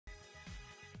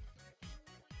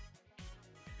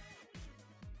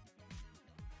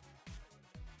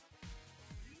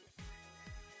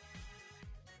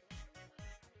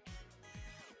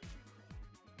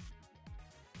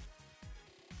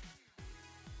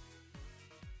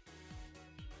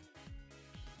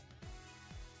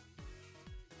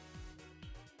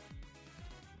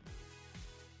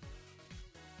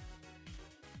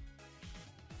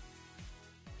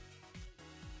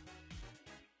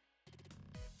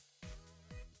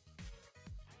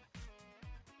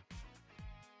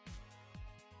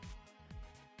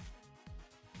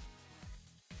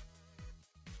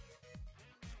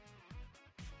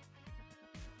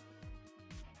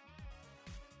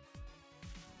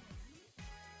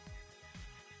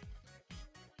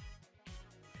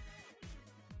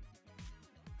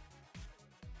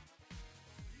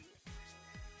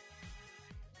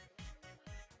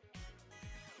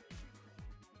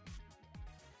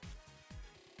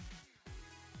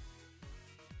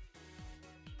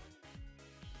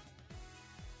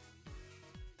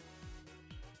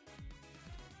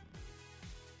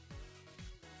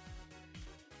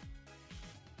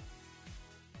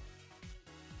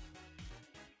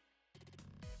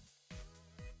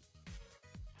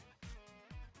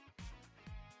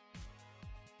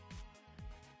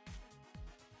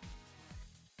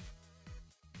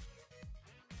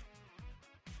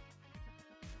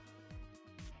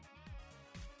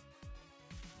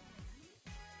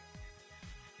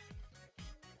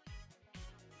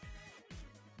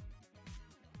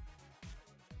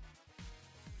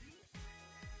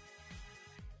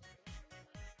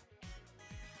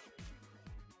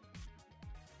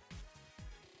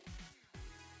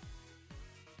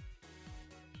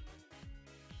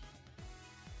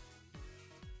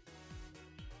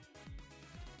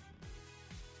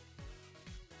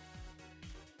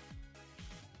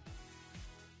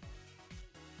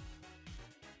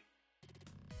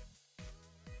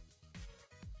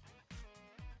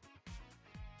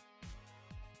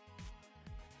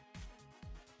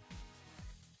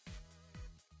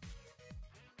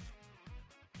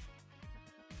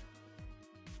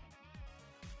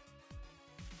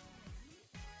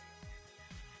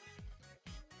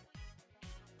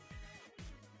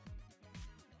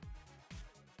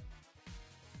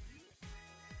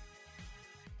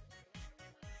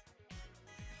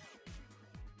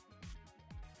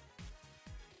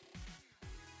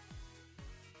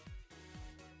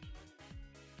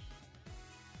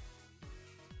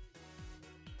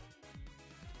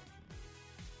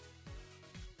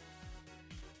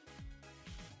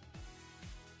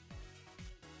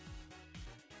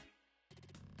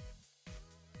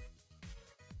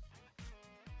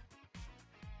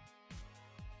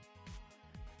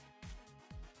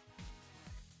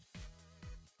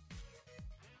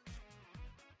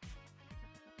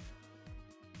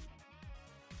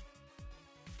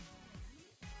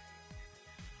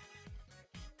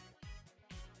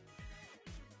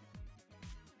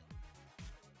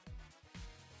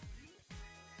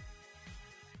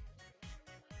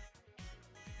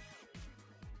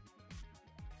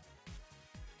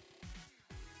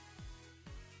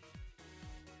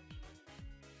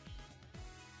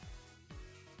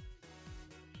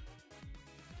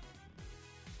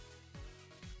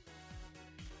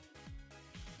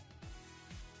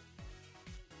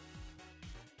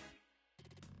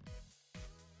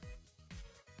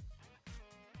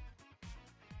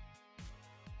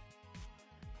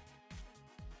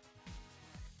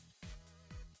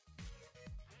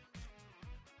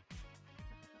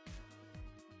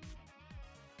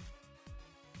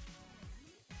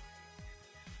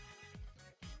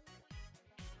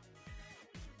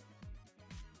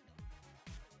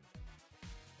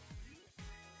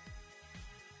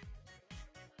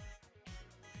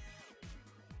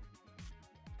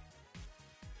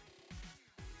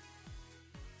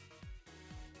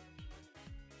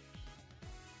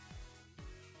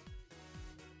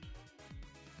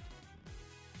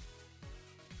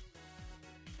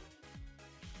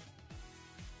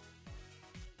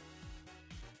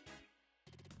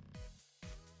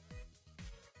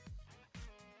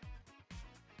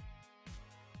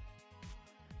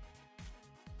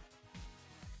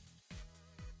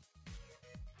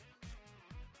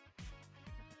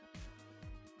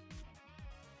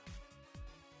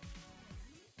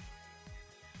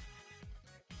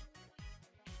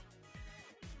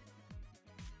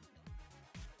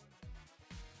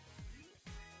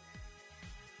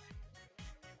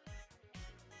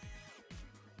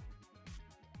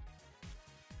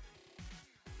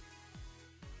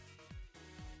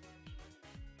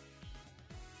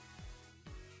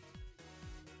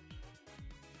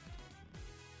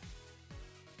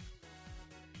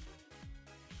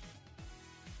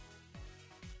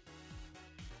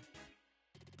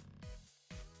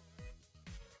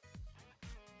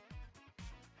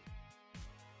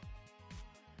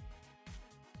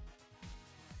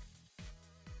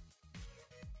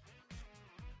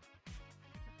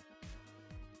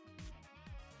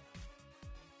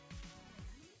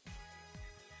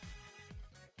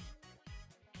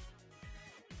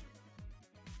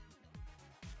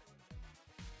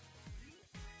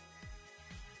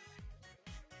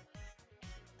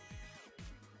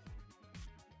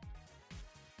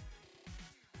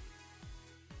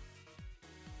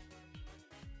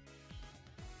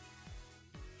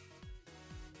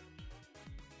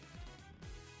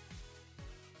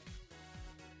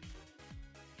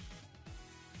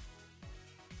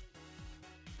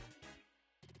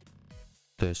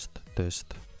test.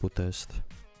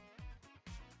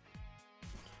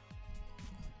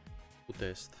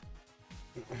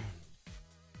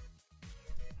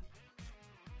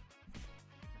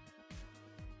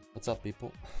 What's up,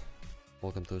 people?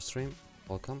 Welcome to the stream.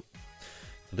 Welcome.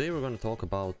 Today we're going to talk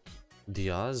about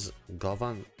Diaz,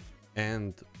 Galvan,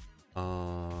 and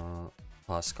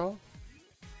Pascal.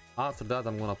 After that,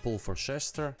 I'm gonna pull for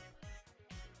Schester,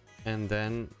 and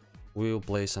then we'll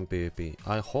play some PvP.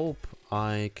 I hope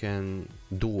I can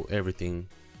do everything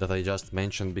that I just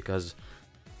mentioned, because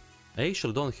I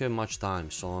actually don't have much time,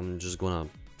 so I'm just gonna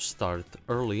start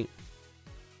early.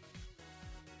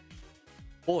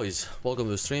 Boys, welcome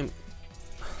to the stream.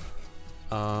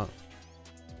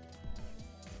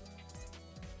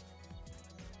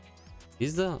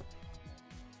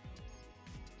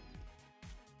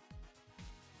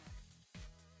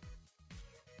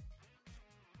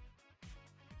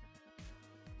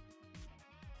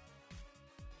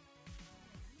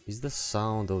 Is the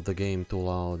sound of the game too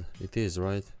loud? It is,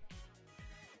 right?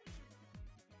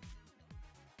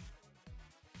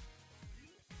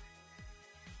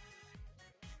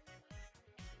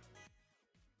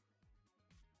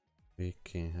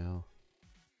 Freaking hell.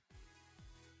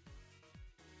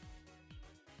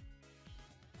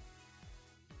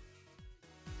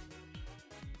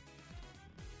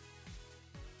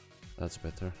 That's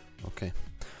better. Okay.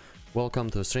 Welcome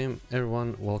to the stream,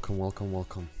 everyone. Welcome.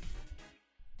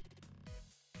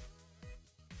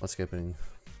 What's happening?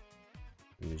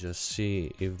 Let me just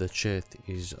see if the chat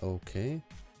is okay.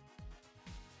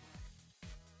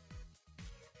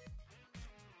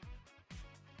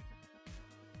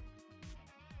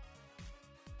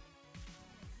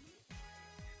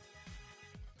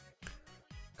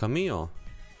 Camille,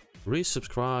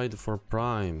 resubscribed for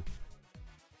Prime.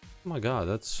 Oh my god,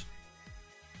 that's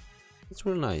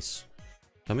real nice.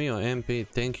 Camille MP,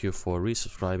 thank you for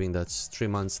resubscribing. That's 3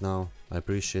 months now. I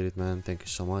appreciate it, man. Thank you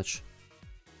so much.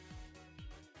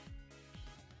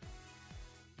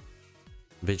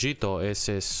 Vegito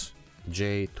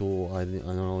SSJ2, I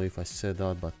don't know if I said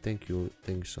that, but thank you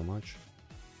so much.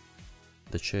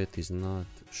 The chat is not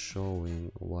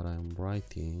showing what I'm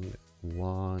writing.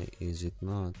 Why is it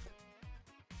not?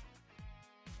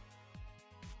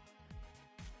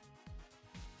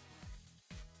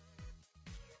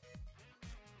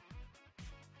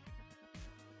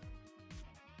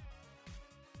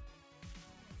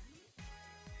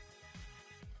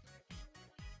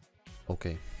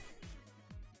 Okay.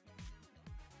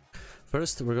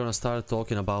 First, we're gonna start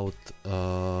talking about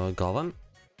Galvan,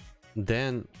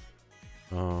 then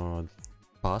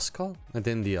Pascal, and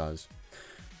then Diaz.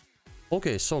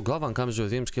 Okay, so Galvan comes with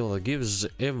a team skill that gives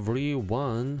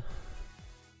everyone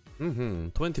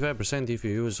 25% if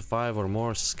you use 5 or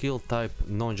more skill type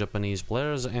non-Japanese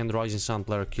players, and Rising Sun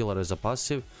player killer as a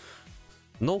passive.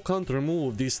 No counter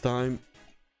move this time.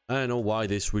 I don't know why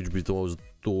they switched between those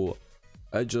two.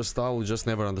 I will just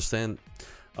never understand.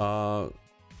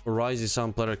 Rising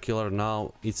Sun player killer,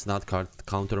 now it's not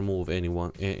counter move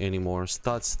anymore.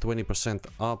 Stats 20%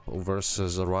 up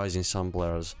versus Rising Sun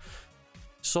players.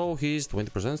 So he's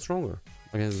 20% stronger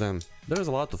against them. There's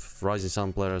a lot of Rising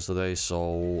Sun players today,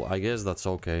 so I guess that's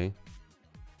okay.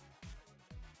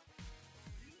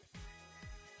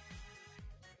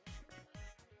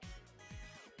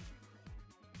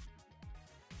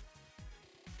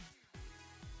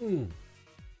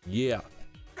 Yeah,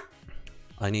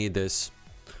 I need this.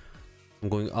 I'm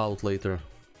going out later.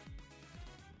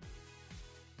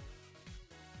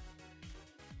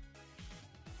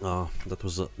 That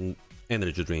was an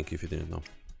energy drink, if you didn't know.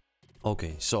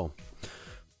 Okay, so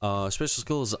special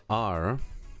skills are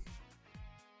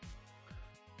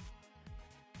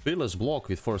Fearless Block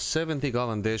with 470,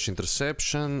 Galvan Dash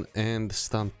Interception, and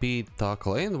Stampede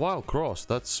Tackle, and Wild Cross.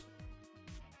 That's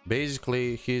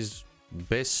basically his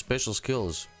best special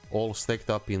skills, all stacked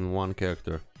up in one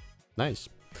character. Nice.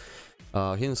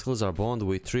 Hidden skills are bond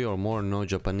with 3 or more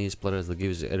no-Japanese players that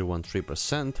gives everyone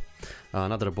 3%.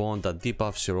 Another bond that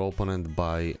debuffs your opponent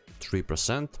by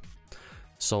 3%.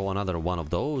 So another one of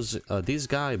those. This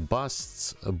guy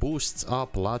boosts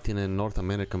up Latin and North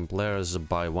American players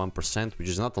by 1%, which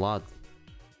is not a lot,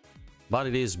 but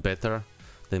it is better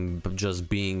than just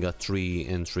being a 3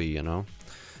 and 3, you know.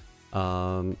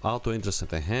 Auto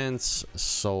intercept enhance,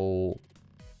 so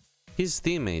his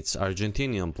teammates,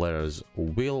 Argentinian players,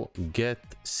 will get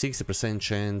 60%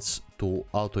 chance to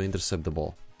auto intercept the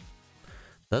ball.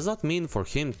 Does that mean for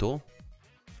him too?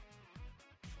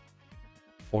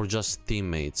 Or just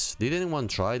teammates? Did anyone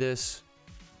try this?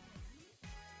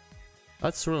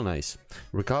 That's real nice.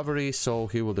 Recovery, so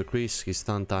he will decrease his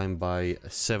stun time by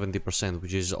 70%,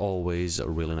 which is always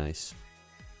really nice.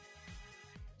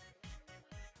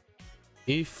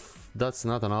 If that's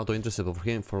not an auto intercept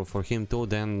for him too,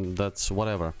 then that's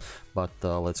whatever. But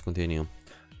let's continue.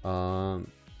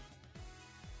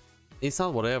 It's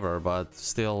not whatever, but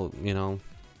still, you know,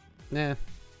 nah.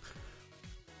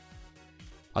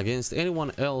 Against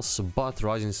anyone else but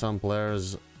Rising Sun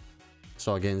players,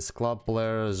 so against club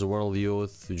players, world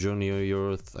youth, junior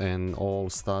youth, and all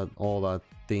that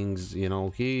things, you know,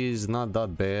 he's not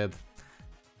that bad.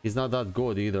 He's not that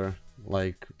good either.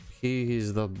 Like, he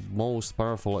is the most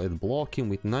powerful at blocking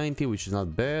with 90, which is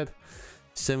not bad.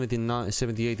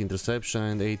 78 interception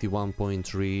and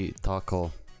 81.3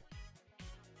 tackle.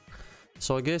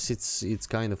 So I guess it's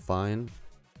kind of fine.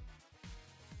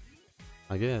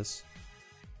 I guess.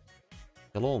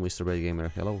 Hello, Mr. Bad Gamer.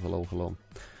 Hello, hello, hello.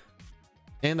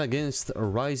 And against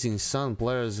Rising Sun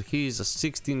players, he's a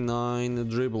 69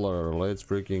 dribbler. Let's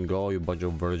freaking go, you bunch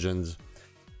of virgins.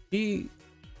 He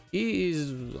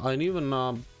is an even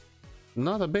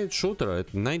not a bad shooter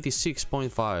at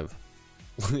 96.5.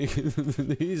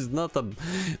 He's not a,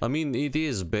 I mean, it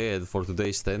is bad for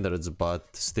today's standards,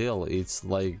 but still, it's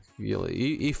like, you know,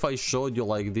 if I showed you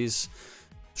like this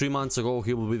 3 months ago,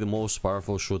 he will be the most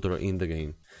powerful shooter in the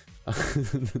game.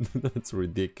 That's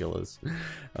ridiculous.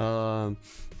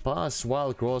 Pass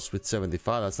wild cross with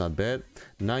 75, that's not bad.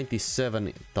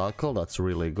 97 tackle, that's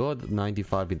really good.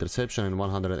 95 interception and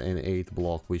 108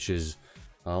 block, which is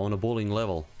on a bowling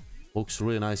level. Looks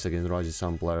really nice against Rising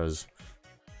Sun players.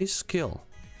 His skill.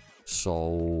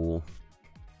 So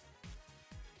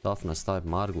toughness type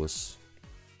Margus.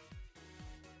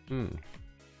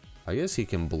 I guess he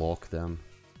can block them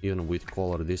even with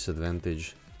color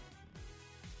disadvantage.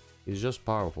 He's just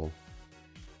powerful.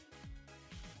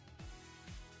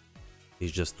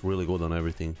 He's just really good on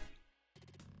everything.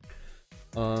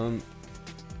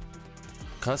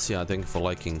 Cassia, thank you for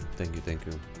liking. Thank you, thank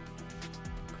you.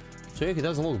 So yeah, he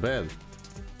doesn't look bad.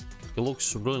 He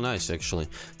looks really nice actually.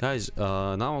 Guys,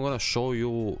 now I'm gonna show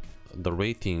you the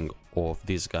rating of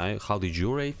this guy. How did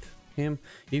you rate him?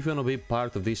 If you wanna be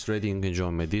part of this rating, you can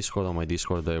join my Discord. On my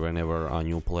Discord, whenever a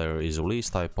new player is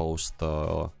released, I post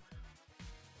the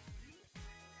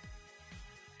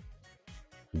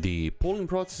polling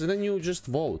process, and then you just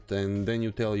vote, and then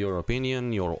you tell your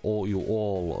opinion. You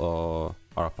all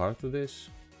are a part of this.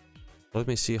 Let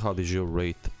me see, how did you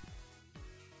rate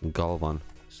Galvan?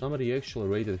 Somebody actually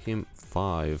rated him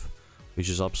 5, which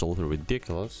is absolutely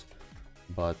ridiculous,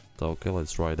 but okay,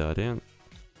 let's try that in.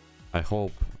 I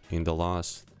hope in the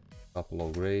last couple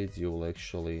of grades you will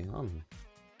actually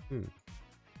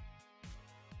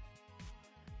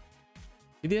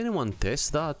Did anyone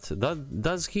test that?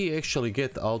 Does he actually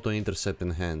get auto intercept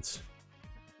enhance,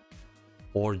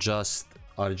 or just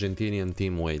Argentinian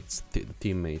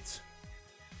teammates?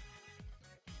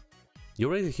 You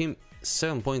rated him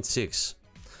 7.6,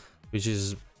 which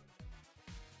is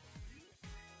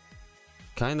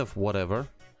kind of whatever.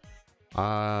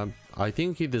 I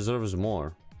think he deserves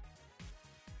more,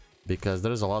 because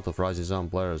there's a lot of Rising Sun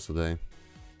players today.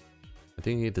 I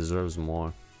think he deserves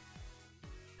more.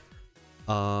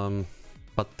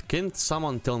 But can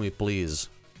someone tell me, please,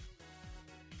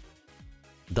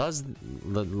 does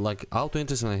like auto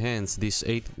intercept enhance this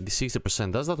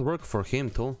 60%, does that work for him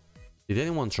too? Did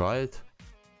anyone try it?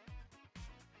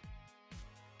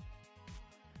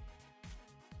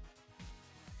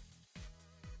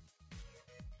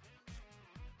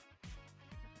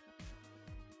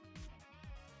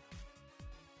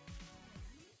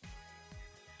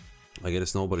 I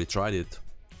guess nobody tried it,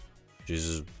 which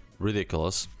is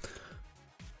ridiculous,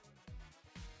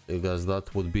 because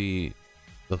that would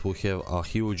have a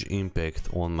huge impact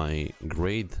on my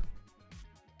grade.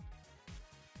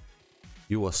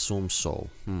 You assume so?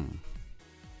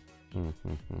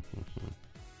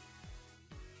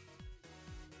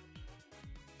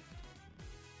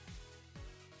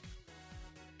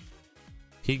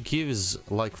 He gives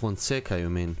like Fonseca,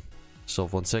 you mean? So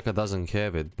Fonseca doesn't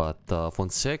have it, but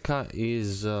Fonseca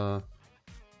is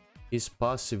his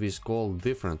passive is called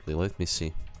differently. Let me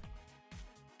see.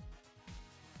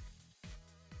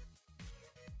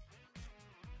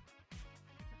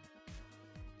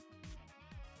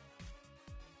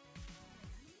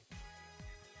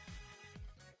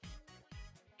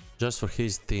 Just for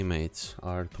his teammates.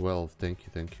 R12, thank you,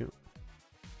 thank you.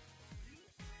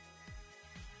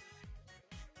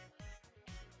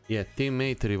 Yeah,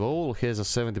 teammate Revol has a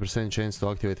 70% chance to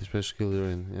activate his special skill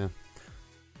during, yeah.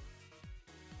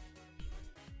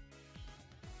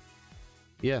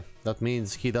 Yeah, that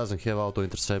means he doesn't have auto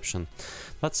interception.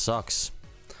 That sucks.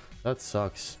 That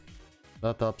sucks.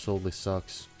 That absolutely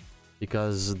sucks.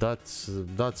 Because that's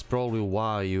probably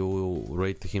why you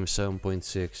rate him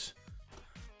 7.6.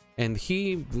 And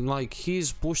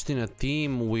he's pushed in a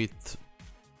team with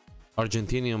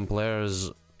Argentinian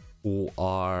players who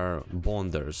are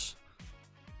bonders.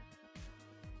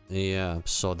 Yeah,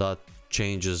 so that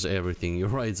changes everything. You're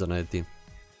right, Zanetti.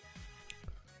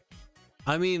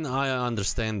 I mean, I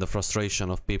understand the frustration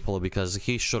of people because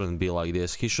he shouldn't be like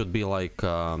this. He should be like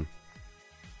at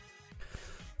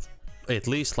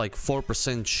least like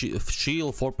 4%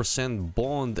 shield, 4%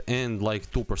 bond, and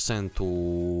like 2%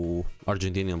 to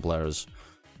Argentinian players,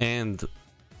 and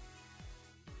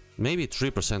maybe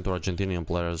 3% to Argentinian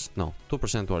players. No,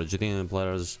 2% to Argentinian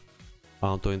players.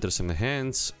 Auto intercept in the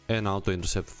hands and auto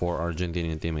intercept for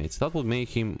Argentinian teammates. That would make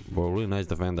him a really nice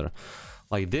defender.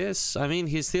 Like this, I mean,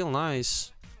 he's still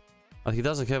nice, but he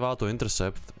doesn't have auto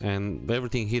intercept, and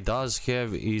everything he does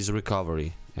have is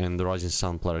recovery and the Rising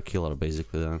Sun player killer,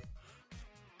 basically. Then,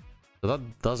 so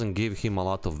that doesn't give him a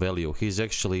lot of value. He's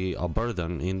actually a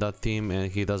burden in that team,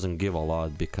 and he doesn't give a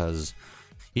lot, because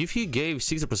if he gave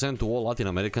 60% to all Latin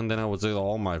American, then I would say,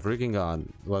 oh my freaking god.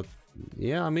 But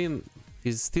yeah, I mean,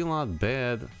 he's still not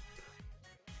bad.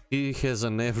 He has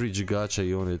an average gacha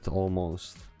unit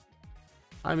almost.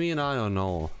 I mean, I don't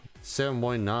know,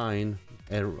 7.9.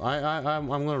 I'm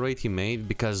gonna rate him 8,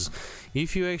 because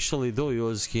if you actually do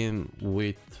use him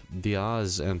with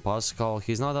Diaz and Pascal,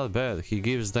 he's not that bad. He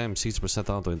gives them 6%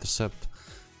 auto intercept.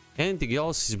 Anything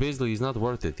else is basically not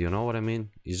worth it. You know what I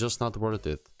mean? It's just not worth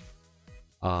it.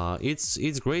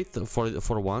 It's great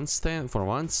for one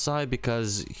side,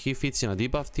 because he fits in a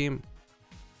debuff team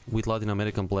with Latin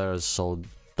American players, so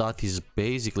that is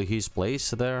basically his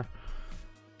place there.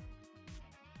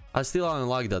 I still don't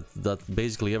like that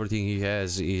basically everything he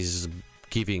has is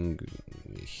giving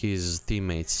his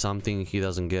teammates something he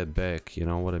doesn't get back, you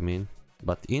know what I mean?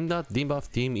 But in that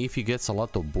debuff team, if he gets a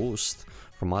lot of boost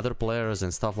from other players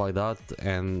and stuff like that,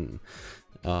 and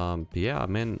yeah, I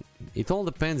mean, it all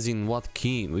depends in what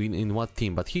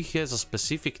team, but he has a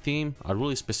specific team, a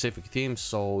really specific team,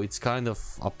 so it's kind of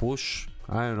a push.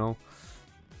 I don't know.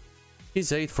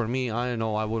 He's 8 for me. I don't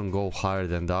know, I wouldn't go higher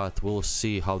than that. We'll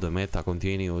see how the meta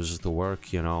continues to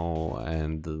work, you know,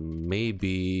 and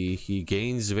maybe he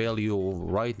gains value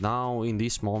right now in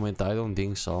this moment. I don't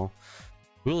think so.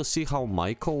 We'll see how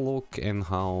Michael look and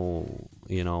how,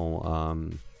 you know,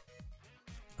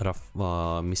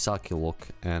 Misaki look,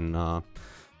 and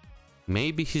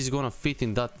maybe he's gonna fit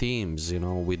in that teams, you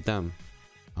know, with them.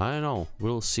 I don't know,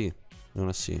 we'll see. We're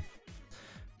gonna see.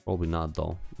 Probably not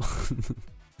though.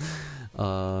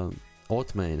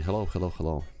 Oatman, hello.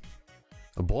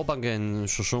 Bobang and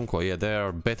Shoshunko, yeah, they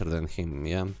are better than him,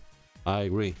 yeah. I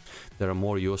agree. They're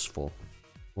more useful.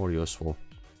 Bobang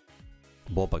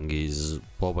is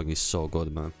so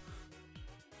good, man.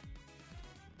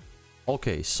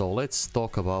 Okay, so let's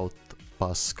talk about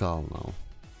Pascal now.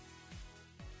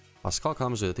 Pascal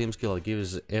comes with a team skill that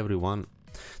gives everyone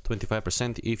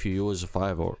 25% if you use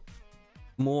 5 or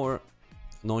more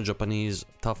non-Japanese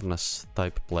toughness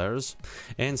type players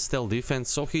and stealth defense,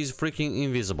 so he's freaking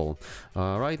invisible.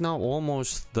 Right now,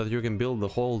 almost that you can build the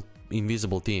whole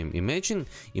invisible team. Imagine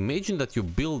that you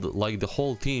build like the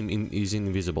whole team is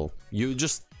invisible. You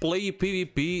just play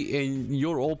PvP and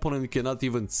your opponent cannot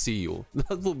even see you.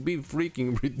 That would be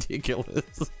freaking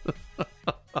ridiculous.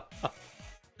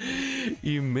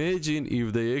 Imagine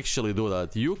if they actually do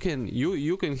that. You can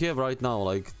have right now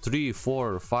like 3,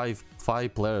 4, 5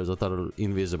 players that are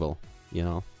invisible, you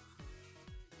know.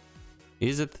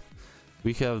 Is it?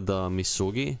 We have the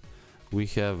Misugi, we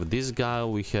have this guy,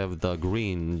 we have the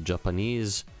green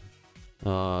Japanese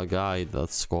guy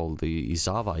that's called the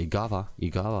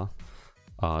Igawa.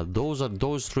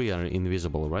 Those 3 are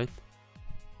invisible, right?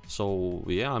 So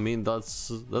yeah, I mean,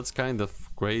 that's kind of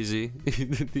crazy.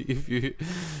 If you,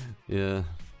 yeah,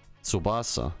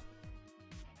 Tsubasa.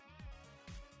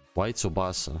 Why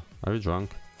Tsubasa? Are you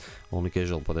drunk? Only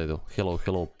casual potato. Hello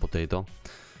potato.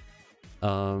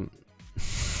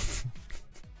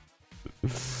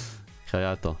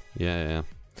 Hayato. Yeah.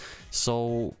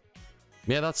 So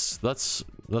yeah, that's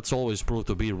always proved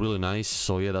to be really nice,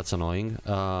 so yeah, that's annoying.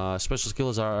 Special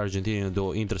skills are Argentinian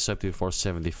duo intercepted for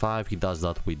 75. He does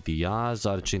that with Diaz.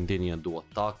 Argentinian duo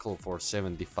tackle for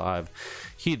 75.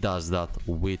 He does that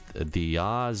with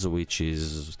Diaz, which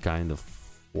is kind of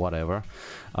whatever.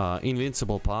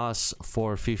 Invincible pass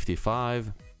for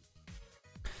 55.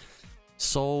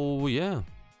 So yeah,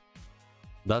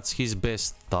 that's his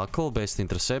best tackle, best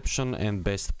interception, and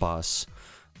best pass.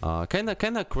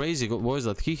 Kinda crazy was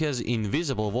that he has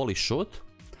invisible volley shoot,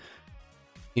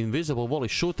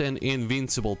 and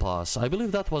invincible pass. I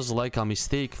believe that was like a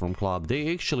mistake from club.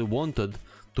 They actually wanted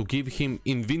to give him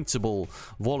invincible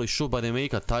volley shoot, but they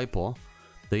make a typo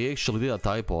They actually did a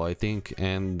typo, I think,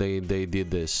 and they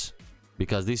did this.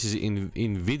 Because this is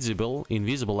invisible,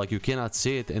 like you cannot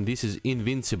see it, and this is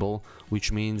invincible,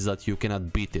 which means that you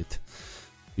cannot beat it.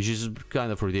 Which is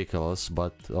kind of ridiculous,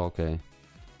 but okay.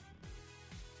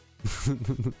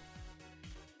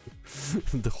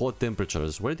 The hot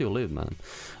temperatures. Where do you live, man?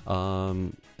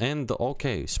 And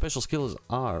okay, special skills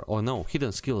are, or no,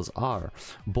 hidden skills are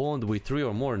bond with 3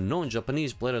 or more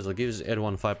non-Japanese players that gives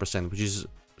everyone 5%, which is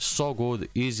so good,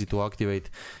 easy to activate.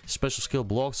 Special skill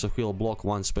blocks, so he'll block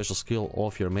one special skill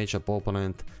of your matchup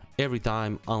opponent every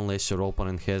time, unless your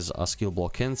opponent has a skill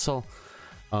block cancel.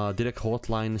 Direct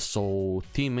hotline, so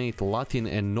teammate Latin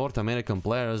and North American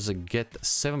players get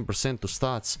 7% to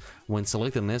stats when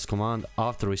selecting an S command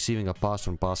after receiving a pass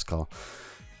from Pascal.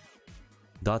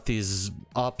 That is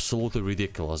absolutely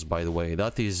ridiculous, by the way.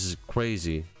 That is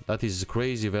crazy. That is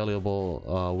crazy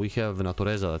valuable. We have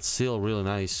Natureza, that's still really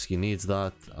nice. He needs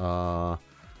that.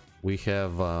 We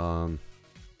have a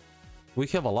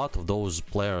lot of those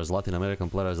players, Latin American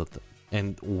players, that,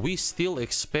 and we still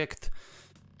expect.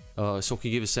 So he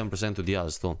gives 7% to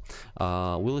Diaz too.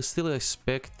 We'll still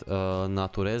expect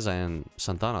Natureza and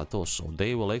Santana too, so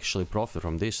they will actually profit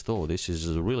from this too. This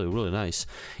is really nice.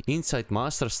 Insight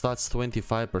Master stats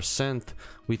 25%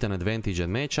 with an advantage at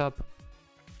matchup.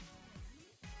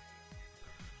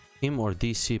 Him or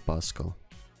DC Pascal?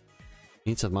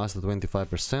 Insight Master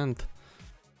 25%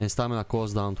 and stamina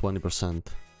cost down 20%.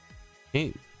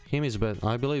 Him is better.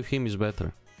 I believe him is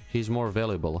better. He's more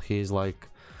valuable. He's like...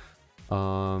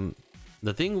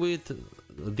 the thing with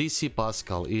DC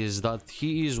Pascal is that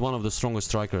he is one of the strongest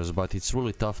strikers, but it's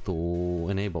really tough to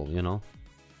enable, you know?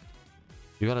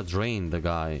 You gotta drain the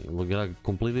guy, we gotta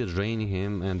completely drain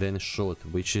him and then shoot,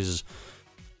 which is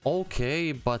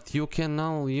okay, but you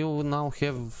now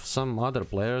have some other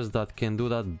players that can do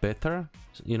that better,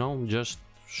 you know? Just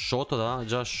Shoto,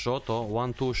 just Shoto,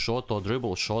 1-2 Shoto,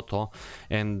 dribble Shoto,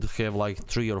 and have like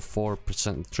 3 or 4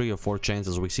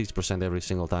 chances with 6% every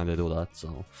single time they do that.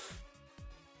 So,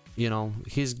 you know,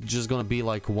 he's just gonna be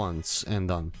like once and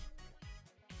done.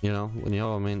 You know what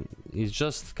I mean? It's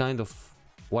just kind of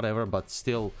whatever, but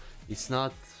still, it's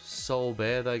not so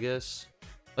bad, I guess.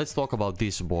 Let's talk about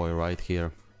this boy right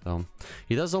here.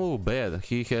 He does a little bad.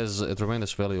 He has a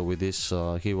tremendous value with this.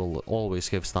 He will always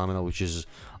have stamina, which is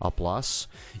a plus.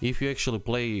 If you actually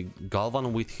play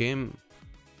Galvan with him,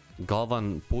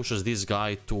 Galvan pushes this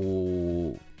guy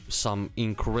to some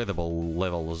incredible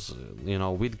levels. You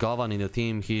know, with Galvan in the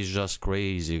team, he's just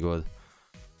crazy good.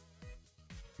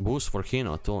 Boost for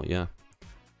Hino too, yeah.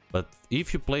 But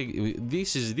if you play,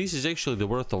 this is actually the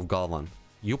worth of Galvan.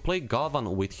 You play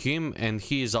Galvan with him and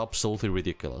he is absolutely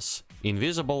ridiculous.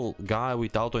 Invisible guy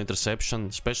with auto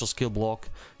interception, special skill block,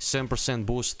 7%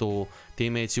 boost to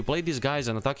teammates. You play this guy as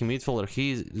an attacking midfielder,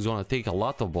 he's gonna take a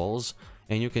lot of balls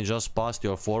and you can just pass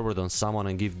your forward on someone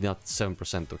and give that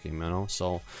 7% to him, you know?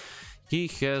 So he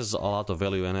has a lot of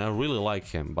value and I really like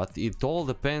him, but it all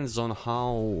depends on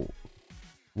how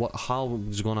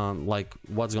it's gonna, like,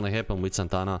 what's gonna happen with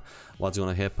Santana, what's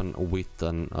gonna happen with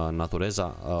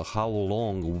Natureza, how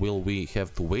long will we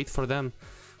have to wait for them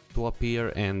to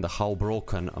appear, and how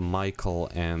broken Michael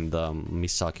and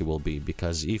Misaki will be.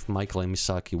 Because if Michael and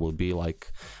Misaki will be like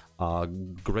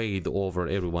grade over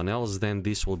everyone else, then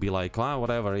this will be like, ah,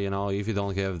 whatever, you know, if you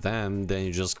don't have them, then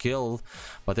you just kill.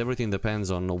 But everything depends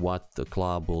on what the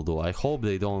club will do. I hope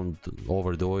they don't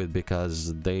overdo it,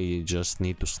 because they just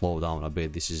need to slow down a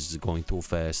bit. This is going too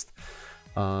fast.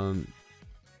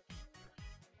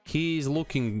 He's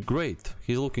looking great.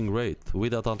 He's looking great.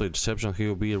 With that auto interception, he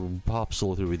will be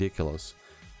absolutely ridiculous.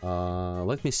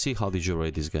 Let me see, how did you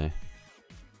rate this guy?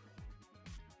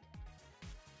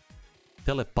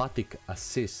 Telepathic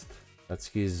assist. That's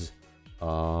his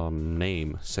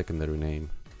name, secondary name.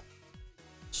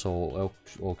 So,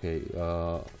 okay.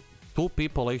 2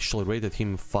 people actually rated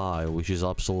him 5, which is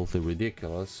absolutely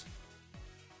ridiculous.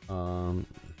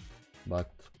 But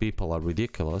people are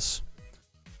ridiculous.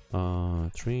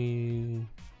 3...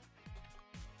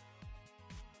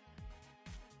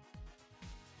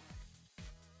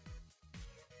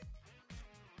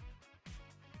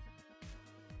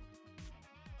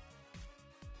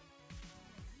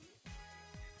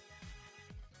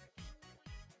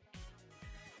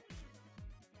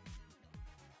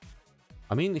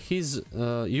 I mean, he's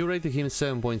you rated him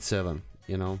 7.7,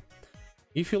 you know.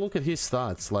 If you look at his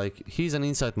stats, like, he's an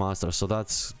Insight Master, so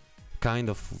that's kind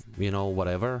of, you know,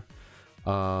 whatever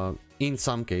in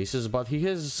some cases, but he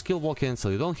has skill block cancel.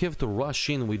 You don't have to rush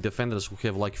in with defenders who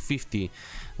have like 50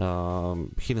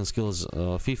 hidden skills,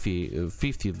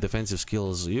 50 defensive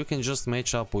skills. You can just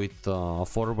match up with a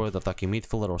forward, attacking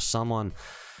midfielder or someone,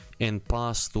 and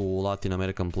pass to Latin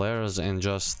American players and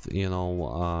just, you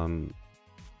know,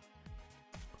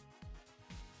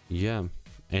 yeah,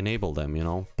 enable them, you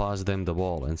know, pass them the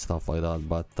ball and stuff like that.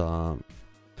 But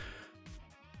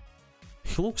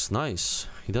he looks nice.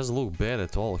 He doesn't look bad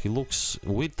at all. He looks,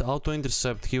 with auto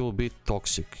intercept, he will be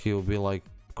toxic. He will be like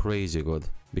crazy good,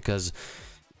 because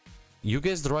you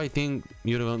guess the right thing,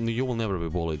 you will never be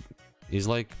bullied. He's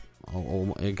like,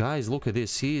 oh, guys, look at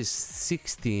this. He is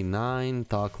 69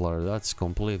 tackler. That's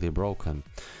completely broken.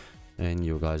 And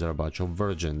you guys are a bunch of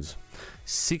virgins.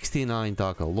 69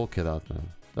 tackle. Look at that, man.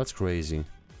 That's crazy.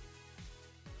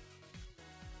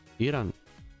 Iran.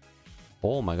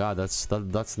 Oh my god,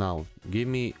 that's now. Give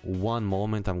me one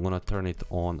moment. I'm gonna turn it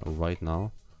on right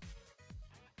now.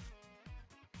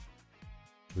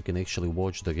 We can actually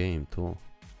watch the game too.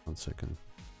 1 second.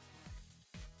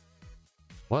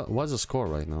 What's the score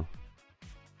right now?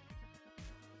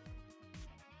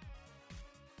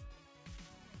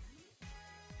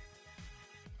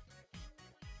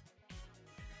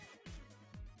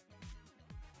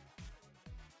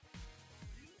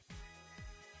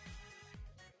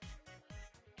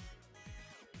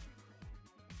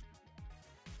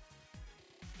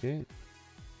 Okay.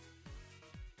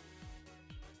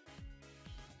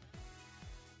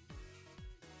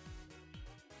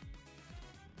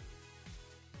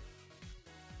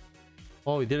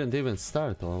 Oh, it didn't even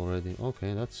start already.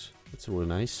 Okay, that's really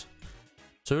nice.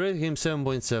 So rate him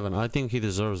 7.7. I think he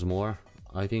deserves more.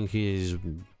 I think he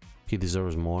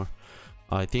deserves more.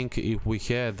 I think if we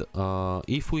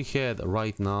had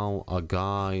right now a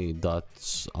guy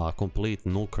that's a complete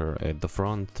nuker at the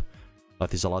front,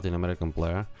 that is a Latin American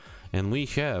player, and we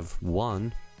have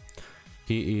one,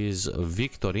 he is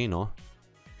Victorino,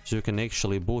 so you can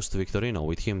actually boost Victorino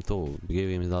with him too.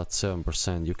 Give him that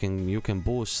 7%. You can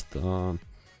boost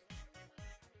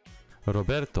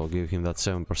Roberto, give him that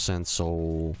 7%.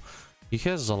 So he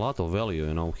has a lot of value,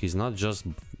 you know. He's not just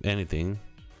anything.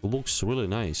 Looks really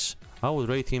nice. I would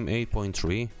rate him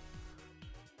 8.3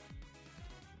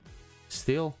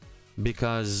 still,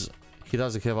 because he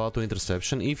doesn't have auto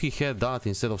interception. If he had that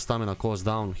instead of stamina cost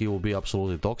down, he will be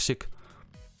absolutely toxic.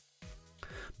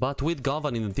 But with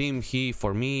Galvan in the team, he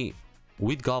for me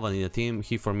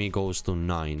goes to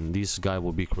 9. This guy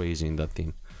will be crazy in that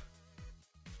team.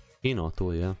 Ino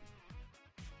too, yeah.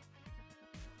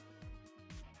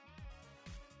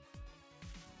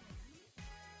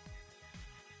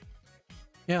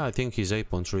 Yeah, I think he's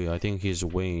 8.3. I think he's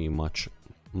way much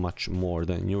more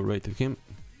than you rated him.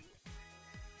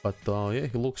 But yeah,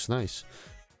 he looks nice.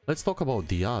 Let's talk about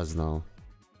Diaz now.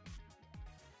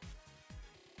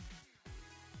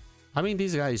 I mean,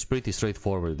 this guy is pretty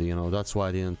straightforward, you know. That's why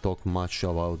I didn't talk much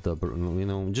about the, you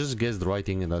know, just guess the right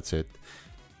thing and that's it.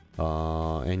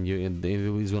 And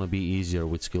it's gonna be easier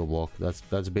with skill block.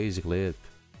 That's basically it,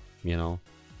 you know.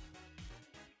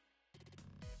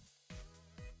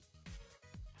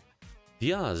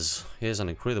 Diaz has an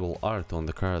incredible art on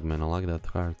the card, man. I like that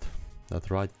card.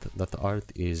 That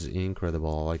art is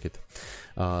incredible. I like it.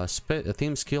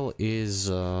 Team skill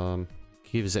is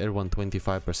gives everyone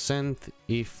 25%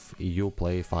 if you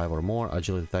play 5 or more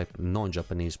agility type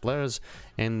non-Japanese players,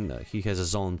 and he has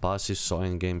his own passive, so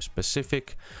endgame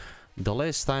specific. The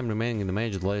less time remaining in the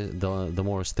match, the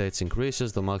more stats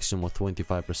increases. The maximum of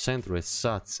 25%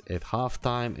 resets at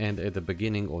halftime and at the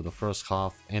beginning of the first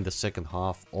half and the second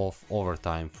half of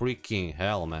overtime. Freaking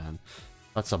hell, man.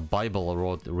 That's a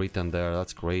Bible written there.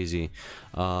 That's crazy.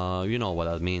 You know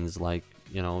what that means, like,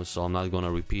 you know, so I'm not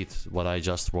gonna repeat what I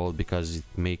just wrote because it's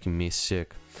making me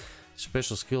sick.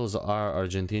 Special skills are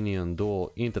Argentinian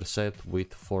duo intercept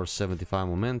with 475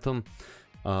 momentum,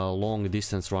 long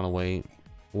distance runaway,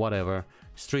 whatever,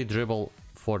 street dribble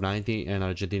 490, and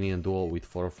Argentinian duo with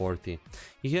 440.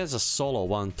 He has a solo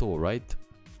one too, right?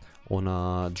 On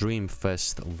a Dream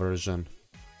Fest version.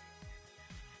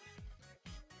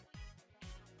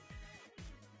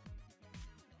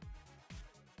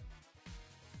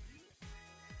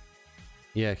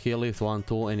 Yeah, he lift one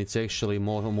too, and it's actually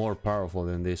more powerful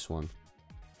than this one.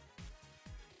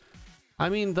 I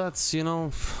mean, that's, you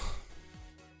know,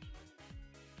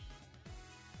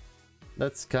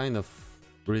 that's kind of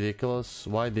ridiculous.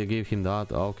 Why they give him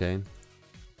that? Okay,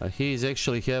 he's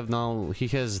actually he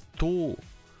has two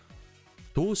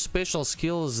special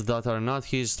skills that are not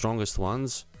his strongest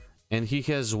ones, and he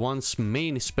has one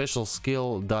main special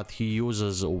skill that he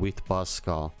uses with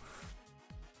Pascal.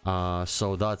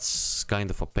 So that's kind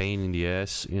of a pain in the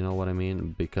ass, you know what I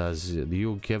mean? Because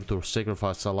you have to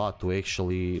sacrifice a lot to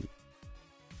actually,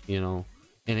 you know,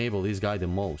 enable this guy the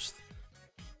most.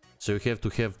 So you have to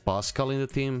have Pascal in the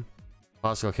team.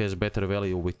 Pascal has better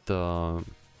value with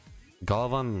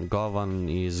Galvan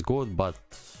is good, but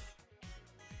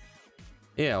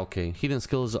yeah, okay. Hidden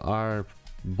skills are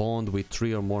bond with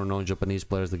 3 or more non-Japanese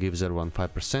players that gives everyone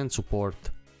 5% support.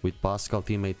 With Pascal,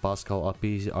 teammate Pascal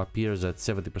appears at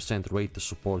 70% rate to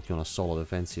support you on a solo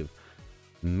defensive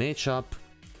matchup,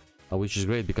 which is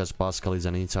great because Pascal is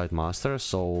an inside master,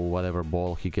 so whatever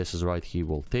ball he guesses right, he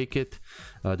will take it.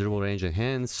 Dribble range and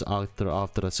hands. After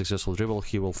a successful dribble,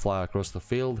 he will fly across the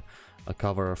field,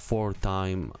 cover 4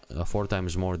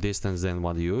 times more distance than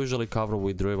what you usually cover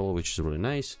with dribble, which is really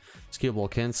nice. Skill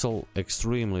block cancel,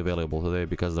 extremely valuable today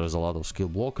because there's a lot of skill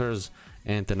blockers.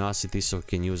 And tenacity, so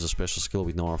can use a special skill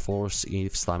with no force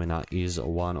if stamina is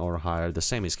 1 or higher. The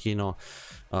same as Kino.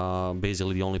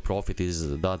 Basically the only profit is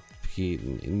that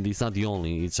it's not the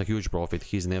only, it's a huge profit.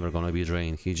 He's never gonna be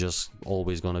drained, he's just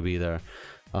always gonna be there.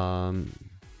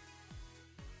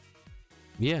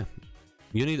 Yeah,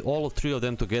 you need all 3 of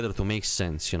them together to make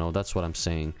sense, you know, that's what I'm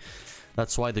saying.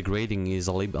 That's why the grading is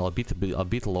a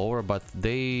bit lower, but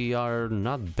they are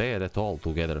not bad at all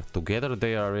together. Together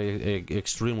they are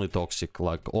extremely toxic,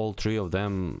 like all 3 of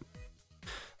them.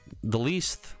 The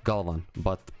least Galvan,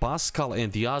 but Pascal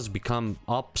and Diaz become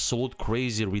absolute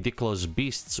crazy, ridiculous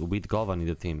beasts with Galvan in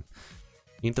the team.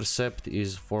 Intercept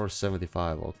is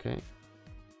 475, okay.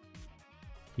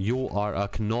 You are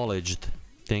acknowledged.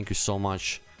 Thank you so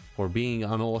much for being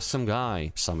an awesome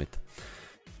guy, Summit.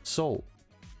 So,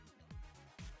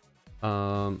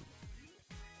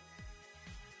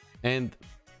 and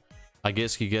I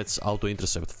guess he gets auto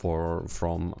intercept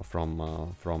from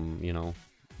you know,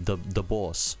 the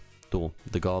boss to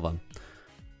the Galvan.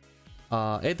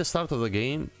 At the start of the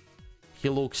game, he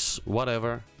looks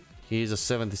whatever. He's a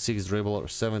 76 dribbler,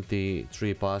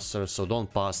 73 passer, so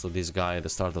don't pass to this guy at the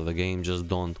start of the game. Just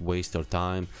don't waste your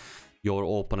time. Your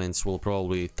opponents will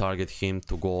probably target him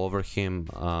to go over him,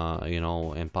 you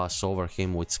know, and pass over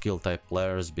him with skill type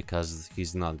players because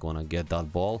he's not gonna get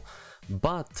that ball.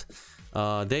 But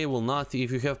they will not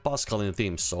if you have Pascal in the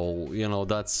team. So you know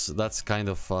that's kind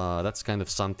of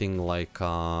something like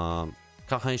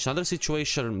another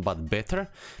situation, but better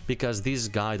because this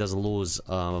guy doesn't lose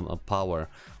power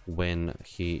when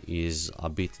he is a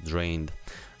bit drained.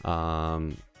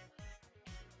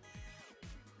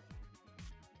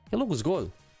 He looks good.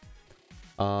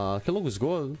 He looks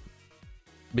good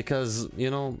because, you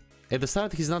know, at the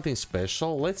start he's nothing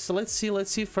special. Let's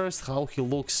see first how he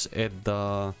looks at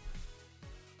the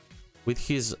with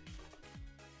his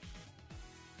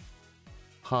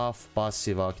half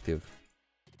passive active.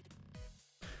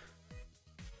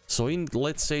 So in,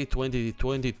 let's say,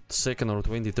 22nd or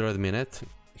 23rd minute,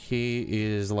 he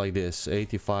is like this: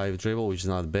 85 dribble, which is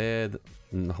not bad,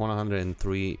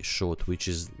 103 shoot, which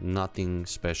is nothing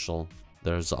special.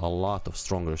 There's a lot of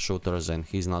stronger shooters and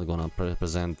he's not gonna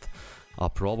present a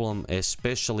problem,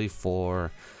 especially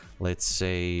for, let's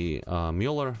say,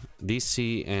 Mueller,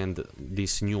 DC, and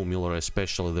this new Mueller,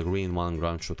 especially the green one,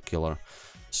 ground shoot killer.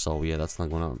 So yeah, that's not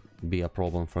gonna be a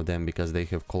problem for them because they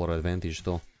have color advantage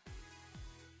too.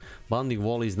 Bounding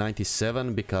volley is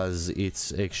 97 because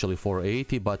it's actually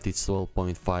 480, but it's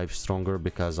 12.5 stronger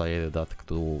because I added that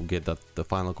to get that the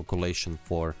final calculation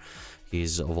for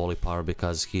his volley power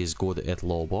because he is good at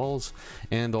low balls.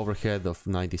 And overhead of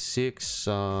 96,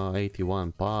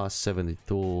 81 pass,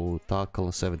 72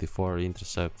 tackle, 74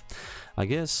 intercept. I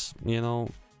guess, you know,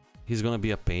 he's gonna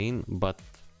be a pain, but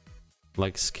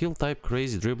like skill type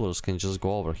crazy dribblers can just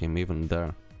go over him even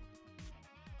there.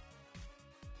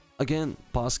 Again,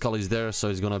 Pascal is there, so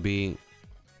it's gonna be,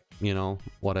 you know,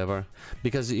 whatever.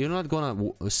 Because you're not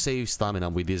gonna save stamina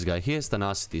with this guy. He has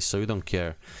tenacity, so you don't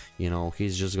care. You know,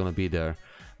 he's just gonna be there.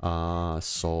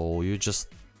 So you just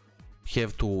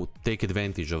have to take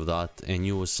advantage of that and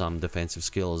use some defensive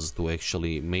skills to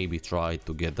actually maybe try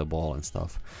to get the ball and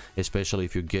stuff. Especially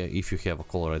if you have a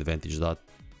color advantage,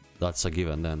 that's a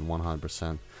given then,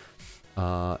 100%.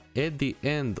 At the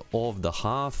end of the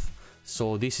half.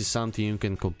 So this is something you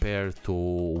can compare to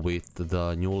with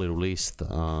the newly released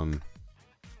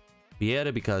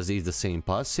Pierre because it's the same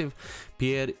passive.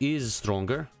 Pierre is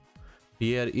stronger.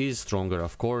 Pierre is stronger,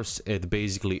 of course, at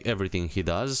basically everything he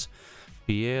does.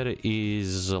 Pierre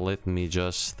is, let me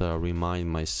just remind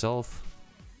myself.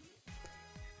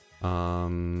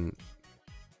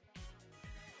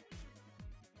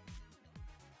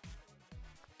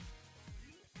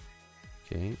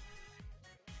 Okay.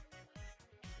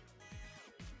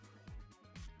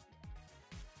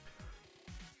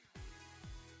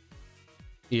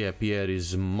 Yeah, Pierre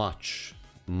is much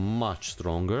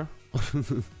stronger.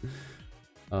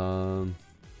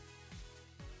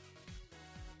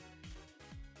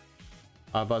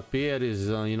 But Pierre is,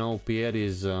 you know, Pierre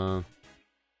is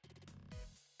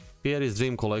Pierre is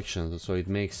Dream Collection, so it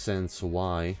makes sense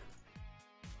why.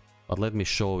 But let me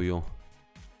show you.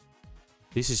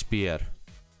 This is Pierre.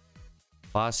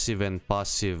 Passive and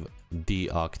passive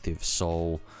deactive.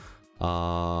 So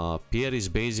Pierre is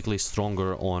basically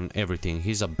stronger on everything.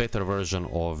 He's a better version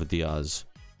of Diaz.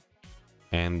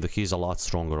 And he's a lot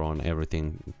stronger on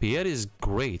everything. Pierre is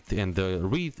great, and the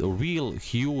real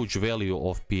huge value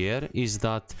of Pierre is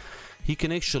that he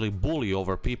can actually bully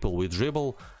over people with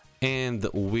dribble and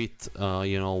with,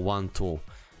 you know, 1-2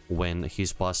 when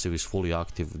his passive is fully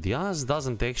active. Diaz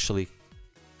doesn't actually,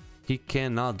 he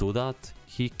cannot do that.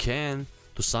 He can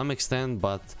to some extent,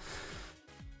 but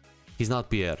he's not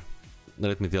Pierre.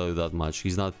 Let me tell you that much.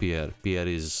 He's not Pierre. Pierre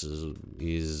is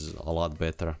a lot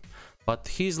better. But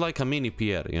he's like a mini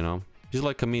Pierre, you know? He's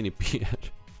like a mini Pierre.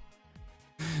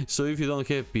 So if you don't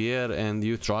have Pierre and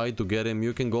you try to get him,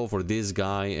 you can go for this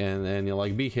guy and you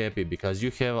like be happy because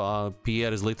you have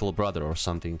Pierre's little brother or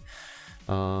something.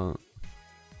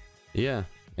 Yeah,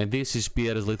 and this is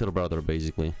Pierre's little brother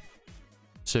basically.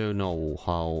 So you know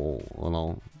how, you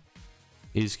know,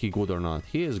 is he good or not?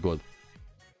 He is good.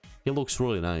 He looks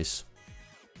really nice.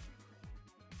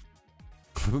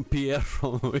 Pierre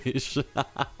from Wish.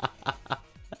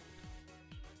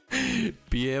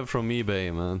 Pierre from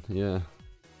eBay, man. Yeah.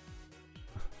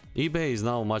 eBay is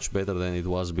now much better than it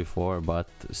was before, but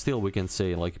still we can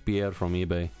say like Pierre from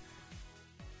eBay.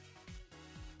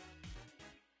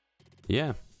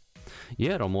 Yeah.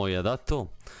 Yeah, Romoya, that too.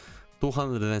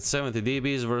 270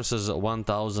 dBs versus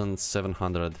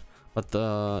 1700.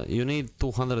 But you need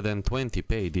 220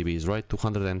 pay dBs, right?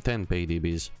 210 pay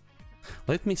dBs.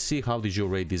 Let me see how did you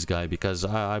rate this guy, because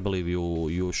I believe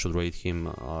you should rate him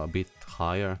a bit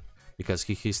higher, because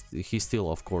he still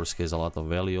of course has a lot of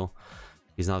value.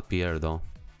 He's not Pierre though.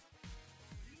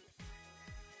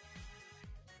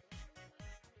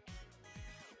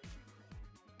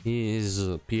 He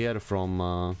is Pierre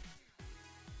from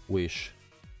Wish.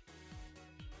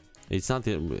 It's not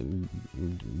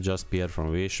just Pierre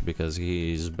from Wish, because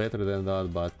he is better than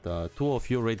that, but two of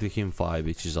you rated him 5,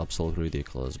 which is absolutely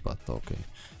ridiculous, but okay.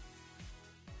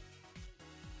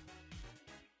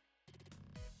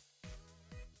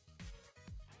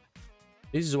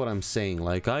 This is what I'm saying,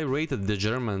 like I rated the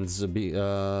Germans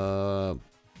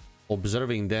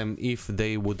observing them if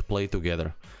they would play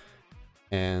together.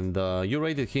 And you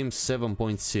rated him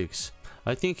 7.6.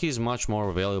 I think he's much more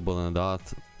valuable than that.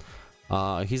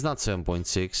 He's not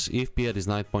 7.6. If Pierre is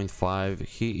 9.5,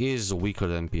 he is weaker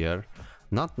than Pierre.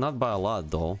 Not by a lot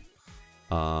though.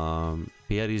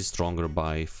 Pierre is stronger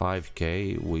by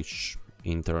 5k, which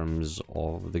in terms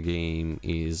of the game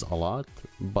is a lot,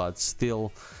 but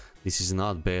still this is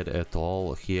not bad at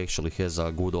all. He actually has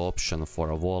a good option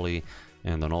for a volley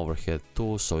and an overhead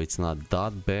too, so it's not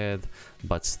that bad,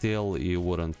 but still you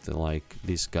wouldn't, like,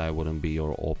 this guy wouldn't be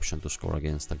your option to score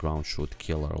against a ground shoot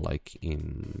killer like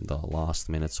in the last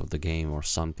minutes of the game or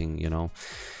something, you know.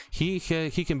 He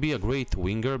can be a great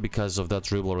winger because of that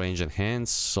dribble range and hands,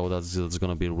 so that's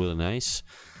gonna be really nice.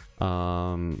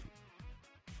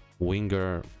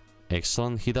 Winger,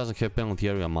 excellent. He doesn't have penalty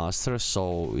area master,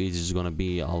 so it's gonna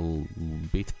be a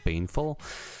bit painful.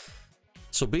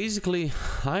 So basically,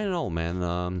 I don't know,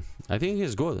 man. I think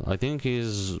he's good. I think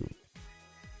he's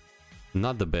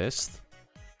not the best,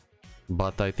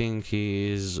 but I think he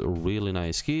is really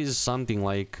nice. He's something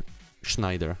like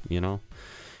Schneider, you know?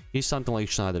 He's something like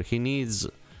Schneider. He needs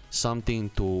something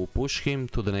to push him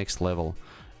to the next level.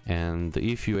 And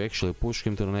if you actually push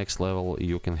him to the next level,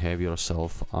 you can have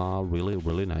yourself a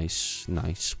really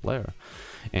nice player.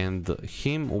 And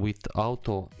him with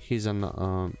auto, he's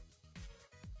an...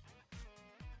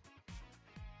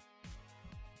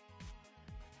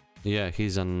 yeah,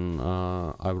 he's an...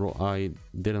 I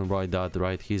didn't write that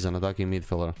right. He's an attacking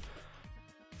midfielder.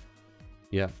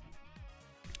 Yeah.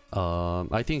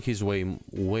 I think he's way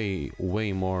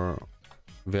more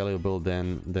valuable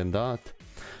than that,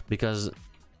 because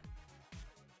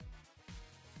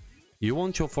you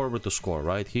want your forward to score,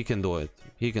 right? He can do it.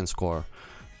 He can score.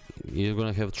 You're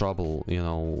gonna have trouble, you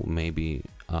know, maybe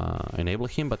enable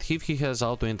him, but if he has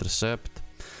auto intercept,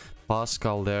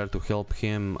 Pascal there to help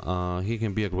him, he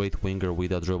can be a great winger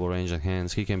with a dribble range and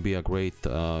hands. He can be a great,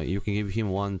 you can give him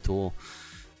 1-2,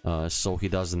 so he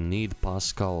doesn't need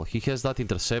Pascal. He has that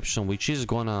interception, which is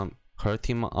gonna hurt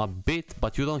him a bit,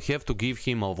 but you don't have to give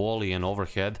him a volley and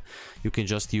overhead. You can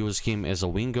just use him as a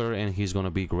winger and he's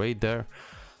gonna be great there.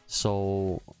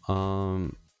 So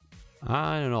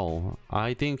I don't know,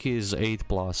 I think he's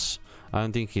 8+. I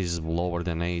don't think he's lower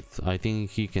than 8. I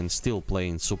think he can still play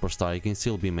in Superstar. He can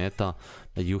still be meta,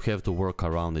 but you have to work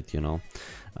around it, you know.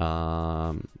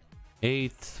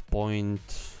 8 point...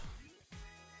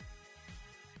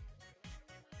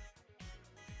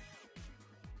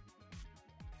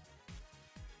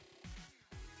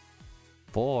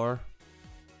 8.4.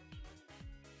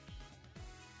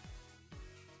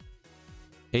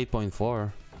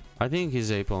 8.4. I think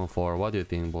he's 8.4. What do you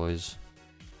think, boys?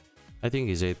 I think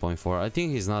he's 8.4. I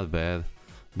think he's not bad,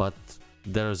 but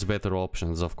there's better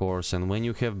options, of course, and when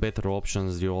you have better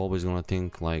options, you're always gonna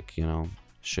think like, you know,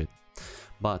 shit.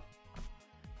 But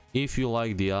if you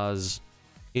like Diaz,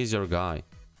 he's your guy.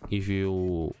 If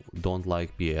you don't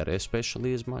like Pierre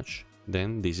especially as much,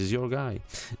 then this is your guy.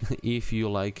 If you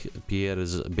like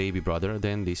Pierre's baby brother,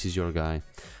 then this is your guy.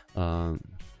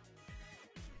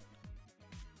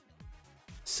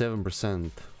 7%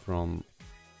 from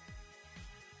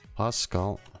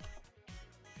Pascal.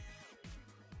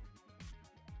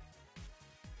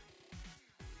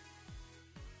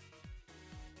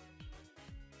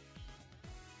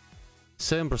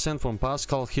 From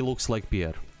Pascal, he looks like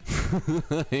Pierre.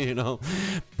 You know,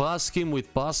 pass him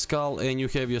with Pascal and you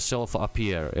have yourself a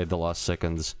Pierre at the last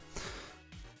seconds.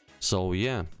 So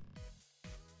yeah.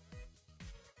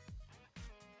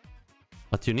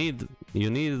 But you need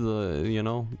you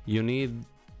know, you need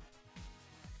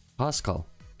Pascal.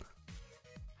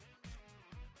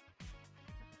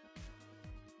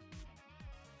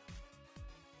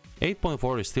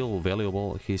 .4 is still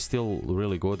valuable. He's still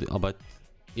really good, but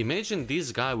imagine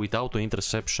this guy without the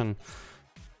interception,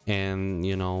 and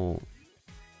you know,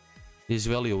 his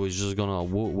value is just gonna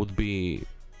would be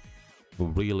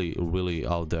really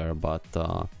out there. But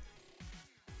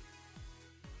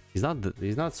he's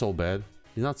not so bad.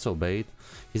 He's not so bad.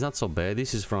 He's not so bad.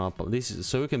 This is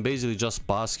so you can basically just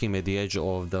pass him at the edge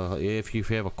of the. If you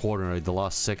have a corner at the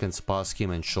last seconds, pass him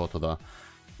and shot the.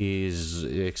 Is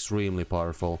extremely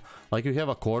powerful. Like, you have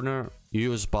a corner,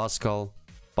 use Pascal,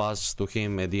 pass to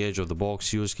him at the edge of the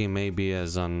box, use him maybe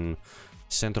as an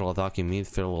central attacking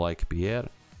midfielder like Pierre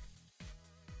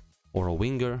or a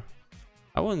winger.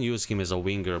 I wouldn't use him as a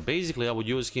winger. Basically, I would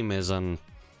use him as a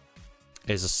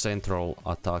central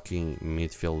attacking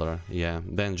midfielder. Yeah,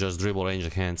 then just dribble, range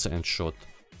of hands and shoot.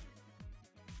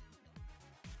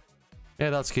 Yeah,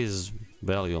 that's his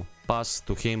value. Pass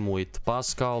to him with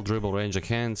Pascal, dribble, range of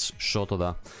hands, shot to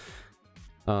the.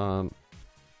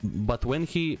 But when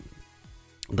he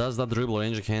does that dribble,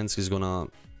 range of hands, he's gonna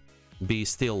be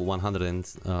still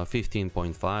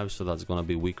 115.5, so that's gonna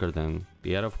be weaker than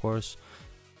Pierre, of course.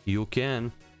 You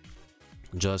can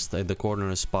just at the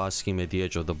corners pass him at the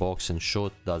edge of the box and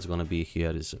shoot. That's gonna be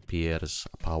Pierre's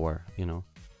power, you know.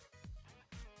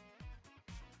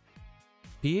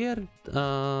 Pierre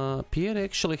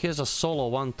actually has a solo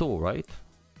 1-2, right?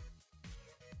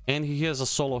 And he has a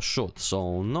solo shoot,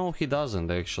 so no, he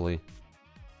doesn't actually.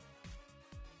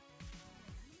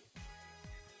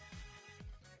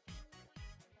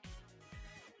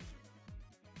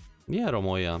 Yeah,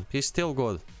 Romoya, he's still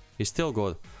good. He's still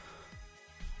good.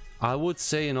 I would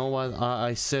say, you know what,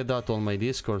 I said that on my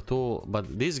Discord too,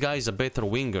 but this guy is a better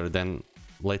winger than,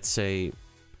 let's say,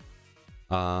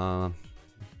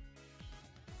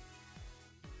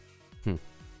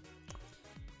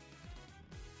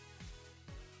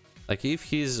 like, if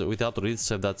he's without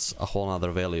Ritsev, that's a whole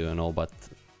other value, you know, but,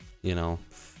 you know,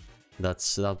 that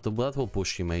will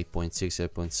push him 8.6,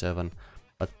 8.7.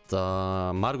 But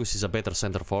Margus is a better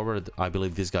center forward. I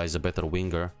believe this guy is a better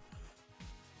winger.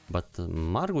 But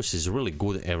Margus is really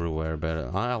good everywhere,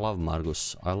 but I love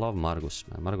Margus. I love Margus,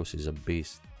 man. Margus is a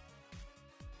beast.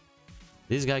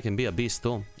 This guy can be a beast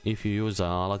too, if you use a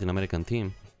Latin American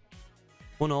team.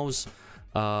 Who knows?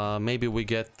 Maybe we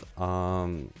get...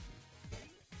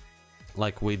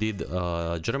 like we did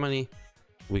Germany,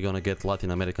 we're gonna get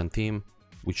Latin American team,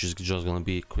 which is just gonna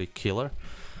be a quick killer,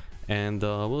 and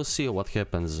we'll see what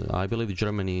happens. I believe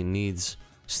Germany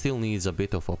still needs a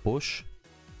bit of a push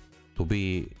to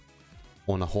be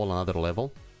on a whole another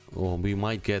level. We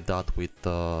might get that with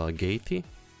Gaety,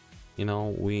 you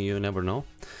know, you never know.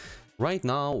 Right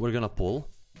now we're gonna pull.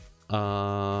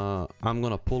 I'm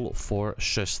gonna pull for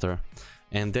Schester.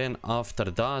 And then after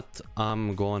that,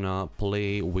 I'm gonna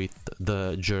play with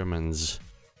the Germans.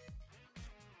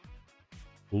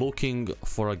 Looking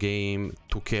for a game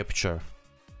to capture.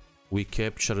 We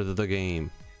captured the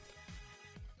game.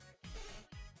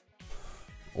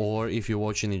 Or if you're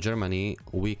watching in Germany,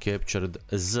 we captured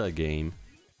the game.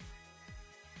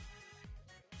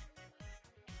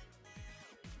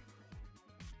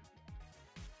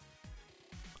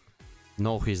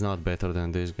 No, he's not better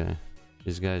than this guy.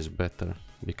 This guy is better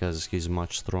because he's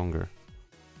much stronger.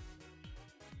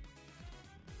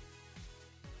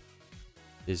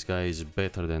 This guy is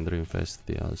better than Dreamfest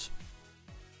Diaz.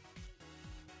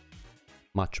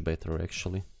 Much better,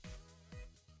 actually.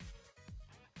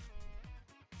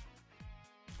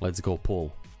 Let's go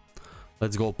pull.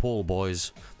 Let's go pull,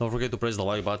 boys. Don't forget to press the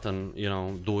like button, you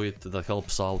know, do it. That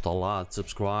helps out a lot.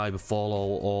 Subscribe,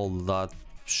 follow, all that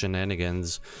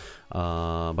shenanigans.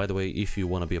 By the way, if you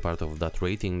want to be a part of that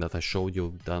rating that I showed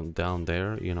you down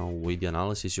there, you know, with the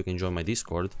analysis, you can join my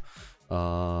Discord.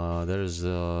 There's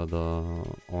the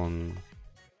on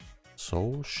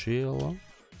social,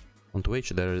 on Twitch,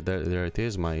 there it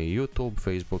is, my YouTube,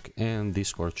 Facebook and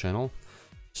Discord channel.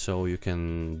 So you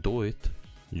can do it,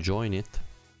 join it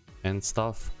and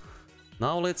stuff.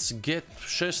 Now let's get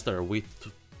Schester with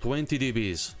 20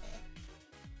 DBs.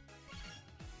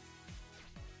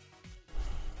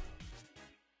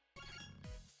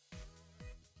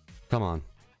 Come on.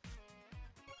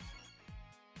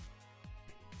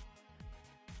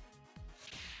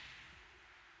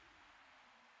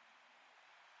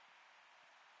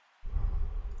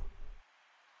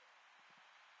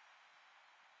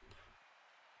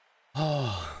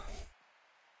 Oh.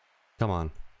 Come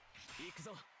on.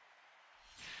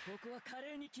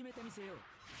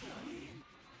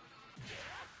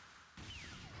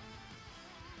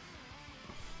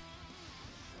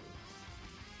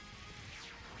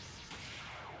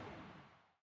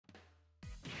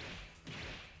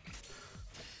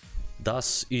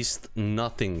 Das ist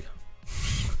nothing.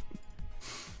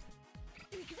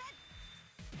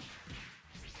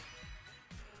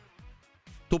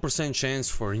 %2 chance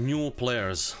for new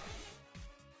players.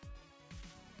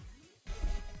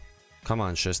 Come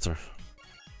on, Schester.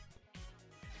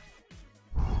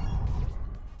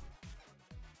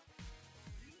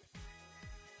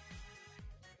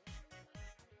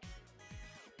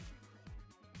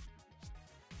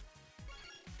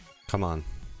 Come on.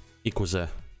 Ikuze.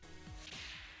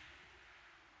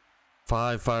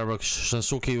 5 fireworks.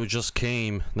 Shansuke, you just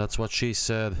came. That's what she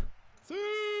said.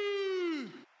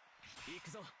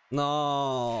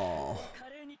 No.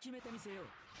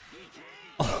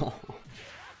 Oh.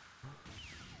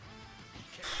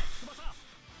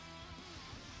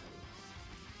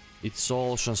 It's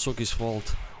all Shansuke's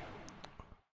fault.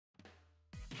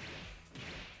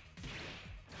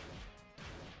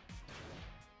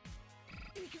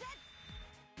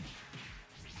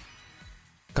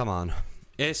 Come on.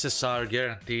 SSR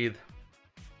guaranteed.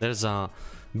 There's a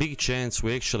big chance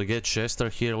we actually get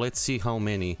Schester here. Let's see how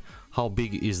many. How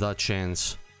big is that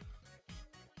chance?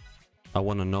 I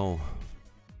wanna know.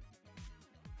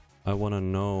 I wanna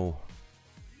know.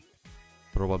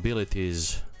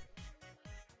 Probabilities.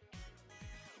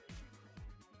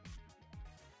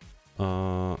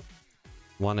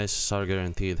 One SSR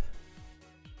guaranteed.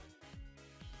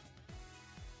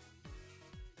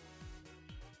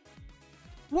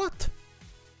 What?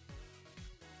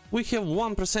 We have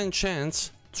 1%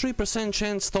 chance, 3%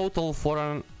 chance total for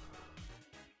an...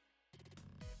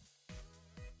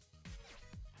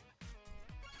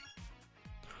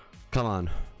 Come on.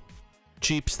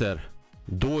 Cheapster.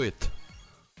 Do it.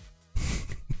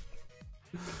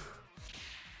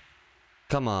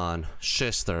 Come on.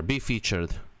 Schester, be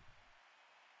featured.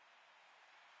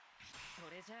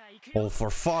 Oh, for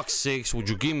fuck's sakes, would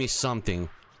you give me something?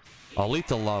 A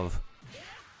little love.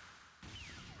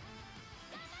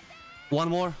 One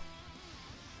more.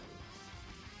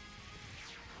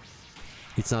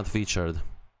 It's not featured.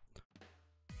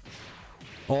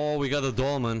 Oh, we got a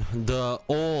dolman. The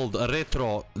old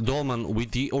retro dolman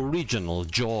with the original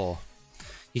jaw.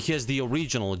 He has the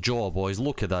original jaw, boys.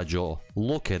 Look at that jaw.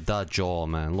 Look at that jaw,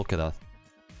 man. Look at that.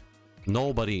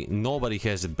 Nobody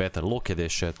has it better. Look at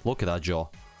this shit. Look at that jaw.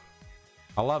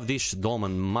 I love this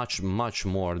dolman much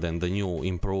more than the new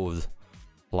improved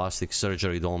plastic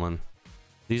surgery dolman.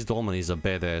 This dolman is a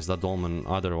badass. That dolman,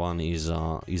 other one is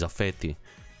a fatty.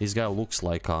 This guy looks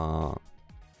like a,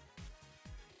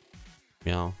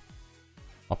 you know,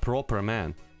 a proper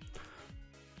man.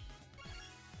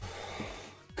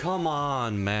 Come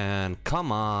on, man.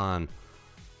 Come on.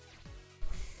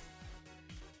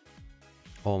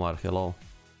 Omar, hello.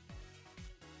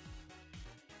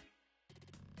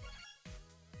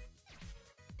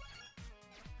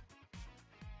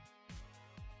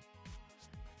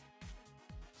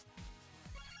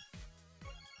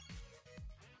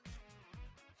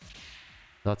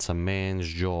 That's a man's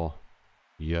jaw.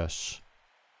 Yes.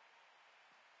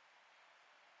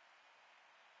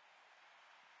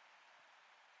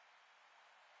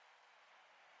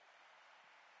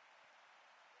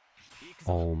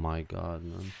 Oh my god,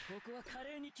 man.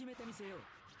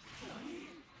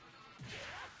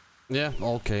 Yeah,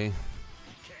 okay.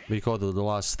 We go to the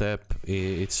last step.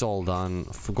 It's all done.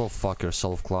 Go fuck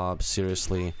yourself, club.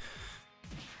 Seriously.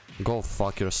 Go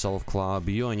fuck yourself, club.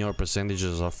 You and your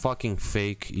percentages are fucking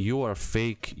fake. You are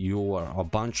fake. You are a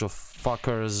bunch of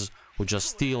fuckers who just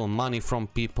steal money from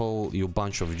people, you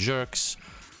bunch of jerks.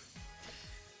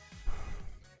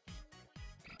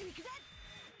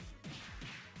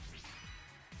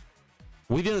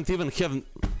 We didn't even have...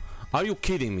 Are you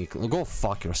kidding me? Go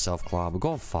fuck yourself, club.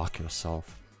 Go fuck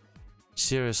yourself.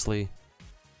 Seriously.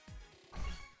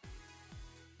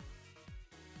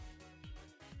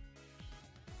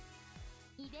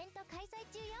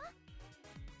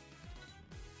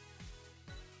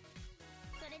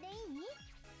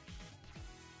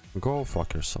 Go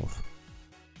fuck yourself.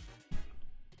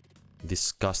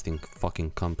 Disgusting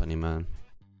fucking company, man.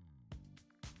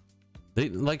 They,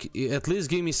 like, at least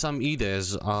give me some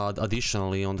IDEs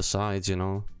additionally on the sides, you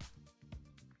know.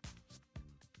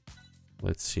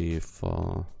 Let's see if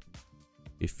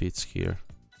he fits here.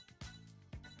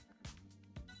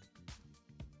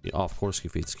 Yeah, of course he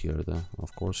fits here, though.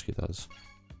 Of course he does.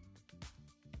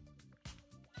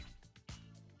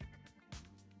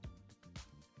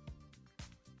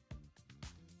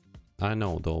 I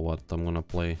know though what I'm gonna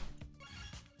play.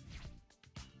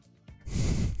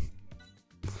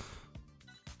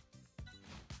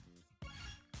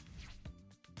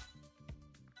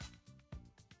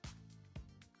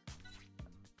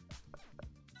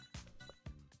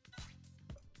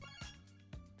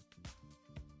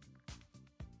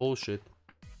 Bullshit.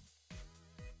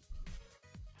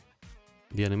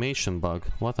 The animation bug.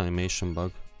 What animation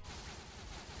bug?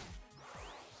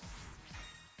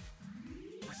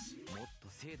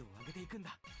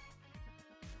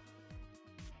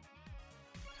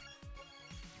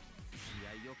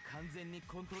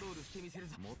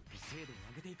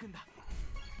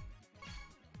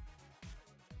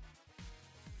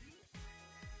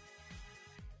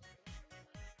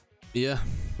 Yeah,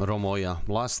 Romoya.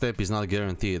 Last step is not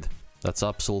guaranteed. That's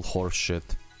absolute horseshit.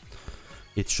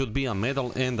 It should be a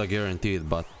medal and a guaranteed,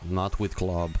 but not with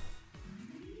club.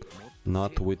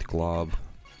 Not with club.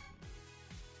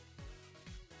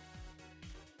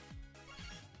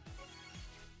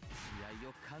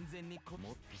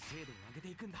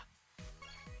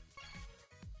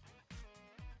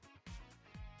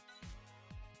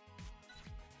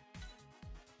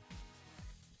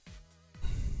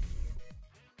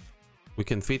 We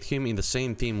can fit him in the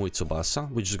same team with Tsubasa,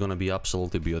 which is gonna be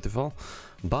absolutely beautiful.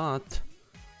 But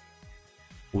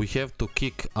we have to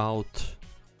kick out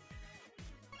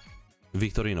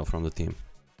Victorino from the team.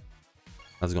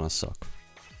 That's gonna suck.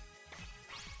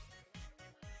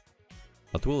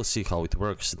 But we'll see how it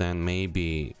works, then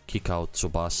maybe kick out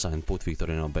Tsubasa and put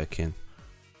Victorino back in.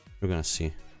 We're gonna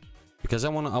see. Because I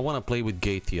wanna play with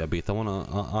Gaty a bit. I wanna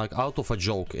like out of a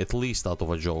joke, at least out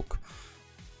of a joke.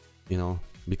 You know,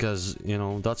 because you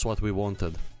know that's what we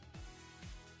wanted.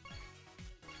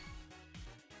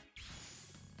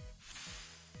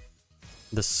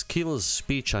 The skills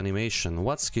speech animation.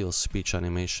 What skills speech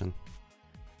animation?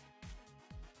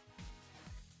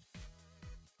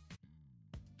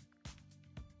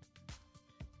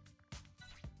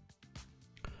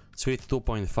 Sweet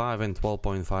 2.5 and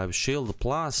 12.5 shield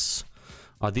plus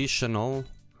additional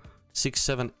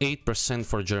 6-7-8%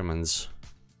 for Germans.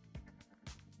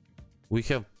 We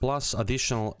have plus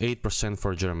additional 8%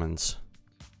 for Germans.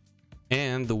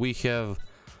 And we have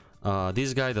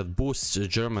this guy that boosts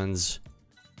Germans,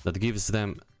 that gives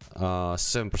them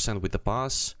 7% with the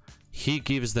pass. He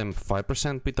gives them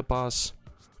 5% with the pass.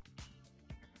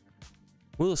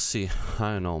 We'll see.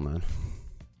 I don't know, man.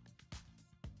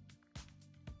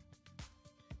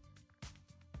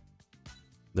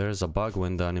 There's a bug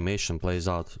when the animation plays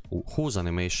out. Whose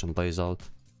animation plays out?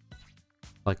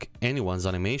 Like anyone's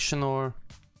animation or...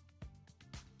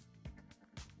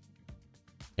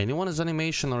 Anyone's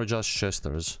animation or just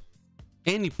Schester's?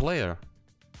 Any player?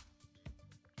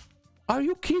 Are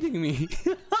you kidding me?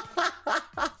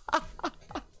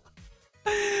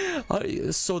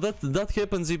 So that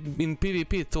happens in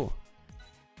PvP too.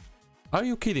 Are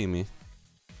you kidding me?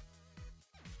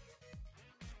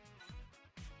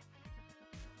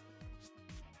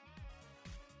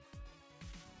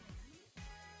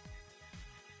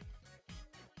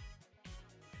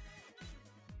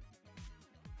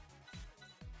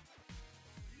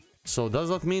 So does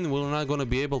that mean we're not gonna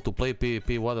be able to play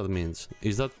PvP? What that means?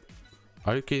 Is that...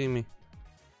 Are you kidding me?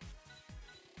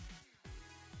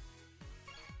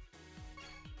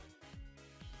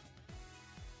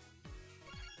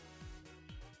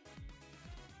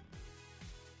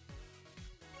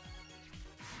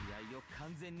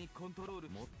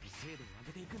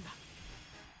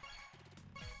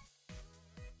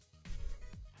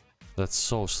 That's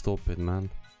so stupid, man.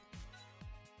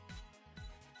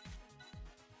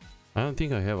 I don't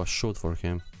think I have a shoot for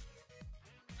him.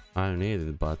 I don't need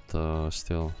it, but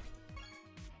still.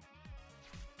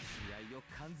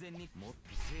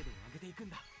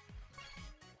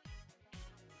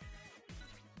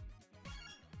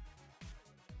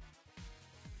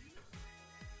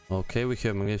 Okay, we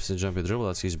have magnificent jumping dribble,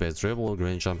 that's his best dribble.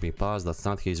 Green jumping pass, that's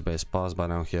not his best pass, but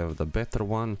now we have the better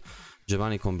one.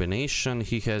 Giovanni combination,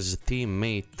 he has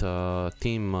teammate,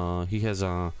 he has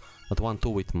a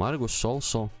 1-2 with Margus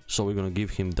also, so we're gonna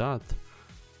give him that.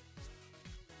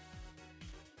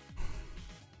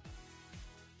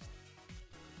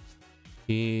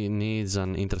 He needs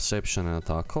an interception and a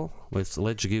tackle.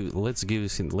 Let's give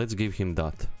him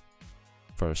that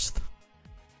first.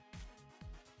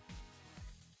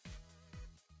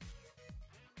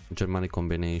 Germany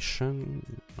combination.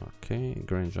 Okay,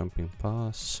 grand jumping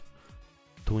pass.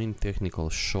 Twin technical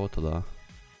shot, da.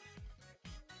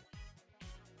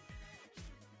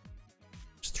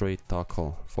 Straight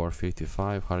tackle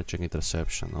 455, hard check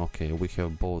interception. Okay, we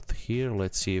have both here.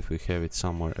 Let's see if we have it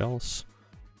somewhere else.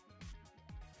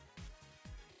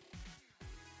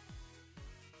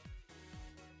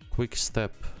 Quick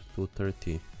step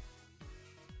 230.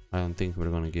 I don't think we're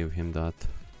gonna give him that.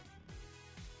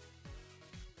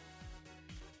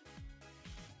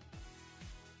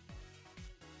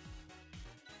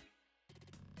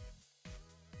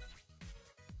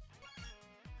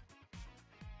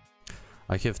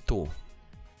 I have 2.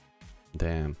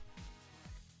 Damn.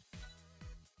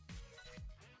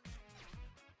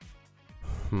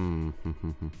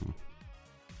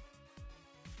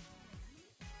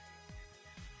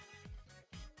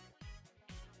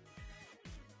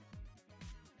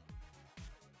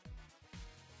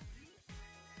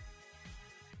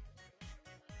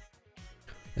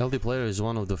 LD player is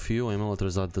one of the few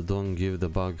emulators that don't give the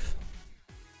bug.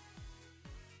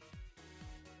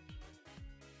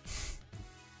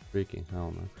 Freaking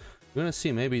hell, man. We're gonna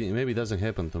see, maybe it doesn't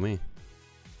happen to me.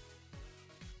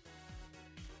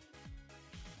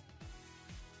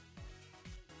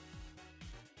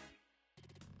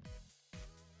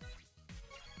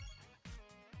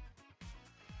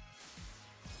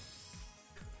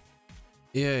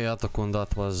 Yeah, Yatakun,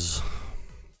 that was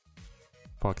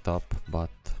fucked up, but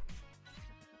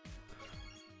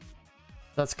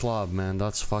that's club, man.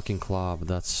 That's fucking club.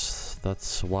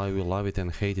 That's why we love it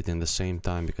and hate it in the same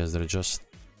time, because they're just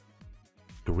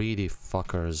greedy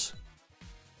fuckers.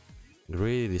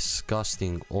 Greedy,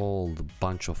 disgusting old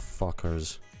bunch of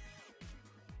fuckers.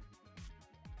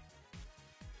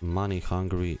 Money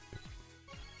hungry.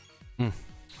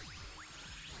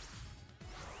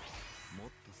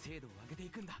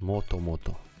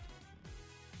 Moto.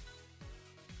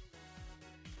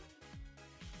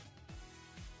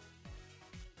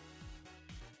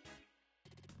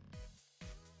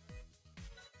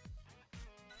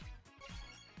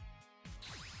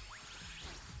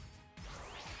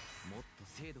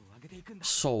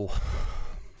 So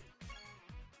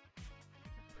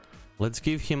let's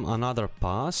give him another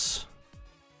pass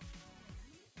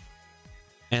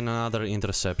and another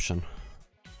interception.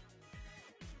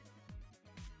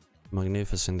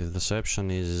 Magnificent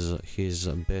interception is his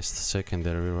best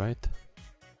secondary, right?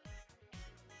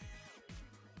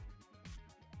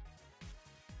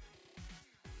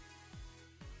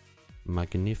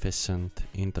 Magnificent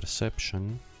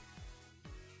interception.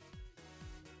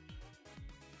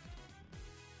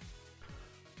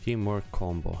 Teamwork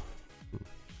combo.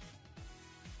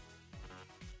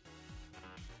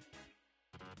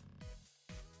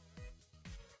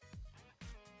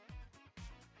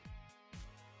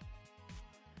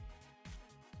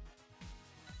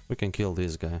 We can kill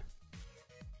this guy.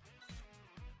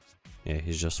 Yeah,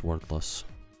 he's just worthless.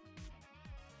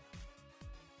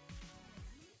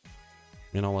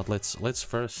 You know what? Let's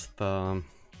first a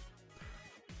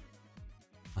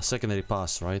secondary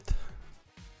pass, right?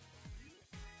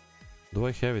 Do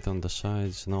I have it on the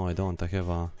sides? No, I don't. I have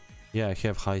a... Yeah, I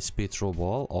have high speed through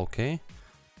ball. Okay.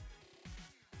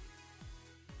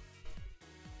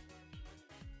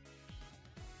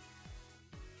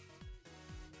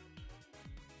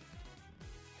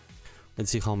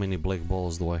 Let's see how many black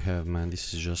balls do I have, man.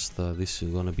 This is just... this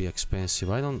is gonna be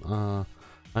expensive. I don't...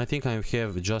 I think I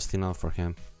have just enough for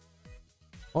him.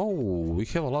 Oh, we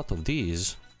have a lot of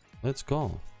these. Let's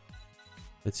go.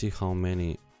 Let's see how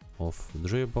many... of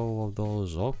dribble of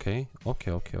those. Okay.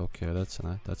 That's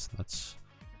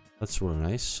really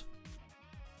nice.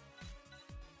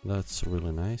 That's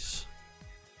really nice.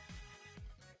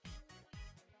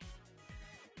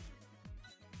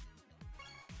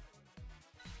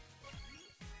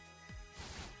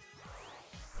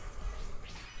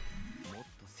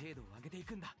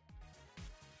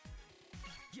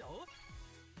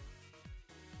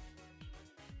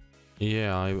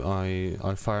 Yeah,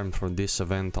 I farmed for this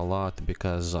event a lot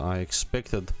because I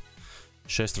expected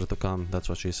Schester to come. That's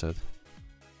what she said.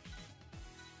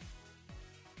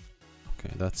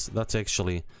 Okay, that's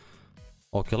actually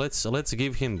Okay, let's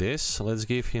give him this. Let's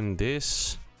give him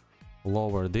this.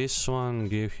 Lower this one.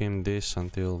 Give him this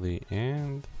until the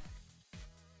end.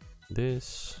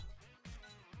 This.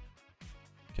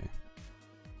 Okay.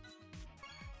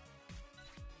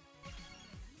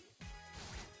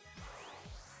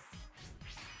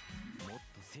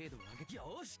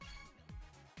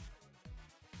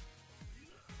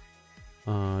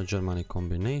 Germanic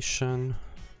combination.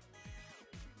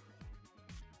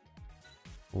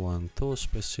 1-2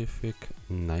 specific.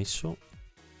 Nice.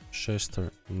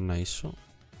 Schester. Nice.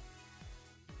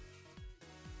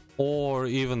 Or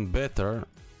even better,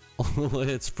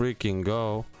 let's freaking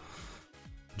go.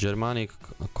 Germanic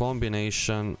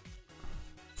combination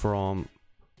from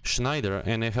Schneider,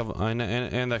 and I have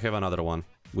another one,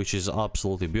 which is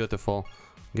absolutely beautiful.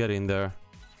 Get in there.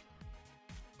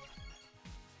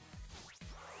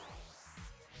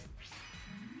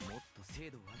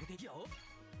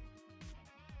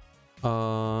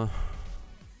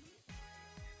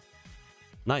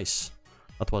 Nice.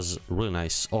 That was really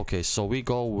nice. Okay, so we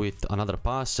go with another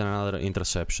pass and another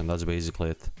interception. That's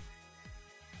basically it.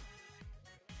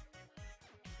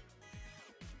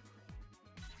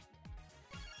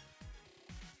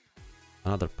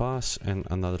 Another pass and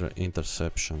another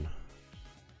interception.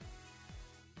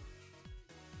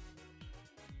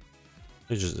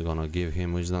 We're just gonna give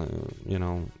him, we're just not, you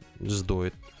know, just do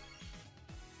it.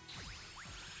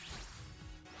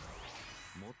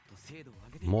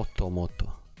 Moto.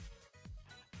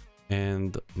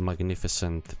 And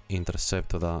magnificent intercept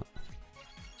to that.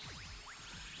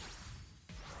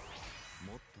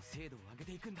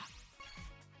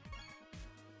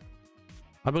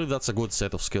 I believe that's a good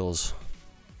set of skills.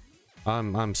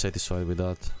 I'm satisfied with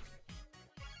that.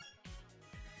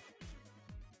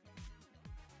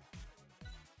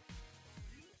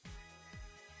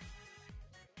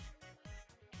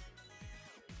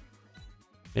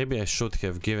 Maybe I should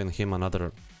have given him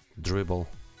another dribble.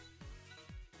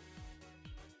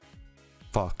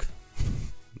 Fuck.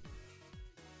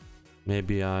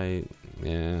 Maybe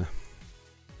yeah.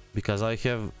 Because I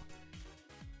have...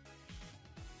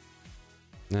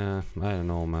 Nah, I don't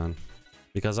know, man.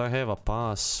 Because I have a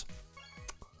pass.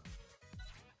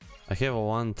 I have a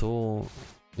 1-2,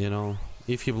 you know.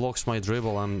 If he blocks my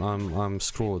dribble, I'm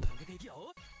screwed.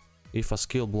 If a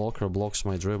skill blocker blocks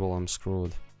my dribble, I'm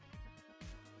screwed.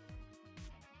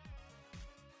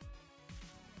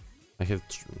 I have...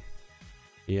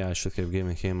 Yeah, I should have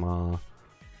given him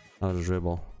another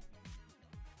dribble.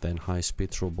 Then high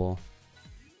speed through ball.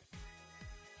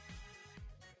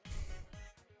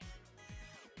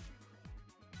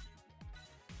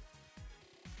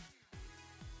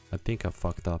 I think I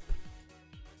fucked up.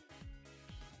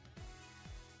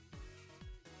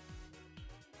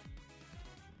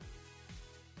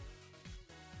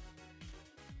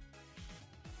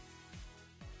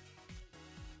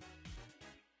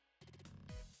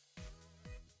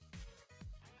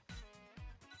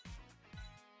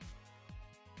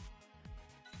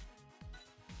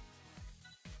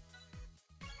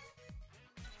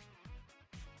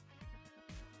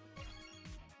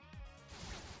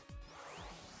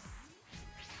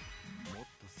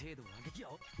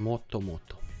 Moto.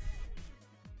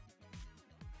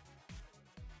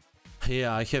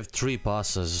 Yeah, I have 3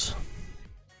 passes.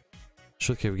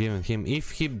 Should have given him.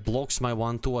 If he blocks my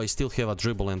 1-2, I still have a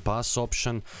dribble and pass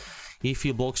option. If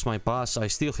he blocks my pass, I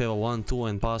still have a 1-2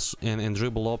 and pass and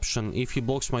dribble option. If he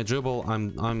blocks my dribble,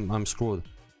 I'm screwed.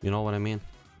 You know what I mean?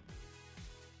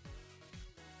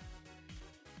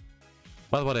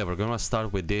 But whatever, gonna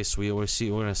start with this. We're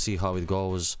gonna see how it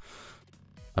goes.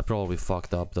 I probably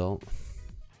fucked up though.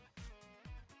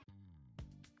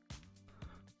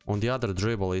 On the other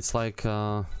dribble, it's like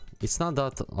it's not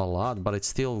that a lot, but it's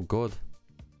still good.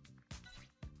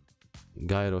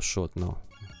 Gyro shot, no.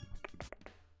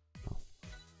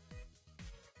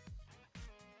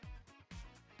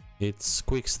 It's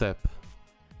quick step.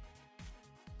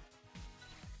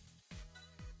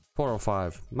 4 or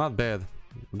 5, not bad.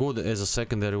 Good as a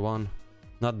secondary one.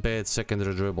 Not bad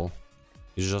secondary dribble.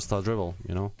 It's just a dribble,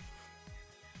 you know.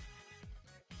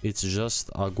 It's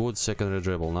just a good secondary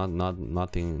dribble,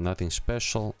 nothing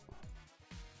special.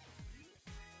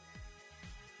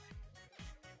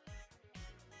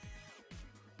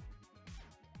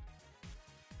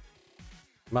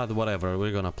 But whatever,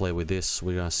 we're gonna play with this.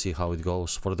 We're gonna see how it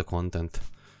goes for the content.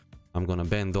 I'm gonna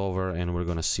bend over and we're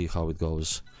gonna see how it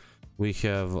goes. We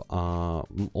have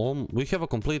a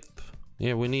complete.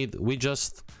 Yeah, we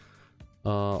just.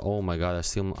 Oh my god,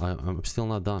 I'm still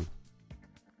not done.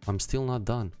 I'm still not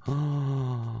done.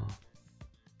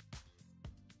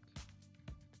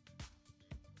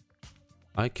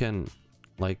 I can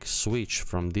like switch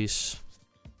from this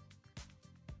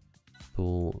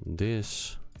to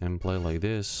this and play like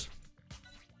this.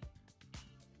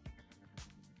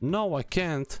 No, I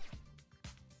can't.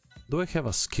 Do I have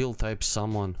a skill type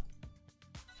someone?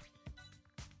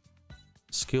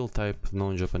 Skill type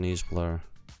non-Japanese player.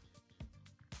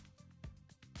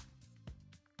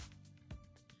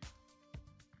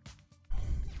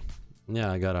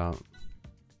 Yeah, I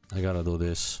gotta do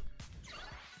this.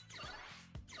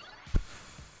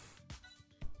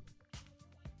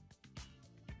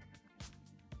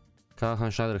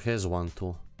 Kahan Schneider has one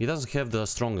too. He doesn't have the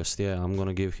strongest, yeah, I'm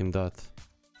gonna give him that.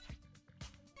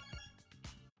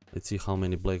 Let's see how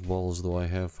many black balls do I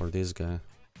have for this guy.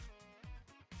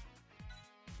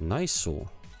 Nice.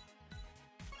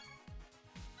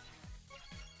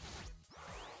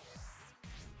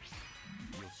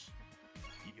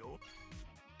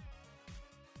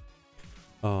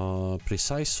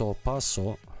 Preciso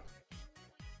paso.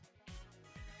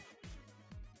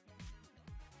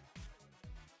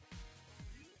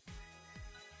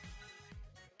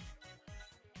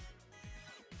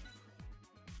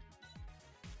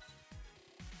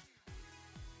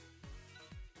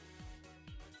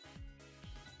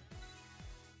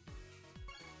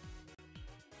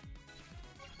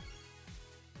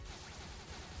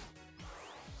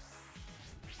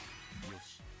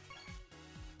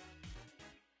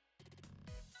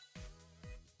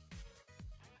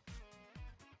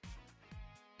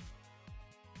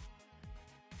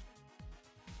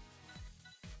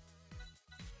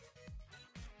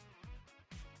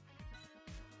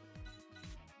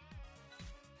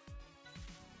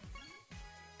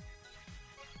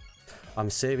 I'm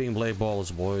saving blade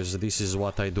balls, boys. This is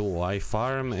what I do. I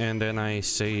farm and then I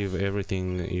save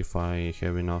everything if I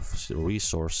have enough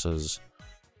resources.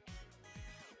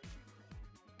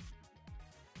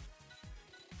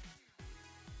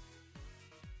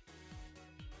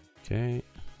 Okay.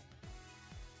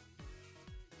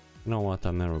 You know what?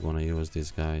 I'm never gonna use this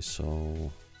guy, so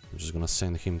I'm just gonna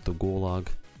send him to Gulag.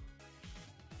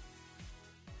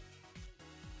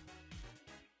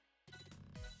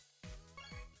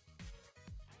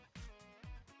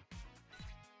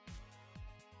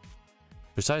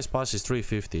 Precise pass is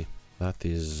 350. That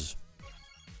is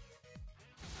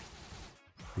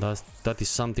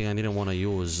something I didn't want to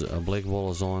use black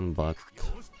balls on, but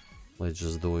let's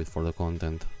just do it for the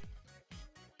content.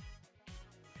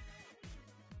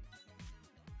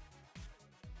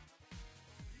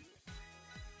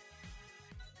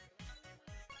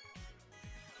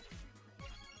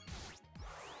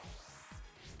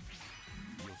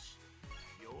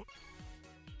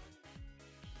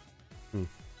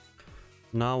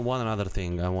 Now one another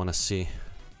thing I wanna see.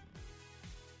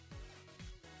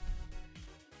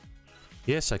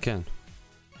 Yes, I can.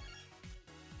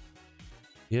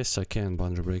 Yes, I can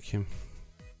boundary break him.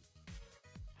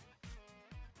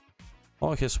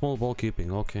 Oh, he has small ball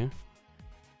keeping. Okay.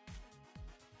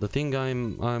 The thing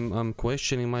I'm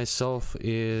questioning myself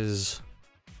is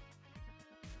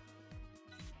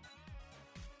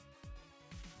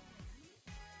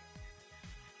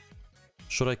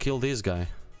should I kill this guy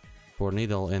for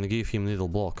needle and give him needle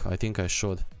block? I think I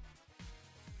should.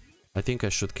 I think I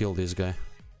should kill this guy.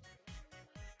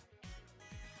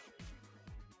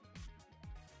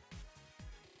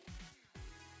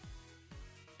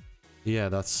 Yeah,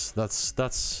 that's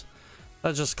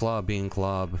just club being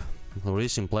club.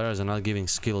 Recent players are not giving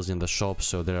skills in the shop,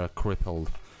 so they are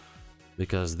crippled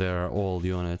because they're old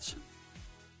units.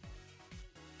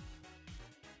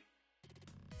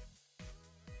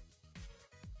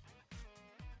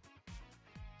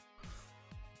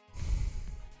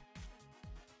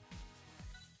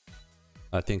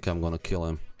 I think I'm gonna kill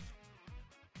him.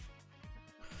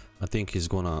 I think he's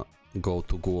gonna go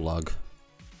to Gulag.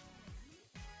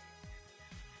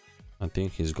 I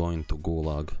think he's going to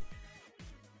Gulag.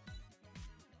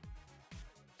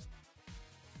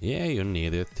 Yeah, you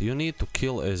need it. You need to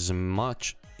kill as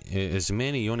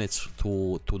many units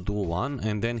to do one,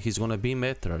 and then he's gonna be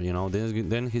meta, you know.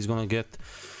 Then he's gonna get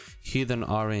hidden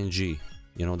RNG.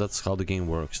 You know, that's how the game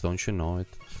works. Don't you know it?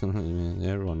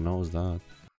 Everyone knows that.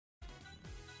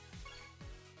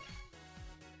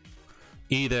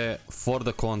 Ide for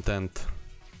the content.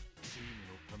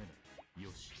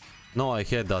 No, I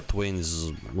had that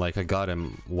twins, like I got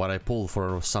him. What I pulled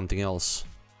for something else.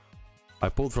 I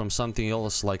pulled from something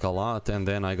else like a lot, and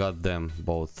then I got them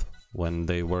both when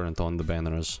they weren't on the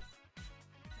banners.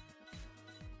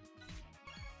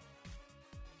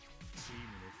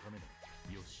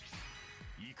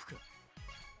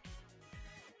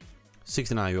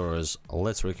 €69.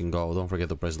 Let's freaking go. Don't forget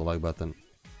to press the like button.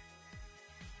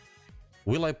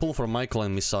 Will I pull for Michael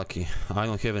and Misaki? I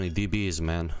don't have any DBs,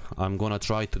 man. I'm gonna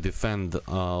try to defend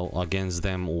against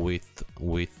them with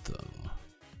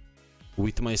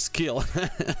my skill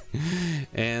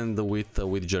and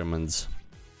with Germans.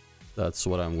 That's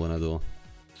what I'm gonna do.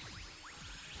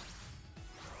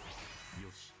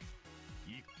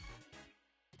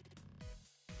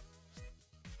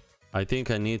 I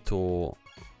think I need to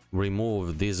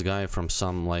remove this guy from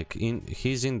some, like,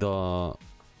 he's in the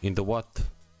what?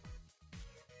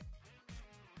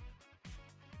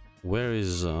 Where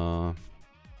is can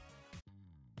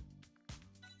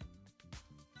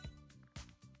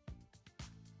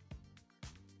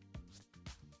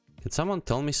someone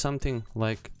tell me something?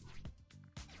 Like,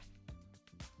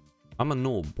 I'm a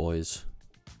noob, boys.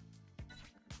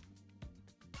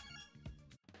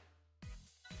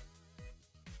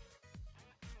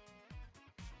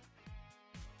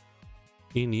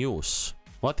 In use.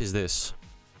 What is this?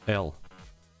 L.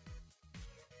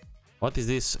 What is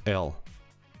this L?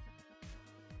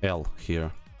 L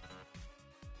here.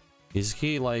 Is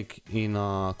he like in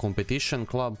a competition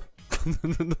club?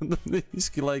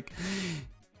 Is he like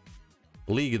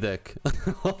league deck?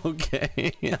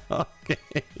 Okay,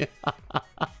 okay.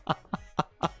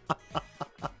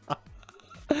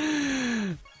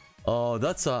 Oh,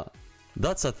 that's a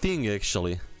thing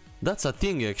actually. That's a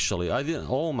thing actually. I didn't.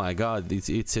 Oh my god, it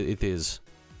is.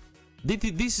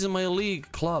 This is my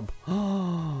league club.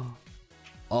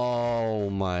 Oh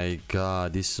my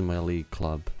god, this is my league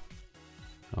club.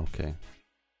 Okay.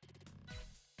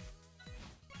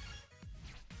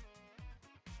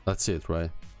 That's it, right?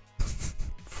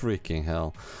 Freaking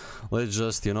hell. Let's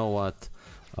just, you know what?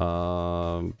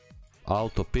 Auto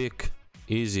pick,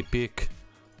 easy pick,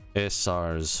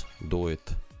 SRs, do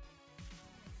it.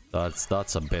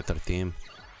 That's a better team.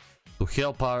 To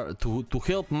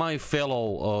help my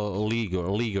fellow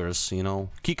leaguers, you know,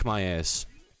 kick my ass.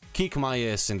 Kick my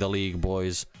ass in the league,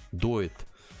 boys. Do it.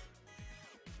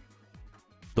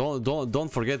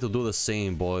 Don't forget to do the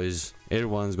same, boys.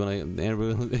 Everyone's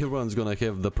gonna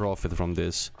have the profit from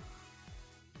this.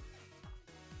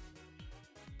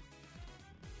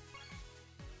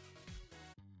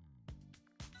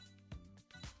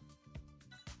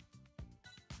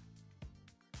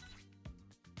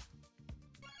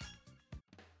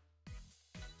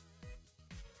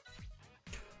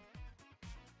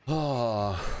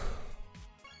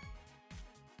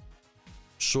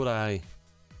 Should I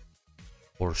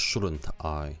or shouldn't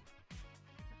I?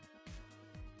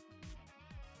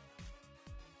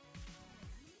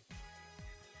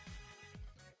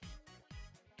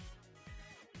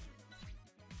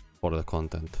 For the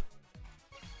content.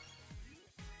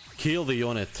 Kill the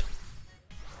unit.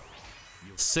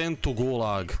 Send to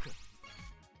Gulag.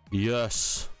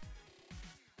 Yes.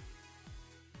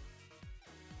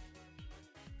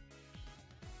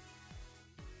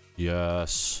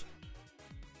 Yes.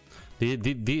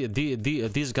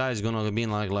 This guy is gonna be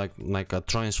like a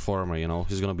transformer, you know.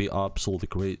 He's gonna be absolutely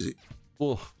crazy.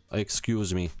 Oh,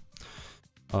 excuse me.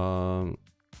 I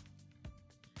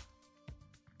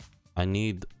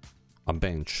need a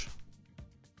bench.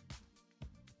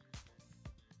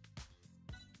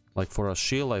 Like for a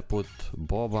shield, I put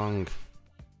Bobang.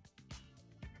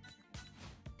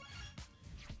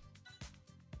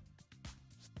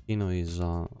 Is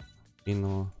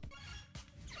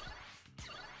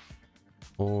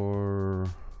or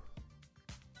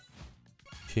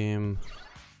him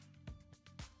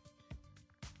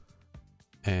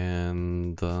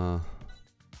and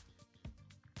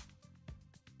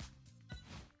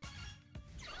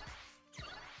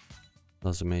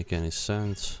doesn't make any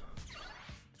sense.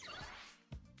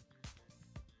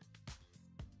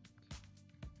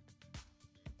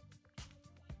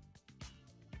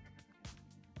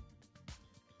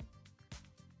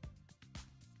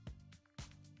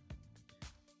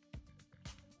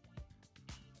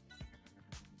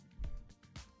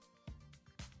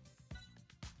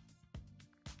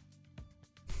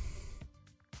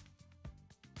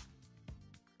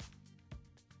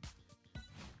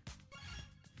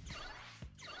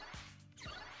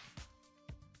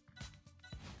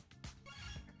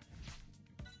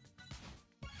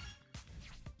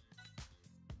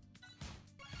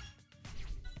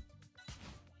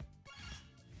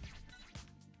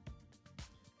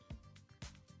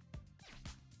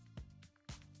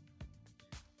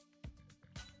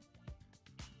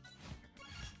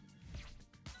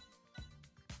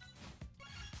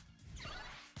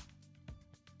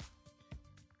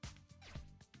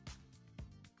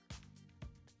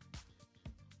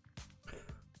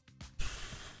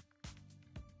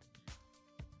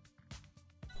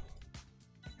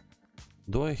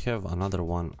 Do I have another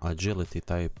one, agility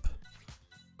type?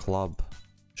 club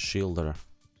shielder.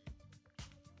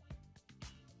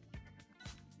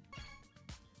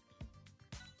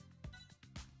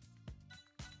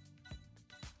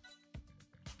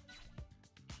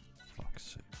 Fuck's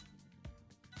sake.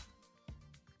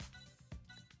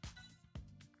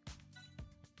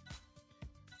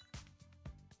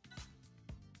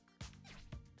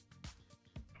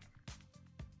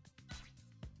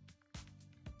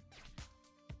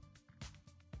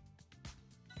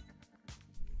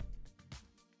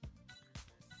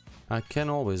 I can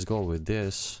always go with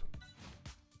this,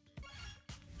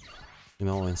 you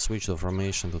know, and switch the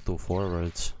formation to 2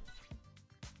 forwards.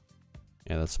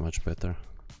 Yeah, that's much better.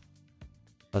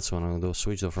 That's what I'm gonna do,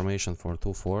 switch the formation for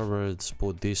 2 forwards,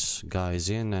 put these guys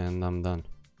in, and I'm done.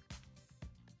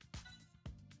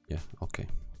 Yeah, okay.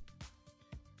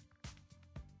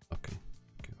 Okay.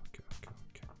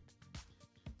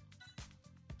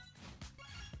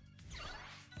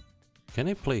 Can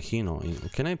I play Hino?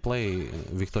 Can I play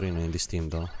Victorino in this team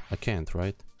though? I can't,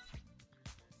 right?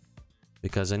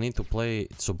 Because I need to play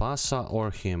Tsubasa or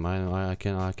him. I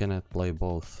cannot play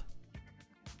both.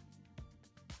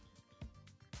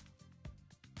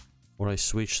 Or I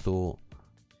switch to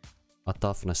a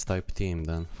toughness type team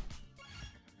then.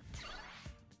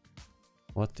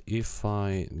 What if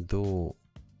I do?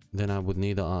 Then I would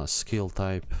need a skill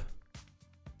type.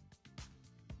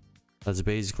 That's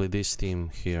basically this team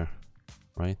here.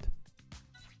 Right?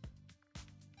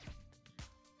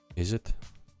 Is it?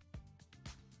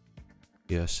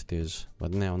 Yes, it is.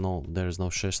 But no, there is no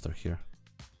Schester here.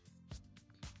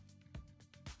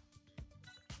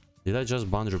 Did I just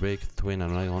boundary break twin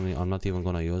and I'm not even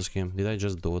gonna use him? Did I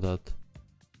just do that?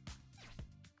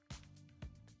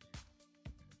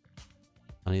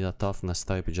 I need a toughness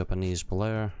type Japanese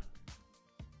player.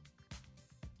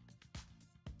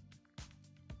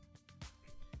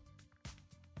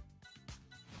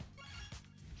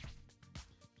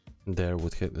 There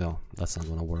would hit. No, that's not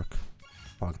gonna work.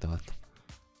 Fuck that.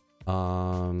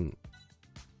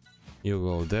 You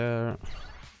go there.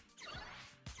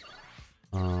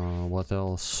 What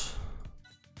else?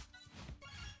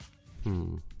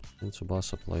 Can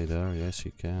Tsubasa play there? Yes,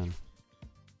 he can.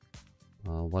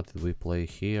 What did we play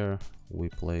here? We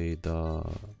played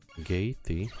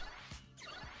Gaty.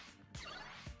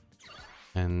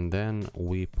 And then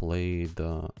we played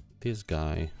this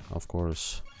guy, of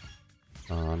course.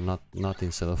 Not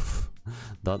instead of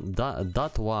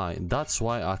that's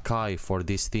why Akai for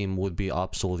this team would be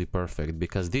absolutely perfect,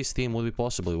 because this team would be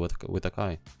possible with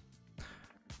Akai.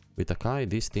 With Akai,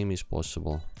 this team is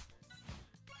possible.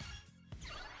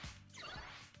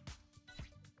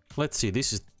 Let's see.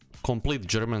 This is complete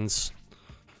Germans.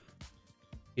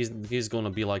 He's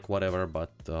gonna be like whatever,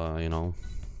 but you know,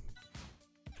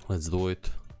 let's do it.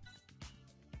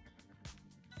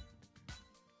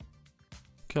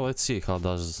 Okay, let's see how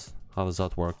does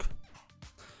that work.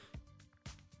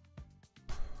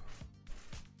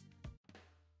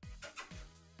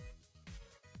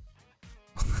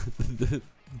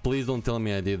 Please don't tell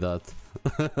me I did that.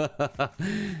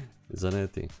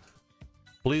 Zanetti.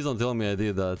 Please don't tell me I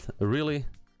did that. Really?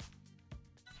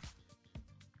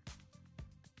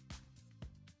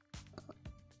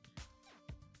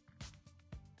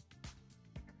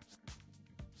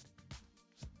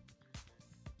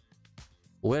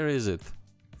 Where is it?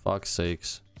 Fuck's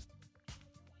sakes.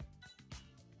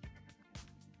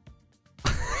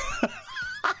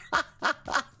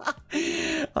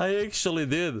 I actually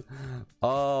did.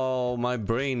 Oh, my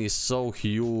brain is so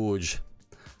huge.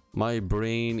 My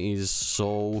brain is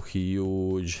so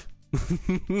huge.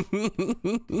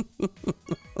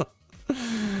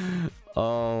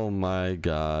 Oh my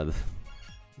god.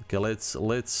 Okay,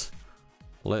 let's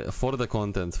for the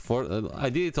content. I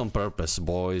did it on purpose,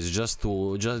 boys, just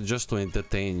to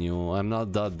entertain you. I'm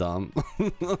not that dumb.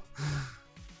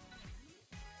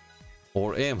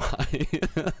 Or am I?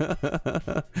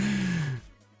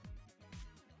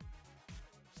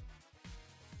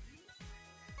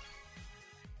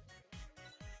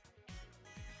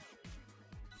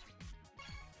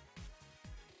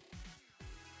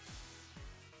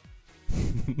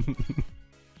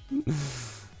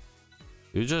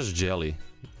 You're just jelly.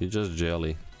 You're just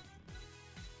jelly.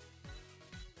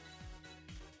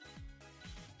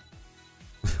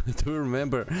 Do you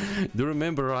remember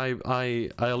I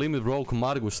limit broke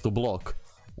Margus to block,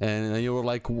 and you were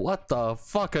like, what the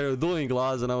fuck are you doing,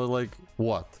 Laz? And I was like,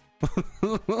 what?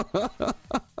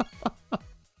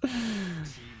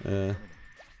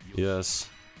 Yes.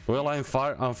 Well, I'm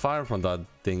far from that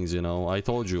things, you know. I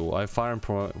told you, I farm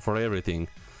for everything.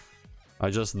 I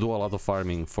just do a lot of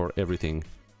farming for everything.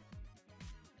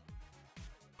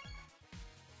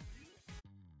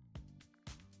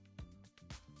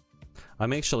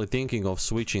 I'm actually thinking of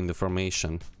switching the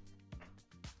formation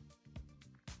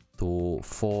to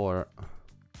 4.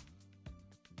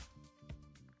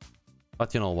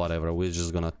 But you know, whatever, we're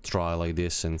just gonna try like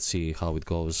this and see how it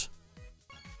goes.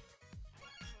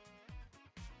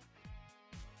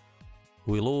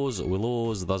 We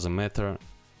lose, doesn't matter.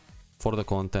 For the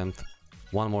content.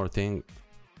 One more thing.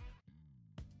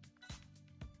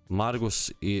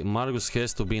 Margus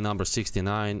has to be number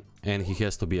 69 and he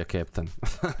has to be a captain.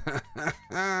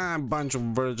 Bunch of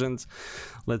virgins.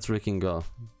 Let's freaking go.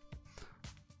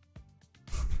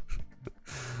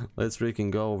 Let's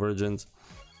freaking go, virgins.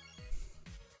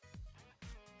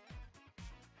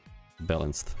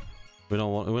 Balanced. We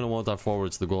don't want our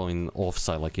forwards to go in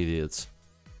offside like idiots.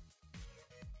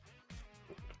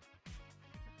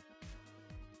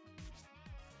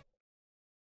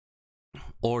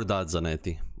 Or that,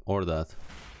 Zanetti. Or that.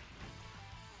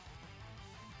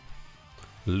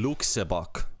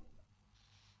 Luxebach.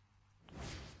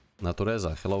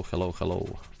 Natureza. Hello, hello,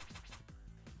 hello.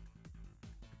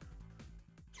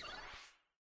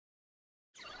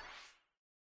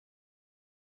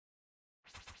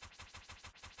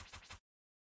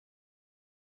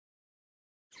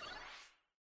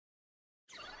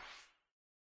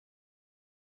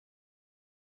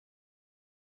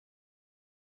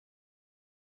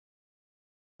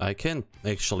 I can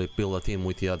actually build a team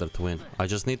with the other twin. I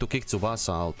just need to kick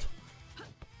Tsubasa out.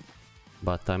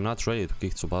 But I'm not ready to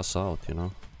kick Tsubasa out, you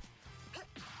know.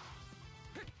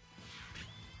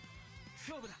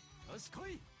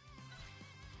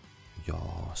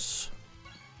 Yes.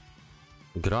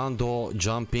 Grando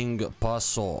jumping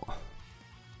passo.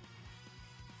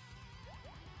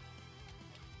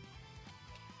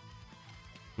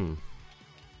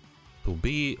 To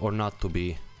be or not to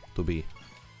be? To be.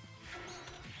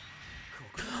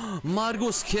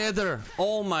 Margus header!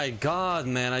 Oh my god,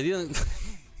 man, I didn't...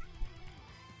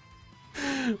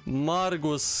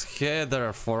 Margus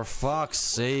header, for fuck's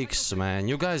sakes, man.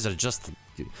 You guys are just...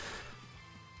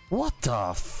 What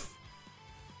the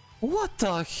What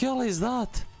the hell is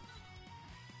that?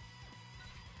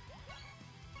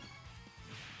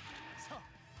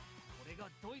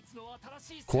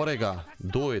 Korega,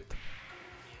 do it.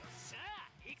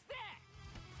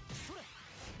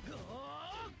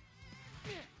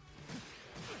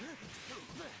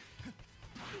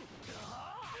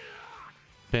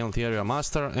 Penalty area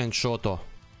master and Shoto.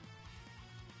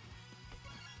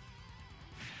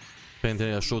 Penalty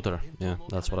area shooter. Yeah,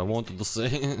 that's what I wanted to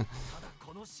say.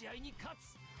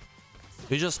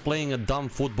 We're just playing a dumb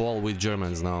football with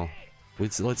Germans now.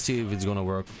 Let's see if it's gonna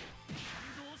work.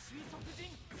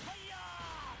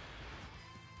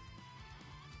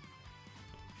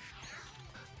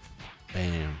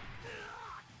 Bam.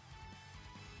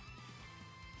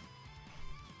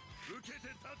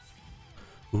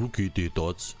 Ukiti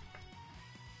tots.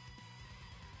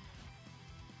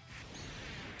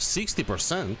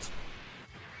 60%?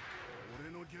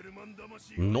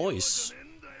 Nice.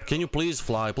 Can you please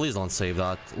fly? Please don't save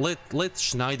that. Let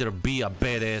Schneider be a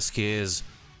badass he is.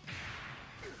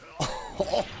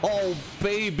 Oh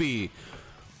baby.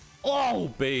 Oh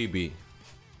baby.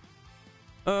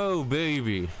 Oh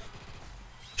baby.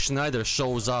 Schneider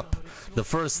shows up. The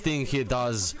first thing he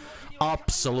does,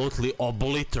 absolutely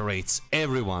obliterates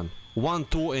everyone.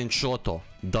 1-2 and Shoto.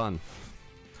 Done.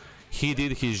 He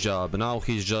did his job. Now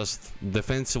he's just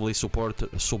defensively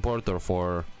supporter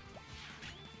for...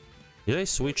 Did I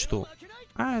switch to...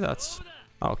 that's...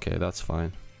 Okay, that's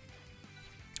fine.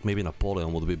 Maybe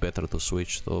Napoleon would be better to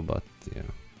switch to, but yeah.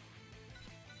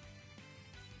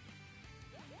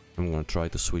 I'm gonna try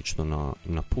to switch to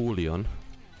Napoleon.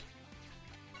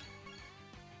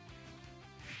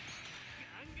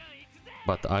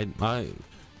 But I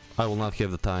will not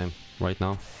have the time right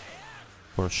now,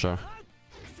 for sure.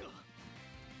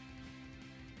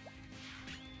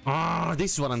 Ah,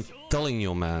 this is what I'm telling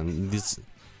you, man. This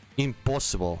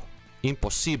impossible,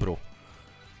 impossible.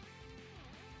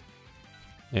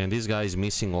 And this guy is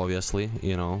missing, obviously,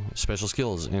 you know, special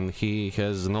skills, and he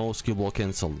has no skill block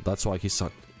cancelled. That's why he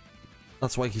sucks.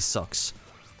 That's why he sucks.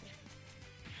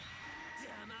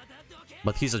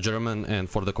 But he's a German, and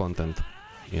for the content,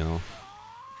 you know.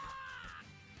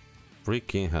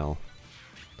 Freaking hell.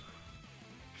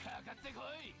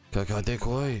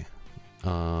 Kakadekoi.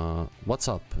 What's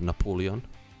up, Napoleon?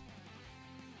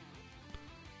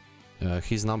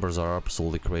 His numbers are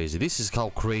absolutely crazy. This is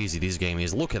how crazy this game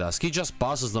is. Look at us. He just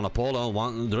passes the Napoleon,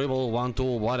 one dribble,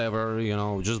 1-2, whatever, you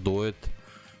know, just do it.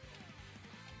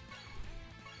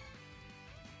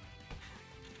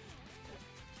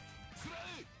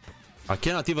 I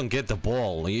cannot even get the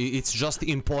ball. It's just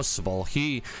impossible.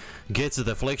 He gets a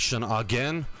deflection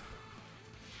again.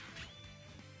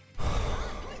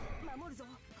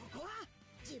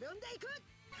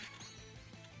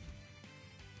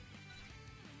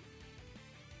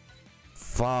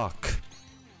 fuck.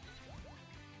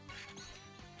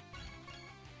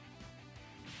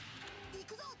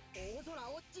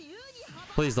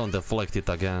 Please don't deflect it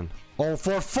again. Oh,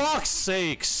 for fuck's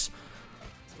sakes!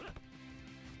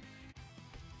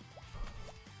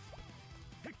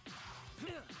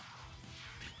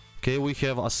 Okay, we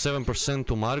have a 7%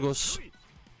 to Margos.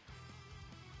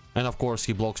 And of course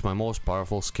he blocks my most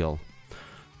powerful skill.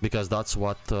 Because that's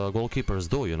what goalkeepers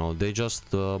do, you know. They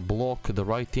just block the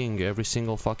right thing every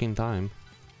single fucking time.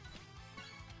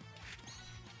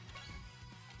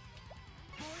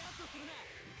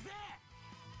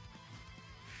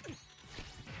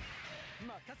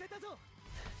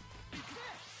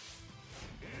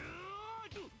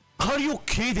 Are you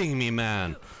kidding me,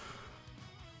 man?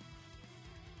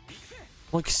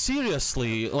 Like,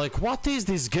 seriously, like, what is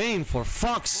this game, for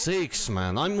fuck's sakes,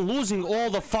 man? I'm losing all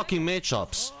the fucking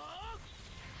matchups.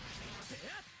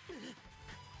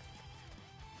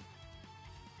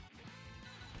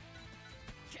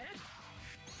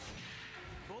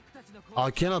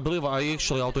 I cannot believe I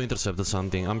actually auto-intercepted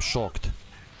something. I'm shocked.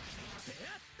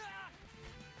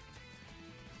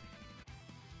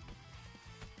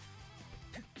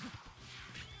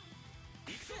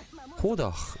 Who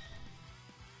the...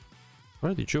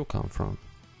 Where did you come from?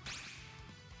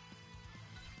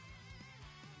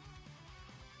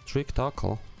 Trick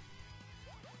tackle.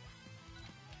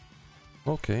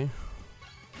 Okay.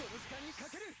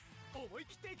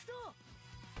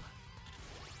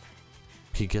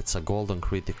 He gets a golden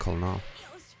critical now.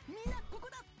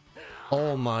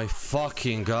 Oh my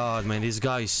fucking god, man, this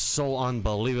guy is so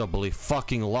unbelievably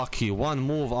fucking lucky. One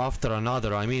move after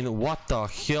another. I mean, what the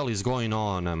hell is going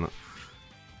on?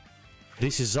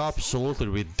 This is absolutely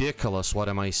ridiculous. What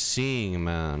am I seeing,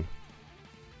 man?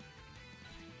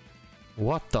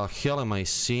 What the hell am I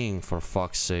seeing, for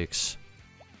fuck's sakes?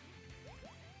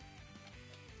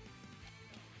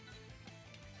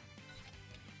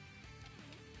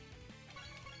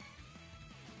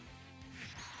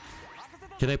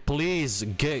 Can I please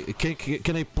get...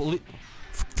 Can I please...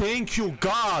 Thank you,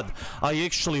 God! I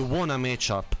actually won a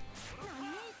matchup.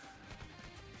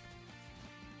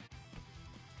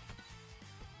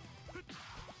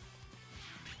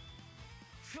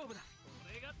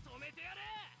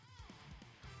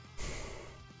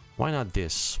 Why not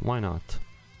this? Why not?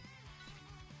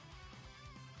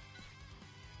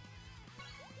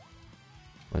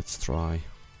 Let's try.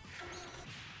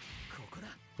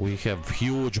 We have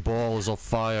huge balls of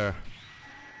fire.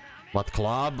 But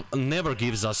Club never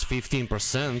gives us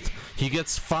 15%. He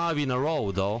gets 5 in a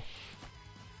row though.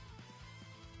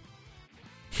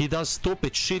 He does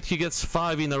stupid shit, he gets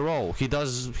 5 in a row. He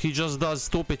just does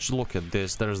stupid look at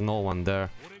this, there's no one there.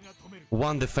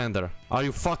 One defender. Are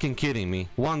you fucking kidding me?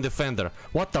 One defender.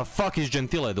 What the fuck is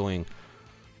Gentile doing?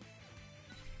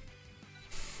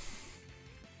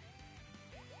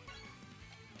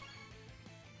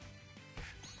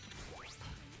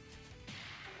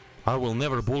 I will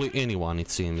never bully anyone, it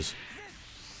seems.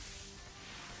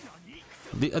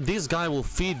 This guy will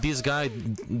feed this guy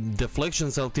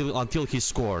deflections until he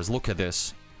scores. Look at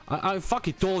this. I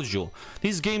fucking told you.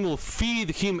 This game will feed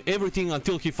him everything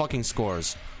until he fucking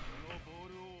scores.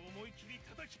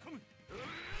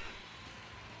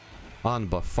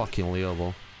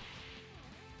 Unfucking-liable.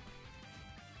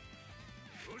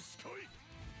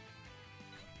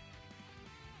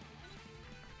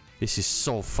 This is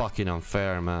so fucking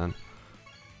unfair, man.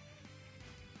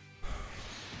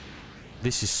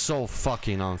 This is so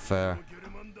fucking unfair.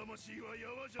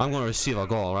 I'm gonna receive a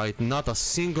goal, right? Not a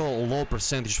single low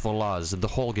percentage for Laz the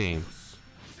whole game.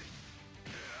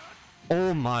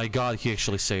 Oh my god, he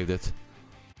actually saved it.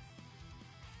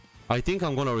 I think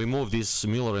I'm gonna remove this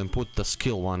Miller and put the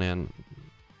skill one in.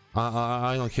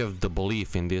 I don't have the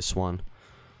belief in this one.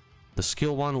 The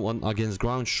skill one against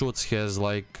ground shoots has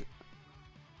like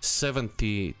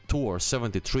 72 or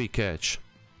 73 catch.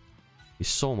 He's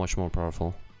so much more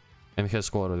powerful. And has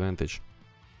score advantage.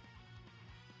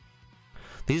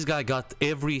 This guy got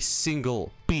every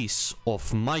single piece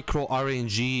of micro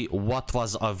RNG what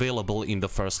was available in the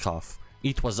first half.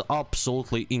 It was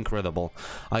absolutely incredible.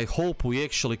 I hope we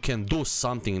actually can do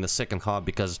something in the second half,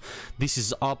 because this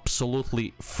is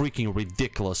absolutely freaking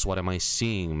ridiculous. What am I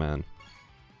seeing, man?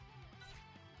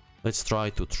 Let's try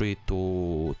to 3,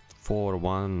 2, 4,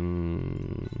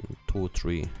 1, 2,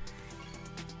 3.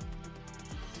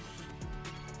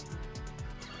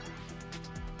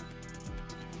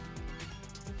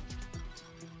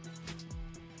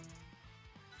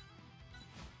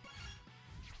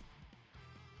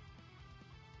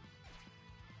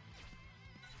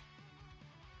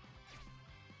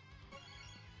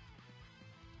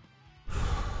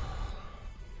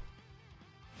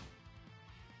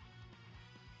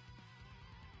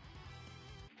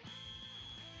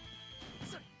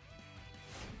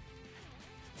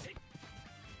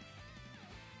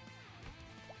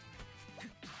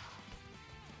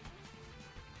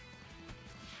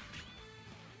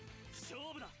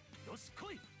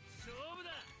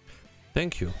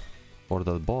 Thank you for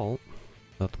that ball.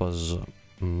 That was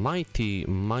mighty,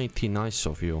 mighty nice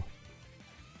of you.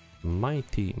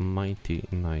 Mighty, mighty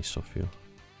nice of you.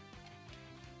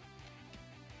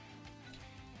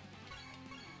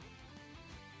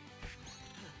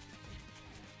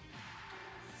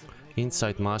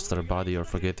 Inside master body, you're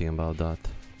forgetting about that.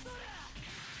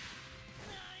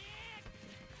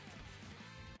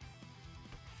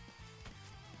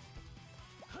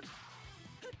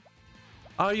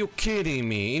 Are you kidding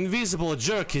me? Invisible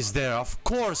jerk is there. Of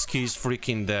course he's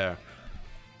freaking there.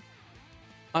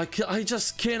 I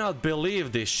just cannot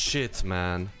believe this shit,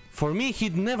 man. For me, he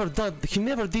never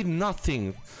did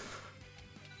nothing.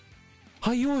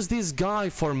 I used this guy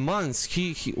for months.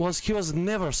 He was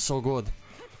never so good.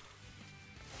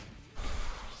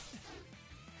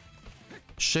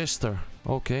 Schester,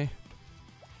 okay.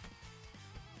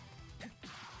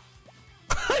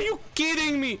 Are you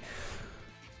kidding me?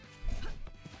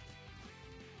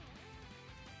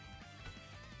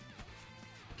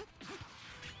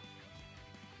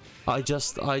 I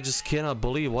just cannot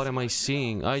believe what am I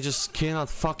seeing. I just cannot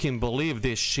fucking believe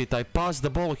this shit. I pass the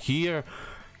ball here,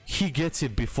 he gets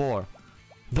it before.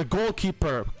 The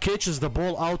goalkeeper catches the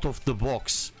ball out of the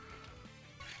box.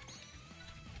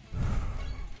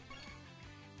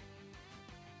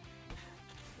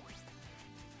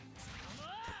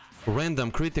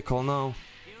 Random critical now.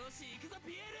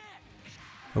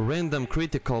 Random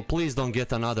critical, please don't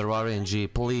get another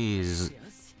RNG, please.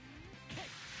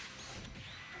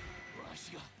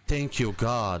 Thank you,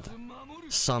 God.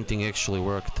 Something actually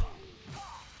worked.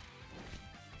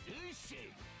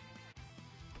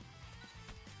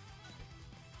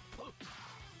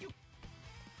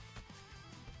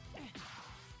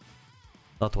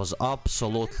 That was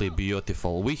absolutely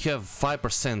beautiful. We have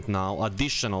 5% now,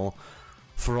 additional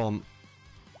from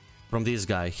this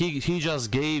guy. He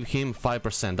just gave him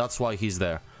 5%. That's why he's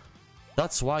there.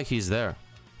 That's why he's there.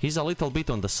 He's a little bit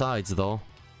on the sides though,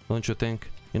 don't you think?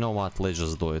 You know what, let's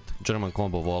just do it. German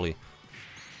combo volley.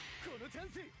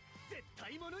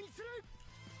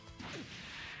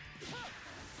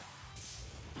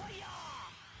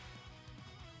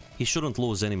 He shouldn't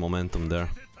lose any momentum there.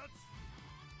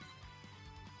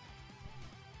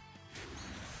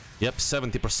 Yep,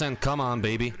 70%, come on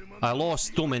baby. I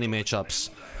lost too many matchups.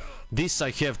 This I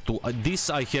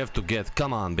have to get,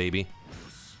 come on baby.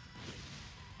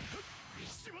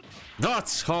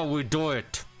 That's how we do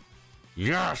it.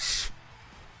 Yes!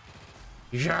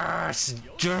 Yes!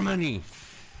 Germany!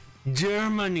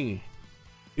 Germany!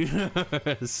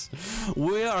 Yes!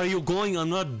 Where are you going? I'm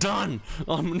not done!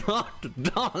 I'm not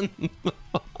done!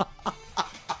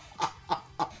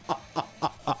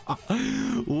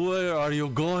 Where are you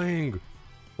going?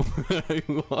 Where are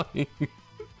you going?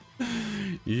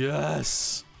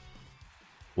 Yes!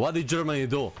 What did Germany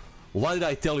do? What did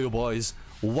I tell you, boys?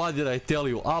 What did I tell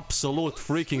you? Absolute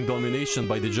freaking domination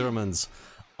by the Germans.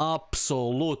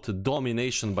 Absolute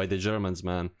domination by the Germans,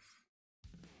 man.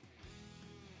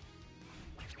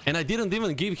 And I didn't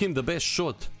even give him the best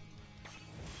shot.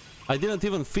 I didn't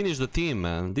even finish the team,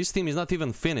 man. This team is not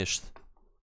even finished.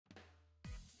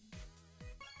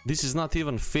 This is not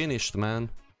even finished, man.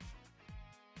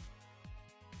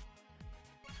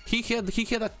 He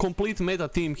had a complete meta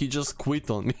team, he just quit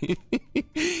on me.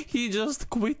 He just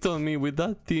quit on me with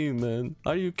that team, man.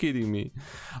 Are you kidding me?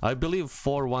 I believe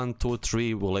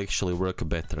 4-1-2-3 will actually work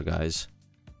better, guys.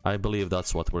 I believe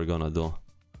that's what we're gonna do.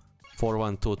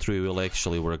 4-1-2-3 will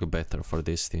actually work better for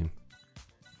this team.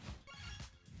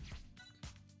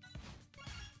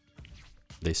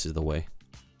 This is the way.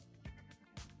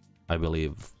 I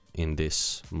believe in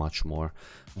this much more.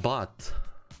 But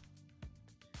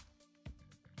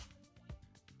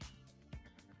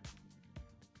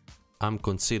I'm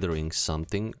considering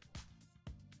something.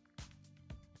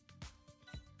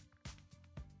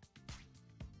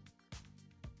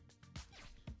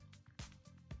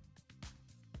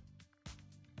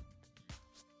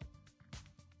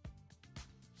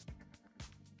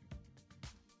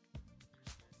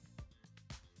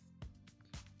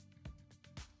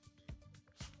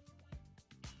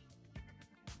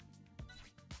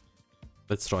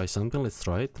 Let's try something, let's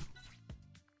try it.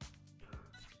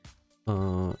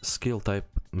 Skill type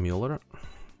Mueller.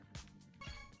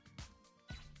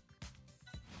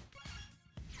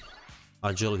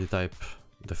 Agility type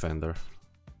Defender.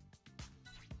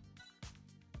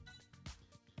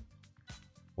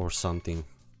 Or something.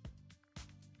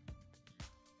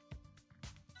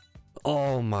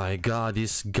 Oh my god,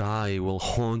 this guy will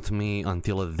haunt me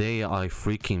until the day I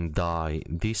freaking die.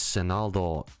 This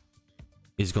Senaldo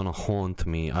is gonna haunt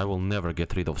me. I will never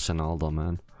get rid of Senaldo,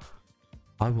 man.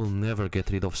 I will never get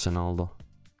rid of Senaldo.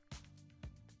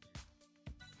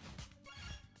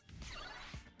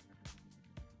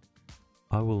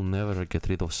 I will never get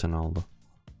rid of Senaldo.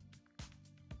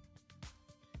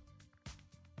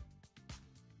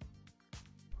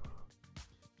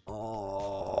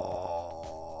 Oh.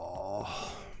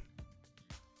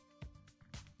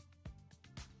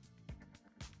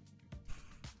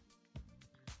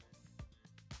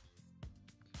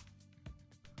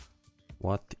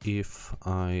 What if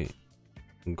I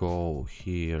go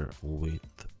here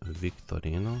with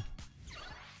Victorino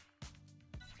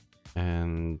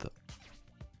and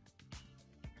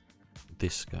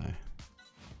this guy,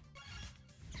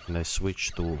 and I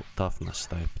switch to toughness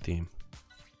type team?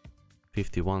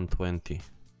 51-20,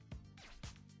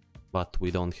 but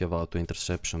we don't have auto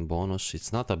interception bonus.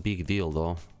 It's not a big deal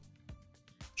though.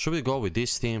 Should we go with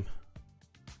this team?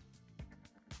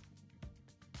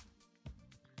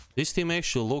 This team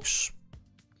actually looks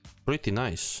pretty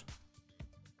nice.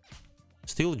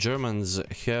 Still, Germans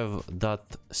have that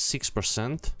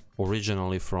 6%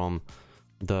 originally from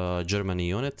the Germany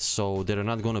unit, so they're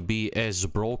not gonna be as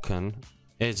broken,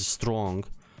 as strong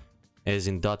as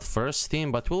in that first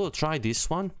team, but we'll try this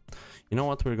one. You know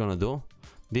what we're gonna do?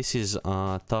 This is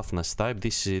toughness type.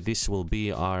 This will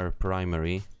be our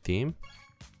primary team,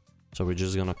 so we're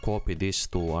just gonna copy this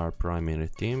to our primary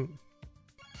team.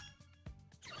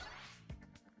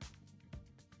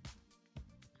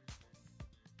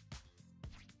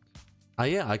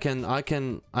 Yeah, I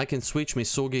can switch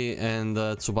Misugi and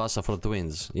Tsubasa for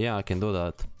twins. Yeah, I can do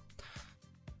that.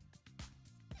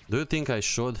 Do you think I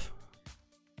should?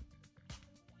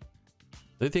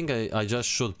 Do you think I just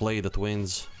should play the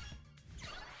twins?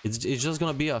 It's just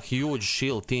gonna be a huge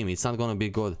shield team. It's not gonna be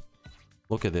good.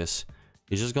 Look at this.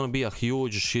 It's just gonna be a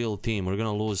huge shield team. We're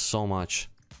gonna lose so much.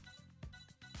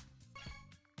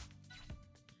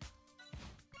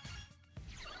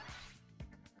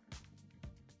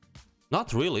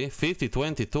 Not really. 50,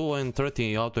 22 and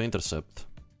 30 auto intercept.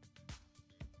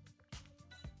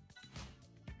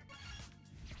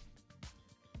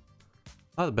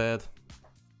 Not bad.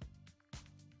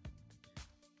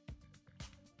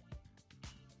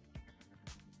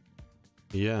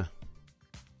 Yeah.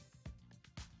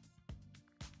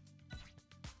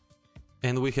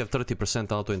 And we have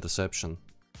 30% auto interception.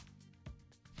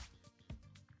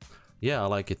 Yeah, I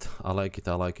like it. I like it.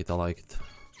 I like it. I like it.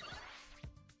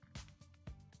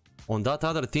 On that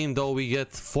other team though, we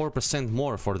get 4%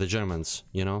 more for the Germans,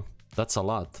 you know? That's a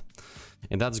lot.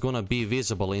 And that's gonna be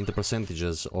visible in the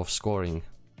percentages of scoring.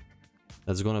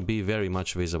 That's gonna be very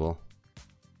much visible.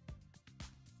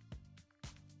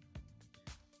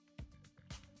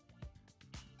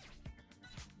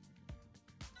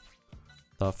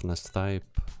 Toughness type,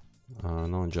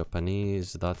 no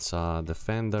Japanese, that's a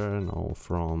defender, no,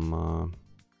 from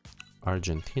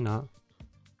Argentina.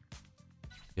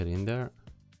 Get in there.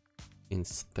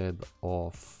 Instead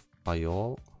of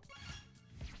Payol.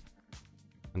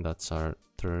 And that's our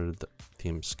third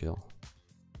team skill.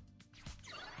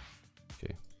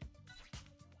 Okay.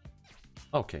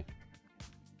 Okay.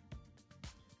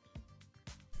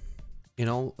 You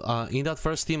know, in that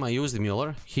first team I used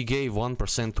Müller. He gave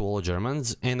 1% to all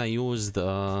Germans. And I used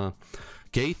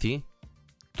Katie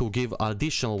to give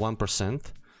additional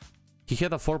 1%. He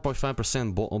had a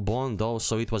 4.5% bond though,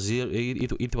 so it was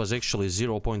actually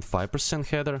 0.5%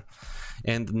 header.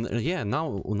 And yeah,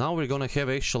 now we're gonna have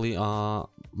actually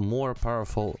more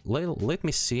powerful. Let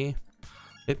me see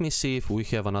if we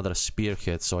have another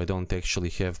spearhead, so I don't actually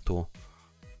have to.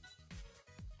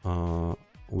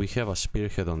 We have a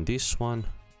spearhead on this one.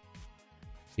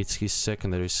 It's his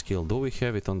secondary skill. Do we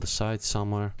have it on the side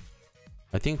somewhere?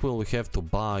 I think we'll have to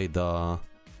buy the.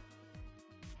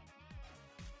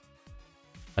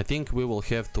 I think we will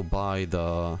have to buy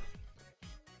the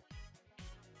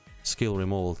skill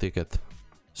removal ticket,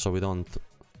 so we don't.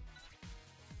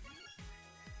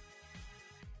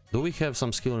 Do we have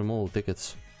some skill removal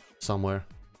tickets somewhere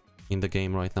in the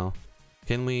game right now?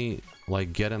 Can we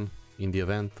like get them in the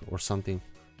event or something?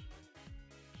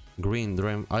 Green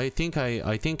Dream. I think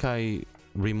I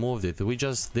removed it. We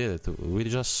just did it. We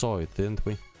just saw it, didn't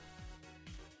we?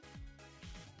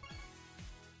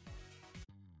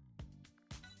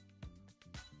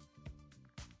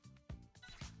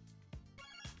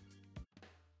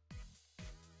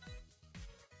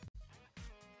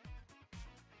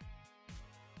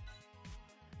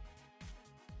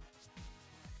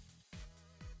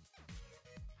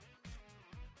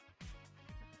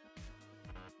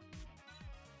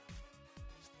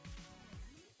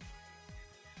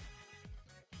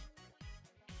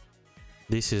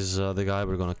 This is the guy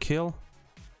we're gonna kill.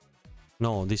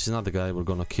 No, this is not the guy we're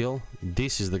gonna kill.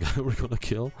 This is the guy we're gonna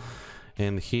kill.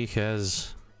 And he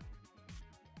has...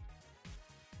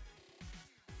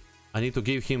 I need to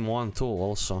give him 1-2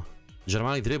 also.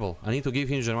 Germanic dribble. I need to give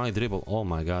him Germanic dribble. Oh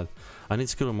my god. I need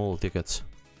skill removal tickets.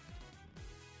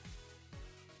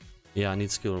 Yeah, I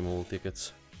need skill removal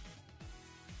tickets.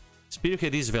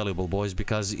 Spearhead is valuable, boys,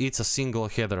 because it's a single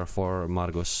header for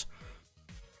Margus.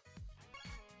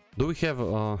 Do we have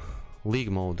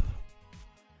league mode?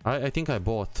 I think I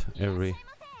bought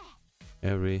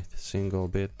every single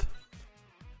bit.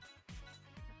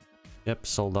 Yep,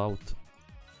 sold out.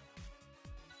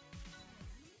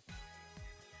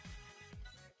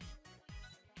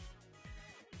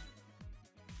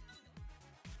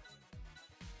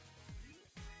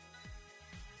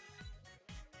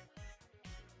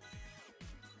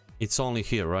 It's only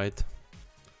here, right?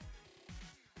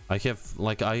 I have,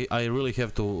 like, I really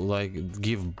have to, like,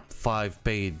 give 5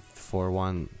 paid for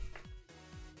one.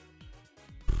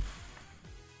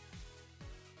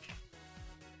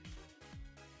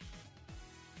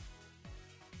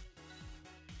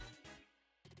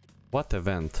 What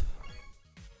event?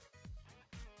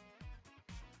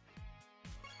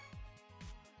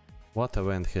 What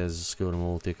event has skill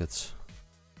removal tickets?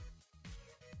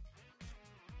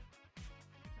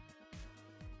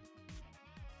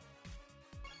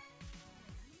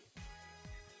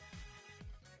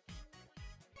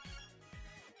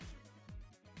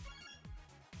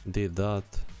 Did that.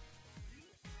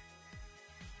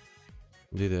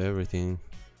 Did everything.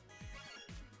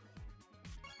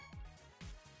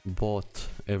 Bought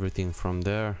everything from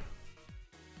there.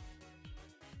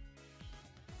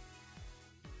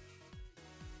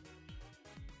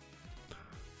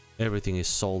 Everything is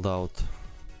sold out.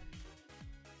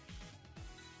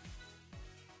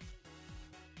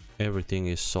 Everything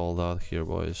is sold out here,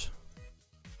 boys.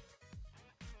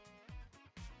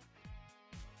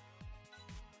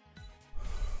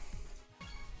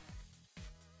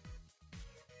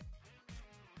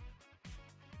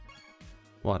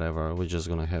 Whatever, we're just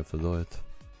gonna have to do it.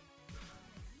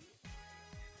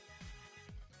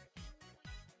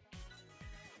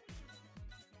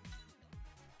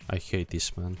 I hate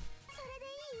this, man.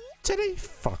 Today,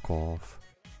 fuck off.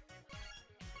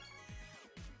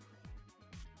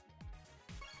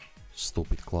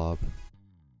 Stupid club.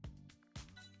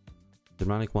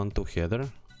 Germanic 1-2 header.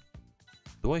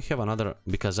 Do I have another?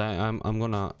 Because I'm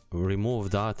gonna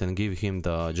remove that and give him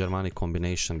the Germanic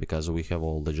combination because we have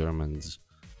all the Germans.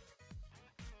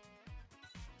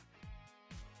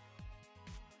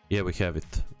 Yeah, we have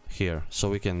it here, so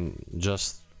we can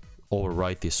just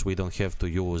overwrite this. We don't have to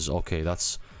use. Okay,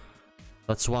 that's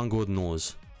one good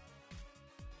news.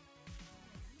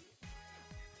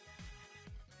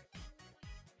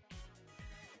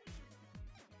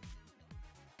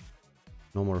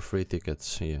 No more free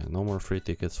tickets. Yeah, no more free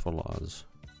tickets for Laz.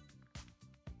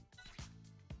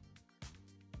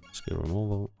 Skill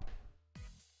removal.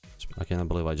 I cannot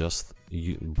believe I just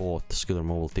bought skill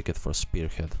removal ticket for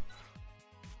Spearhead.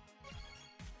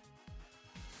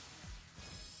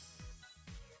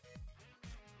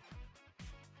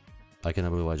 I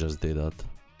cannot believe I just did that.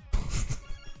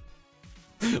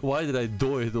 Why did I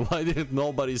do it? Why didn't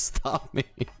nobody stop me?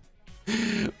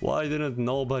 Why didn't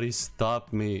nobody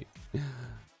stop me?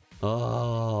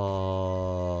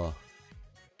 Oh.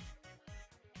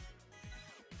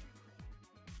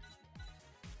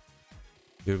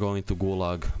 You're going to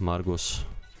Gulag, Margus.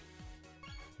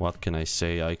 What can I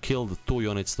say? I killed 2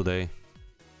 units today.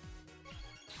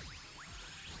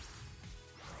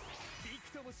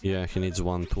 Yeah, he needs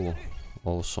 1-2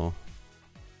 also.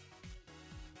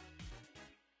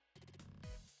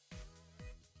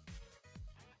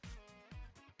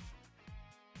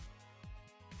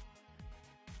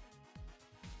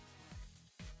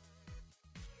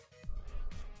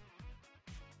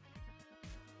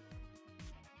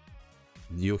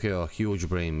 You have a huge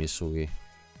brain, Misugi.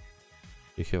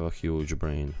 You have a huge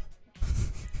brain.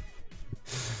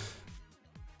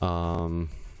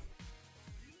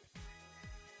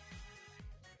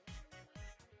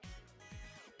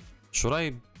 Should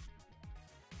I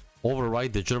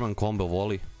override the German combo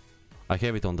volley? I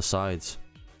have it on the sides.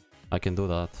 I can do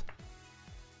that.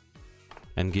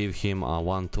 And give him a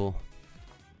 1-2.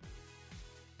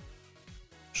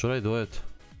 Should I do it?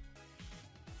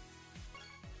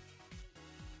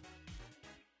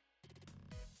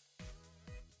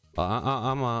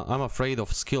 I'm afraid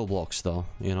of skill blocks though,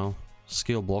 you know?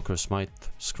 Skill blockers might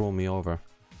screw me over.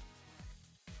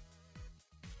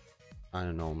 I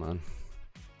don't know, man.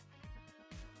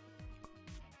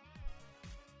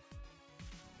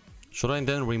 Should I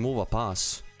then remove a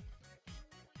pass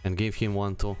and give him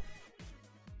 1-2?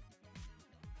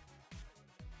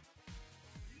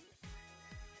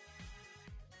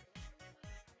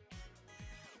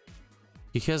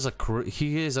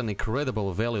 He is an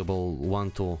incredible, valuable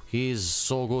 1-2. He is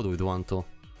so good with 1-2.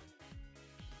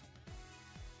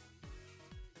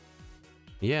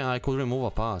 Yeah, I could remove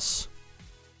a pass.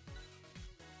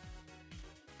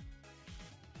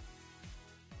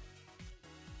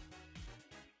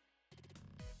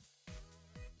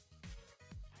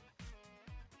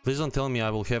 Please don't tell me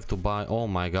I will have to buy... Oh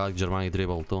my god, Germanic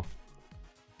dribble too.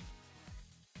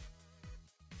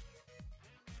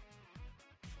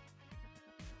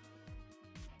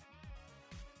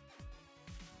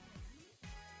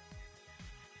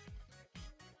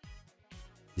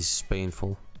 This is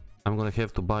painful. I'm gonna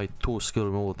have to buy 2 skill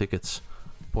removal tickets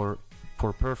for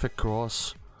perfect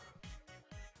cross.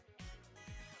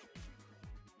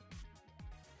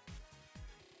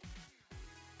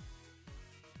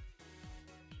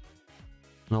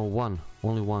 No, one.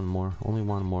 Only one more. Only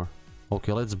one more.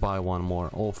 Okay, let's buy one more.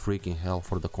 Oh, freaking hell,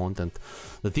 for the content.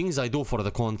 The things I do for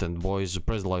the content, boys.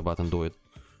 Press the like button, do it.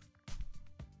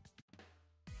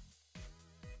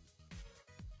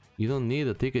 You don't need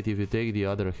a ticket if you take the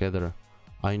other header.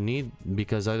 I need,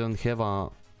 because I don't have a...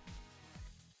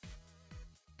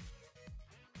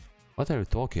 What are you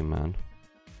talking, man?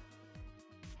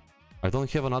 I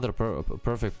don't have another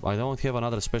perfect... I don't have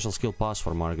another special skill pass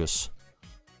for Margus.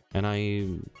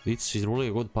 And it's really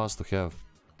a good pass to have.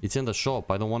 It's in the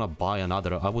shop. I don't want to buy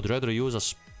another. I would rather use a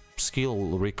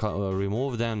skill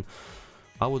remove than...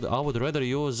 I would rather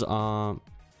use...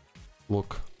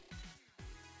 Look.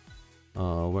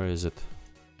 Where is it?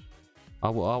 I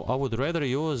would rather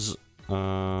use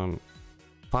 5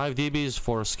 DBs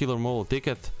for skill removal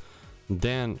ticket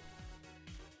than...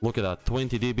 Look at that,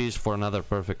 20 DBs for another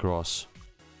perfect cross.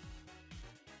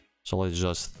 So let's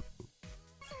just...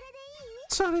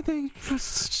 Saturday,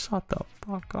 just shut the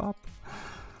fuck up.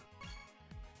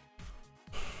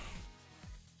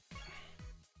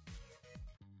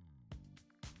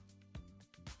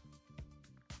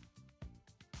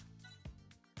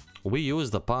 We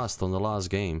used the past on the last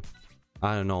game.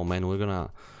 I don't know, man. We're gonna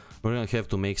have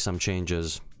to make some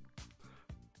changes.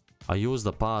 I used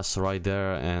the pass right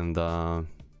there, and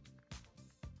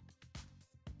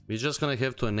we're just gonna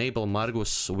have to enable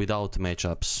Margus without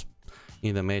matchups.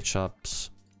 In the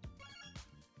matchups,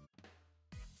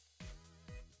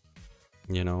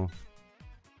 you know.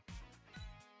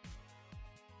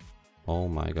 Oh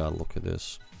my god, look at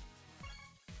this.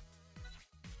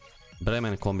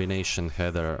 Bremen combination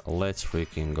header, let's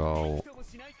freaking go.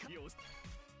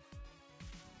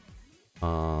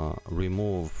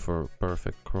 Remove for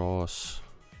perfect cross.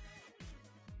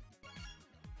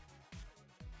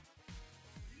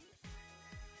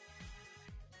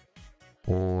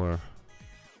 Or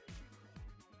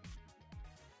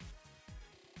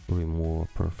remove a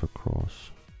perfect cross.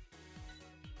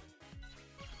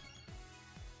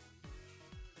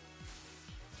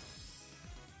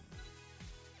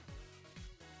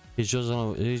 It's just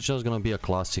gonna be a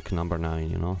classic number 9,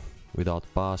 you know, without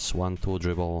pass, 1-2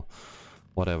 dribble,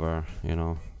 whatever, you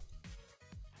know.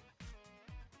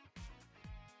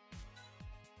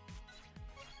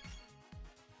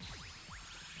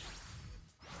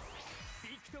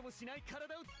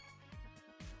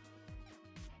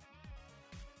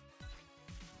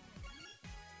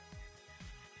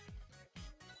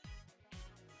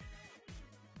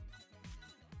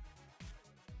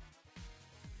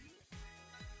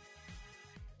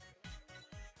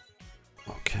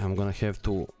 Okay, I'm gonna have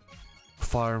to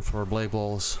farm for blade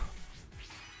balls.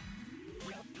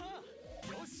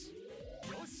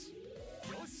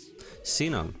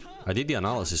 Sinan, I did the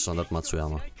analysis on that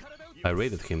Matsuyama. I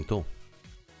rated him too.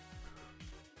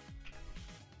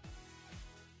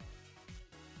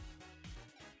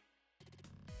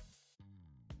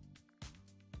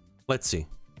 Let's see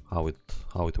how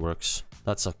it works.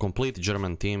 That's a complete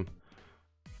German team.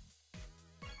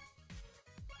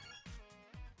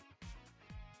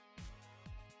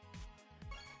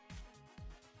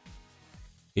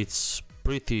 It's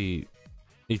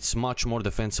much more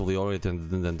defensively oriented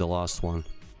than the last one.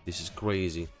 This is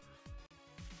crazy.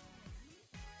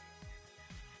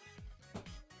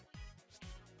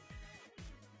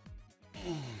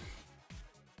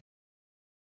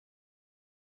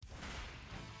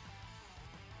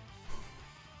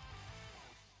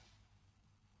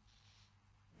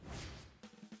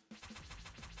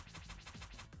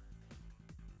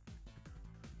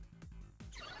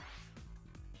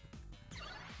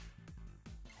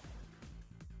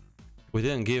 We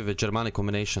didn't give a Germanic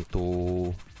combination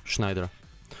to Schneider.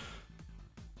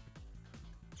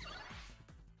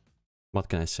 What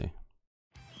can I say?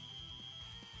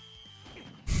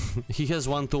 He has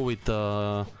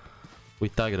 1-2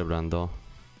 with Tiger Brand though.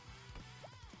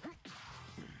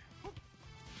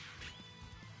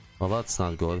 Well, that's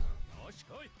not good.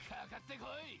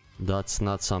 That's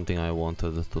not something I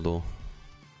wanted to do.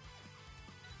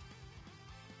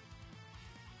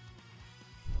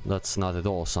 That's not at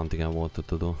all something I wanted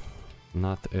to do.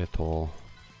 Not at all.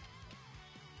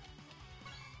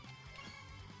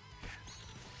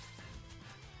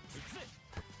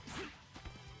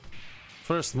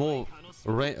 First move,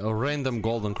 a random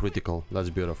golden critical. That's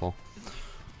beautiful.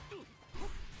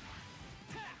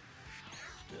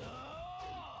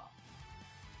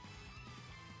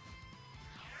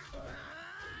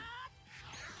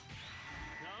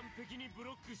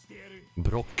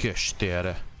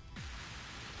 Brockestere.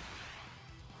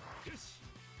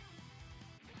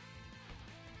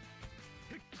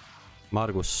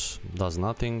 Margus does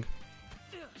nothing.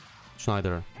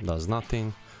 Schneider does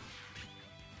nothing.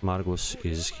 Margus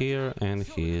is here and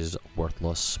he is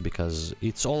worthless because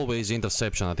it's always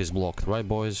interception that is blocked, right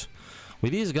boys?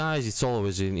 With these guys it's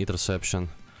always in interception.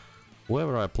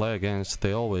 Whoever I play against,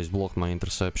 they always block my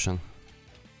interception.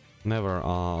 Never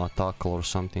a tackle or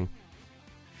something.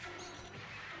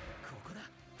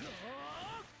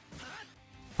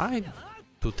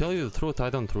 To tell you the truth, I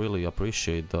don't really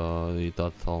appreciate it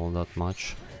all that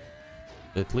much.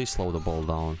 At least slow the ball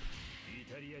down.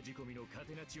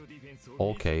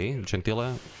 Okay,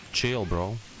 Gentile, chill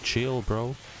bro, chill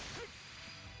bro.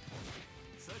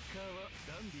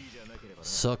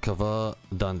 Sakava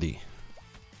Dundee.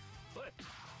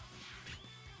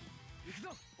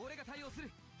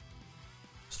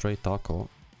 Straight tackle.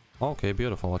 Okay,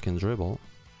 beautiful, I can dribble.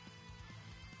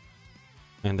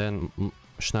 And then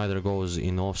Schneider goes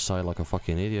in offside like a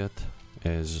fucking idiot,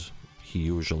 as he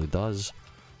usually does.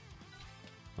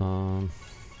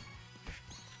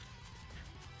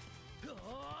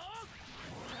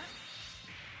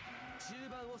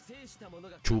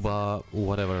 Chuba,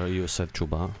 whatever you said,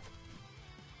 Chuba.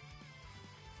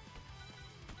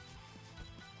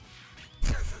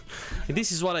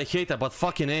 This is what I hate about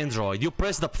fucking Android. You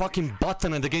press the fucking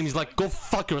button and the game is like, go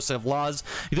fuck yourself, Laz.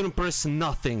 You didn't press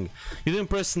nothing. You didn't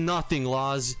press nothing,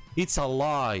 Laz. It's a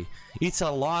lie. It's a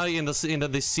lie in the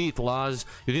deceit, Laz.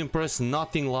 You didn't press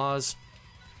nothing, Laz.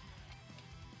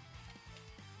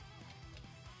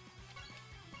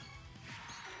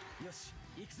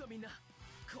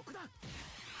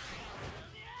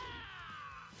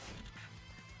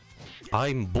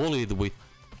 I'm bullied with...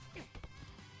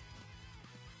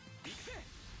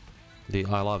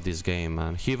 I love this game,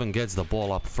 man. He even gets the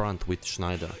ball up front with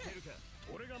Schneider.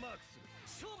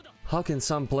 How can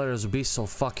some players be so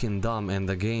fucking dumb and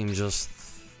the game just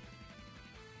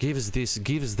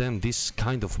gives them this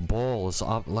kind of balls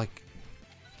up, like...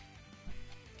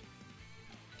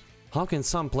 How can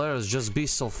some players just be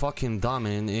so fucking dumb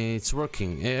and it's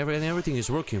working, and everything is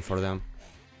working for them?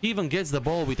 He even gets the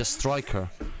ball with a striker.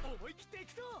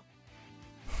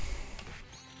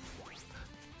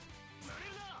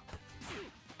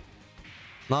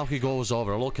 Now he goes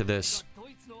over, look at this.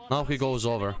 Now he goes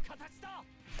over.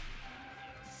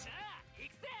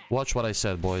 Watch what I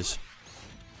said, boys.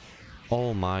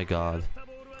 Oh my god.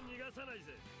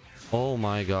 Oh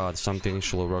my god, something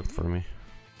should have worked for me.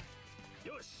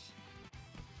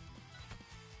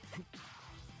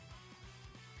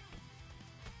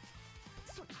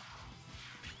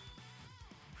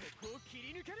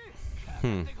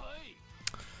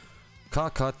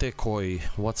 Kakate Koi.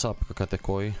 What's up, Kakate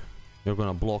Koi? You're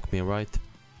gonna block me, right?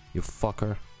 You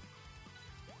fucker.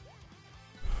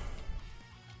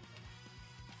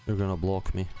 You're gonna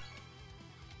block me.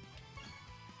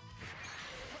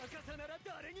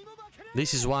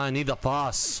 This is why I need a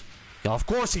pass. Yeah, of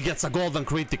course he gets a golden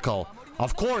critical.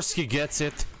 Of course he gets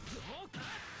it.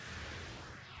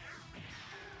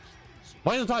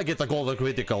 Why don't I get a golden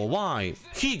critical? Why?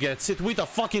 He gets it with a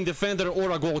fucking defender or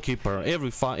a goalkeeper.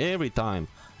 Every time.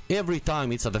 Every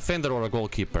time it's a defender or a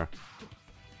goalkeeper.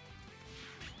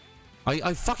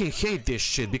 I fucking hate this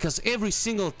shit because every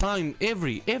single time,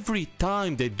 every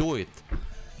time they do it.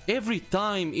 Every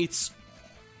time it's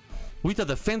with a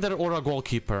defender or a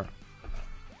goalkeeper.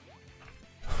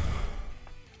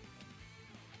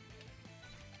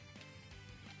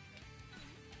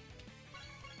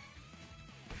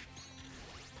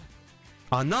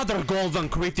 Another golden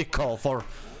critical for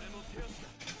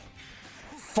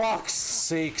fuck's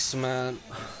sakes, man.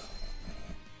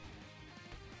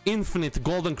 Infinite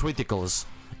golden criticals.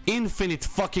 Infinite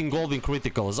fucking golden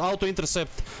criticals. Auto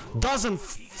intercept doesn't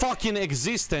fucking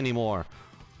exist anymore.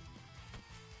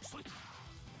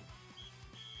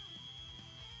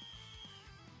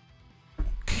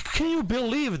 Can you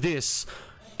believe this?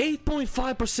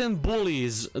 8.5%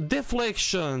 bullies,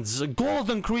 deflections,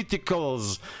 golden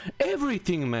criticals,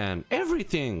 everything, man,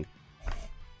 everything.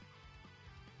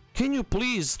 Can you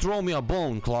please throw me a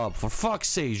bone, club? For fuck's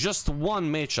sake, just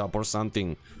one matchup or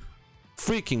something.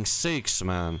 Freaking sakes,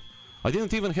 man. I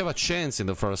didn't even have a chance in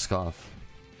the first half.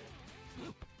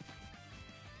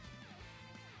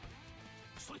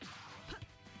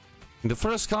 In the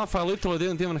first half, I literally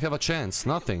didn't even have a chance.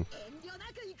 Nothing.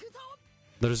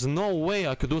 There's no way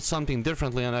I could do something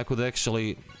differently and I could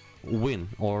actually win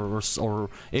or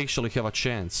actually have a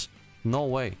chance. No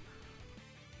way.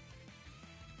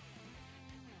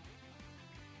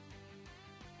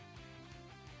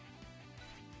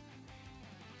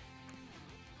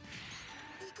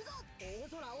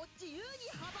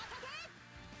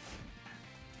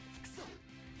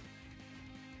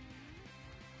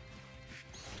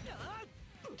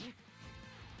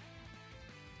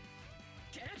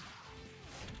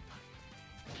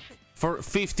 For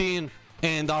 15,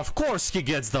 and of course he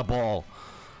gets the ball.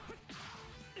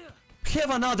 Have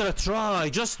another try,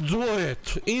 just do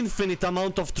it. Infinite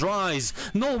amount of tries.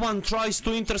 No one tries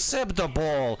to intercept the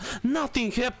ball.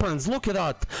 Nothing happens. Look at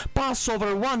that. Pass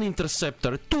over one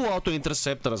interceptor, two auto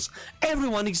interceptors.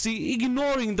 Everyone is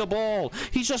ignoring the ball.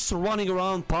 He's just running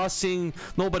around passing.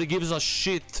 Nobody gives a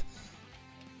shit.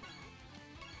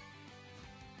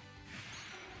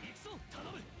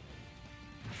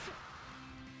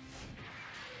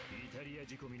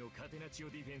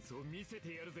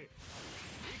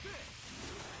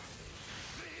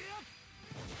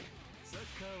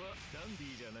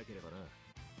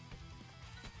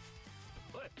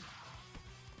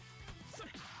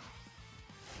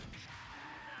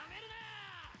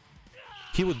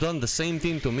 He would done the same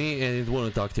thing to me and it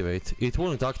wouldn't activate. It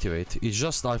wouldn't activate. It's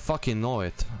just I fucking know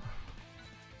it.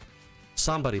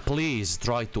 Somebody please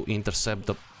try to intercept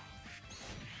the...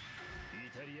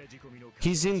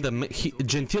 He's in the...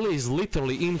 Gentile is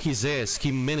literally in his ass.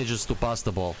 He manages to pass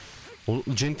the ball.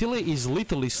 Gentile is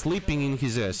literally sleeping in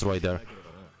his ass right there.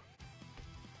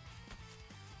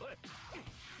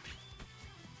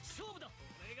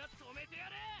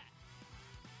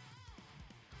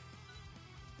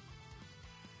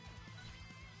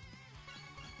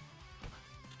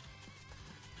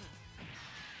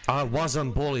 I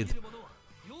wasn't bullied.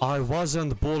 I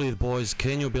wasn't bullied, boys.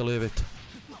 Can you believe it?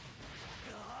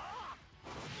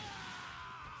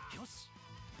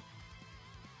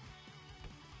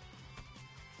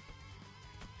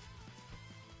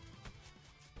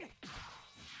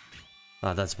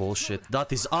 Ah, that's bullshit.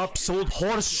 That is absolute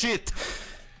horse shit.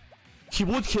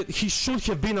 He should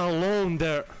have been alone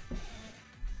there.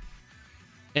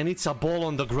 And it's a ball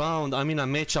on the ground. I'm in a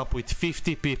matchup with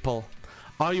 50 people.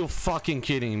 Are you fucking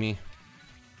kidding me?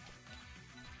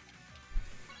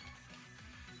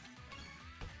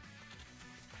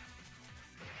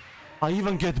 I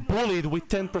even get bullied with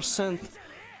 10%.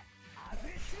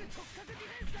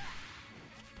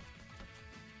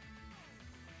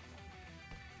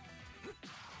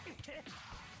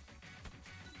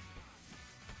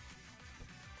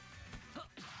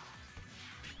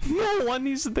 No one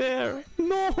is there.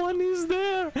 No one is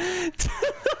there.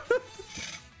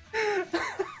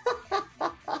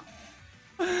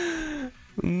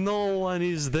 No one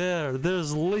is there.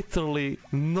 There's literally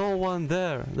no one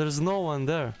there. There's no one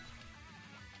there.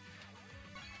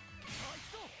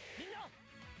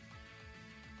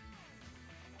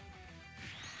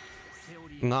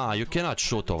 Nah, you cannot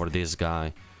shoot over this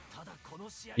guy.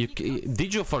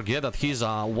 Did you forget that he's a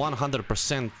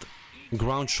 100%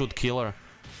 ground shoot killer?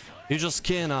 You just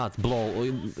cannot blow.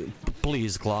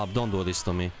 Please, club, don't do this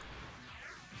to me.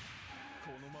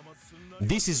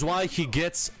 This is why he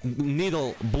gets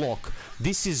needle block.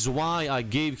 This is why I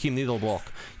gave him needle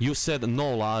block. You said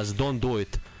no, Laz, don't do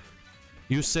it.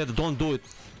 You said don't do it.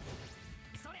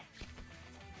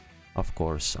 Of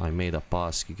course, I made a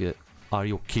pass. Are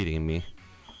you kidding me?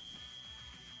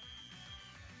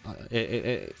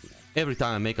 Every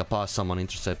time I make a pass, someone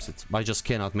intercepts it. I just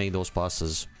cannot make those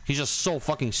passes. He's just so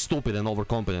fucking stupid and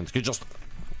overconfident. He just...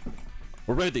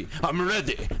 Ready. I'm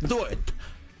ready. Do it.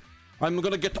 I'm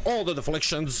gonna get all the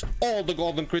deflections, all the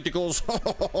golden criticals.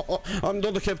 I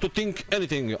don't have to think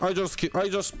anything. I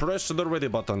just press the ready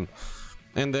button,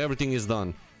 and everything is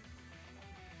done.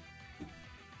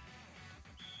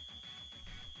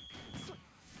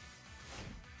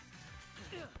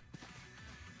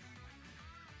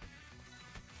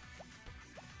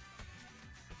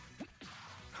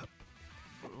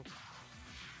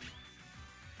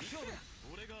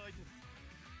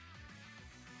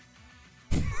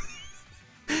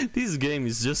 This game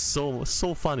is just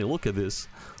so funny. Look at this.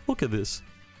 Look at this.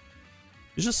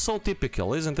 It's just so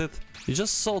typical, isn't it? It's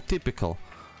just so typical.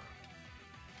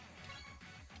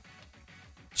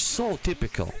 So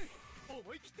typical.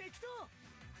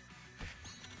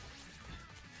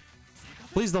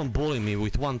 Please don't bully me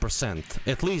with 1%.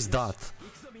 At least that.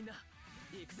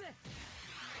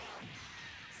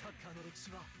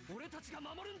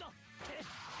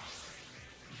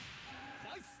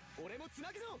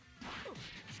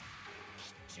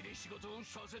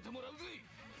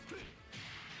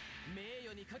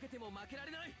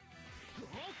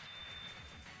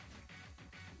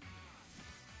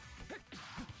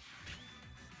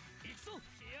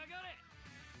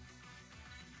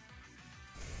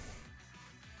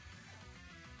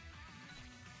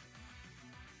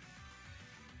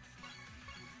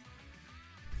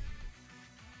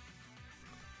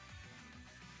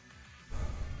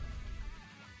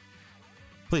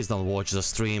 Please don't watch the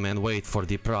stream and wait for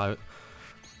the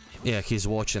Yeah, he's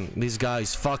watching. This guy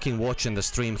is fucking watching the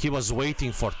stream. He was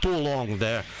waiting for too long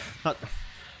there.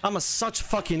 I'm such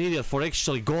fucking idiot for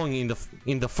actually going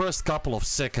in the first couple of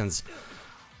seconds.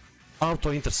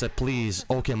 Auto intercept, please.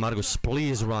 Okay, Margus,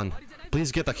 please run.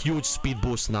 Please get a huge speed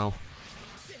boost now.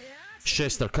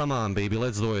 Schester, come on, baby,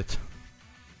 let's do it.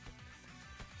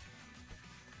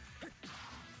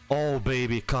 Oh,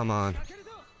 baby, come on.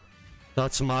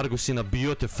 That's Margus in a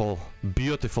beautiful,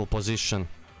 beautiful position.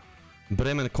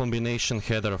 Bremen combination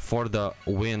header for the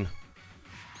win.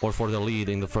 Or for the lead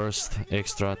in the first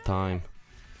extra time.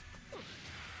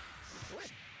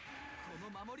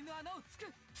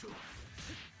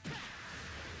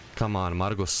 Come on,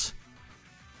 Margus.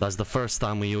 That's the first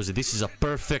time we use it. This is a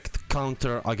perfect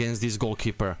counter against this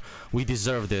goalkeeper. We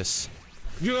deserve this.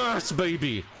 Yes,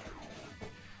 baby!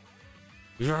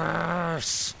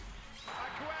 Yes!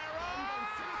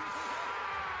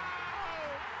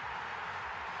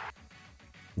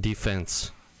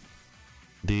 Defense.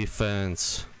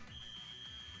 Defense.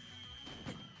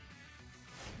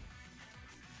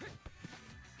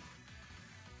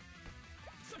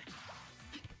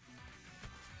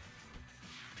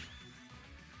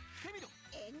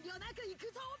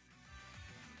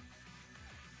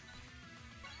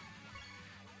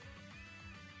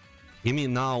 Give me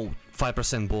now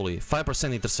 5% bully,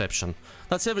 5% interception.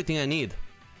 That's everything I need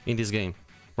in this game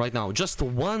right now. Just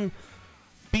one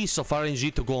piece of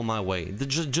RNG to go my way.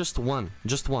 Just one.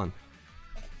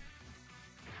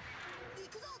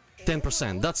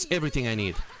 10%. That's everything I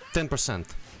need. 10%.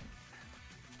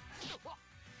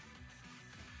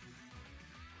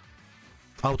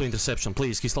 Auto interception,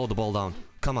 please. He slowed the ball down.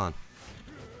 Come on.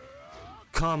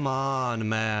 Come on,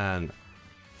 man.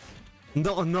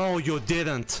 No, you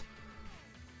didn't.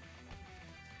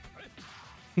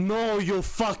 No, you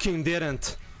fucking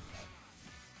didn't.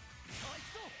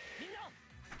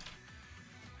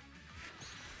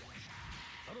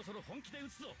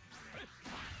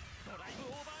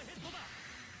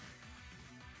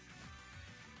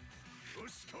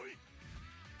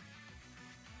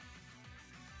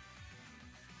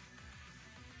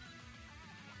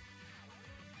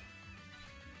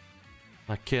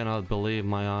 I cannot believe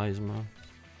my eyes, man.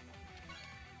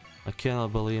 I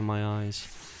cannot believe my eyes.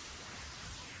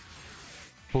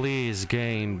 Please,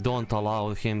 game, don't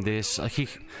allow him this.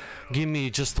 Give me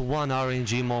just one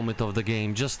RNG moment of the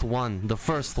game. Just one. The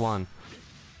first one.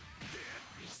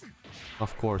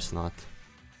 Of course not.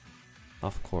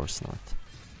 Of course not.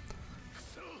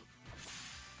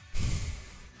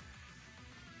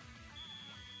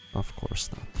 Of course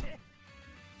not.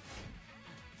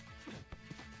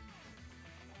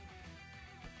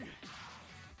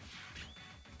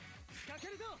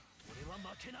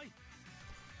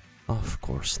 Of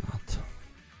course not.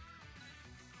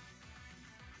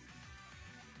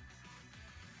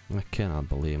 I cannot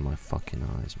believe my fucking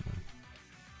eyes, man.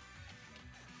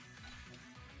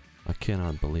 I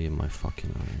cannot believe my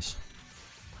fucking eyes.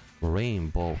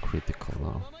 Rainbow critical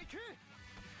now.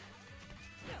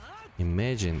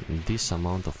 Imagine this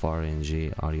amount of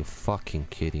RNG. Are you fucking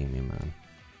kidding me, man?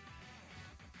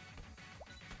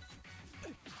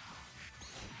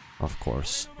 Of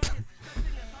course.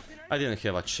 I didn't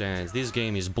have a chance. This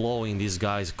game is blowing these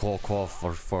guys cock off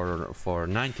for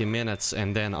 90 minutes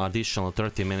and then additional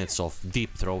 30 minutes of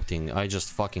deep throating. I just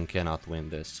fucking cannot win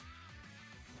this.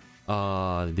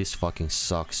 This fucking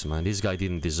sucks, man. This guy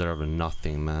didn't deserve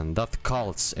nothing, man. That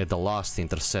Cults at the last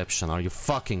interception. Are you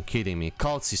fucking kidding me?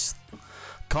 Cults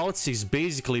is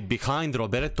basically behind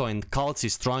Roberto and Cults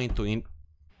is trying to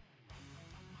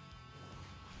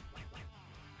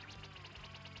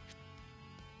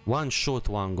one shot,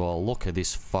 one goal. Look at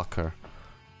this fucker.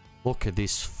 Look at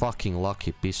this fucking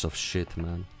lucky piece of shit,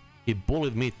 man. He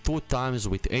bullied me 2 times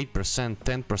with 8%,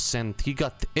 10%. He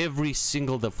got every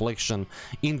single deflection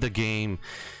in the game.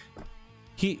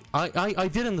 I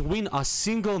didn't win a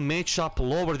single matchup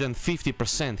lower than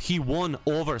 50%. He won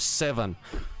over 7.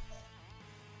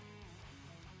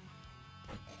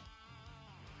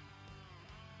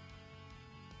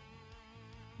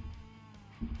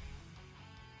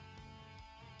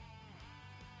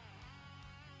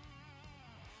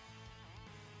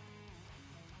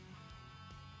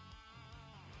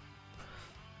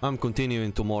 I'm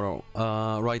continuing tomorrow.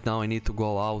 Right now I need to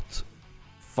go out.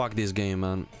 Fuck this game,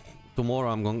 man. Tomorrow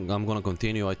I'm gonna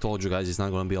continue. I told you guys it's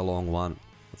not gonna be a long one.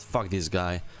 But fuck this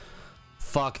guy.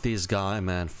 Fuck this guy,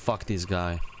 man. Fuck this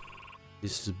guy.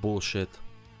 This is bullshit.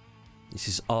 This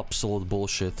is absolute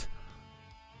bullshit.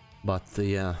 But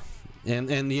yeah.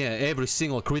 And yeah, every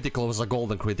single critical was a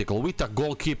golden critical. With a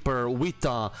goalkeeper, with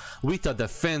a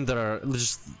defender.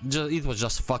 It was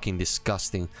just fucking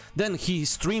disgusting. Then he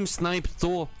stream sniped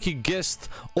too. He guessed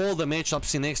all the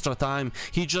matchups in extra time.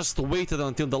 He just waited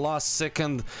until the last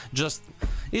second.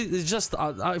 It's just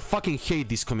I fucking hate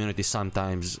this community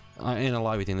sometimes. And I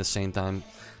love it in the same time.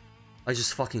 I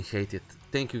just fucking hate it.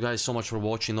 Thank you guys so much for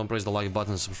watching. Don't press the like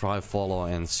button, subscribe, follow,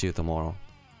 and see you tomorrow.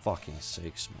 Fucking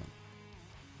sakes, man.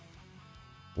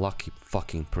 Lucky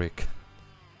fucking prick.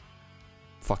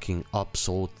 Fucking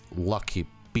absolute lucky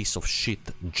piece of shit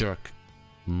jerk.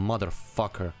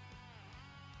 Motherfucker.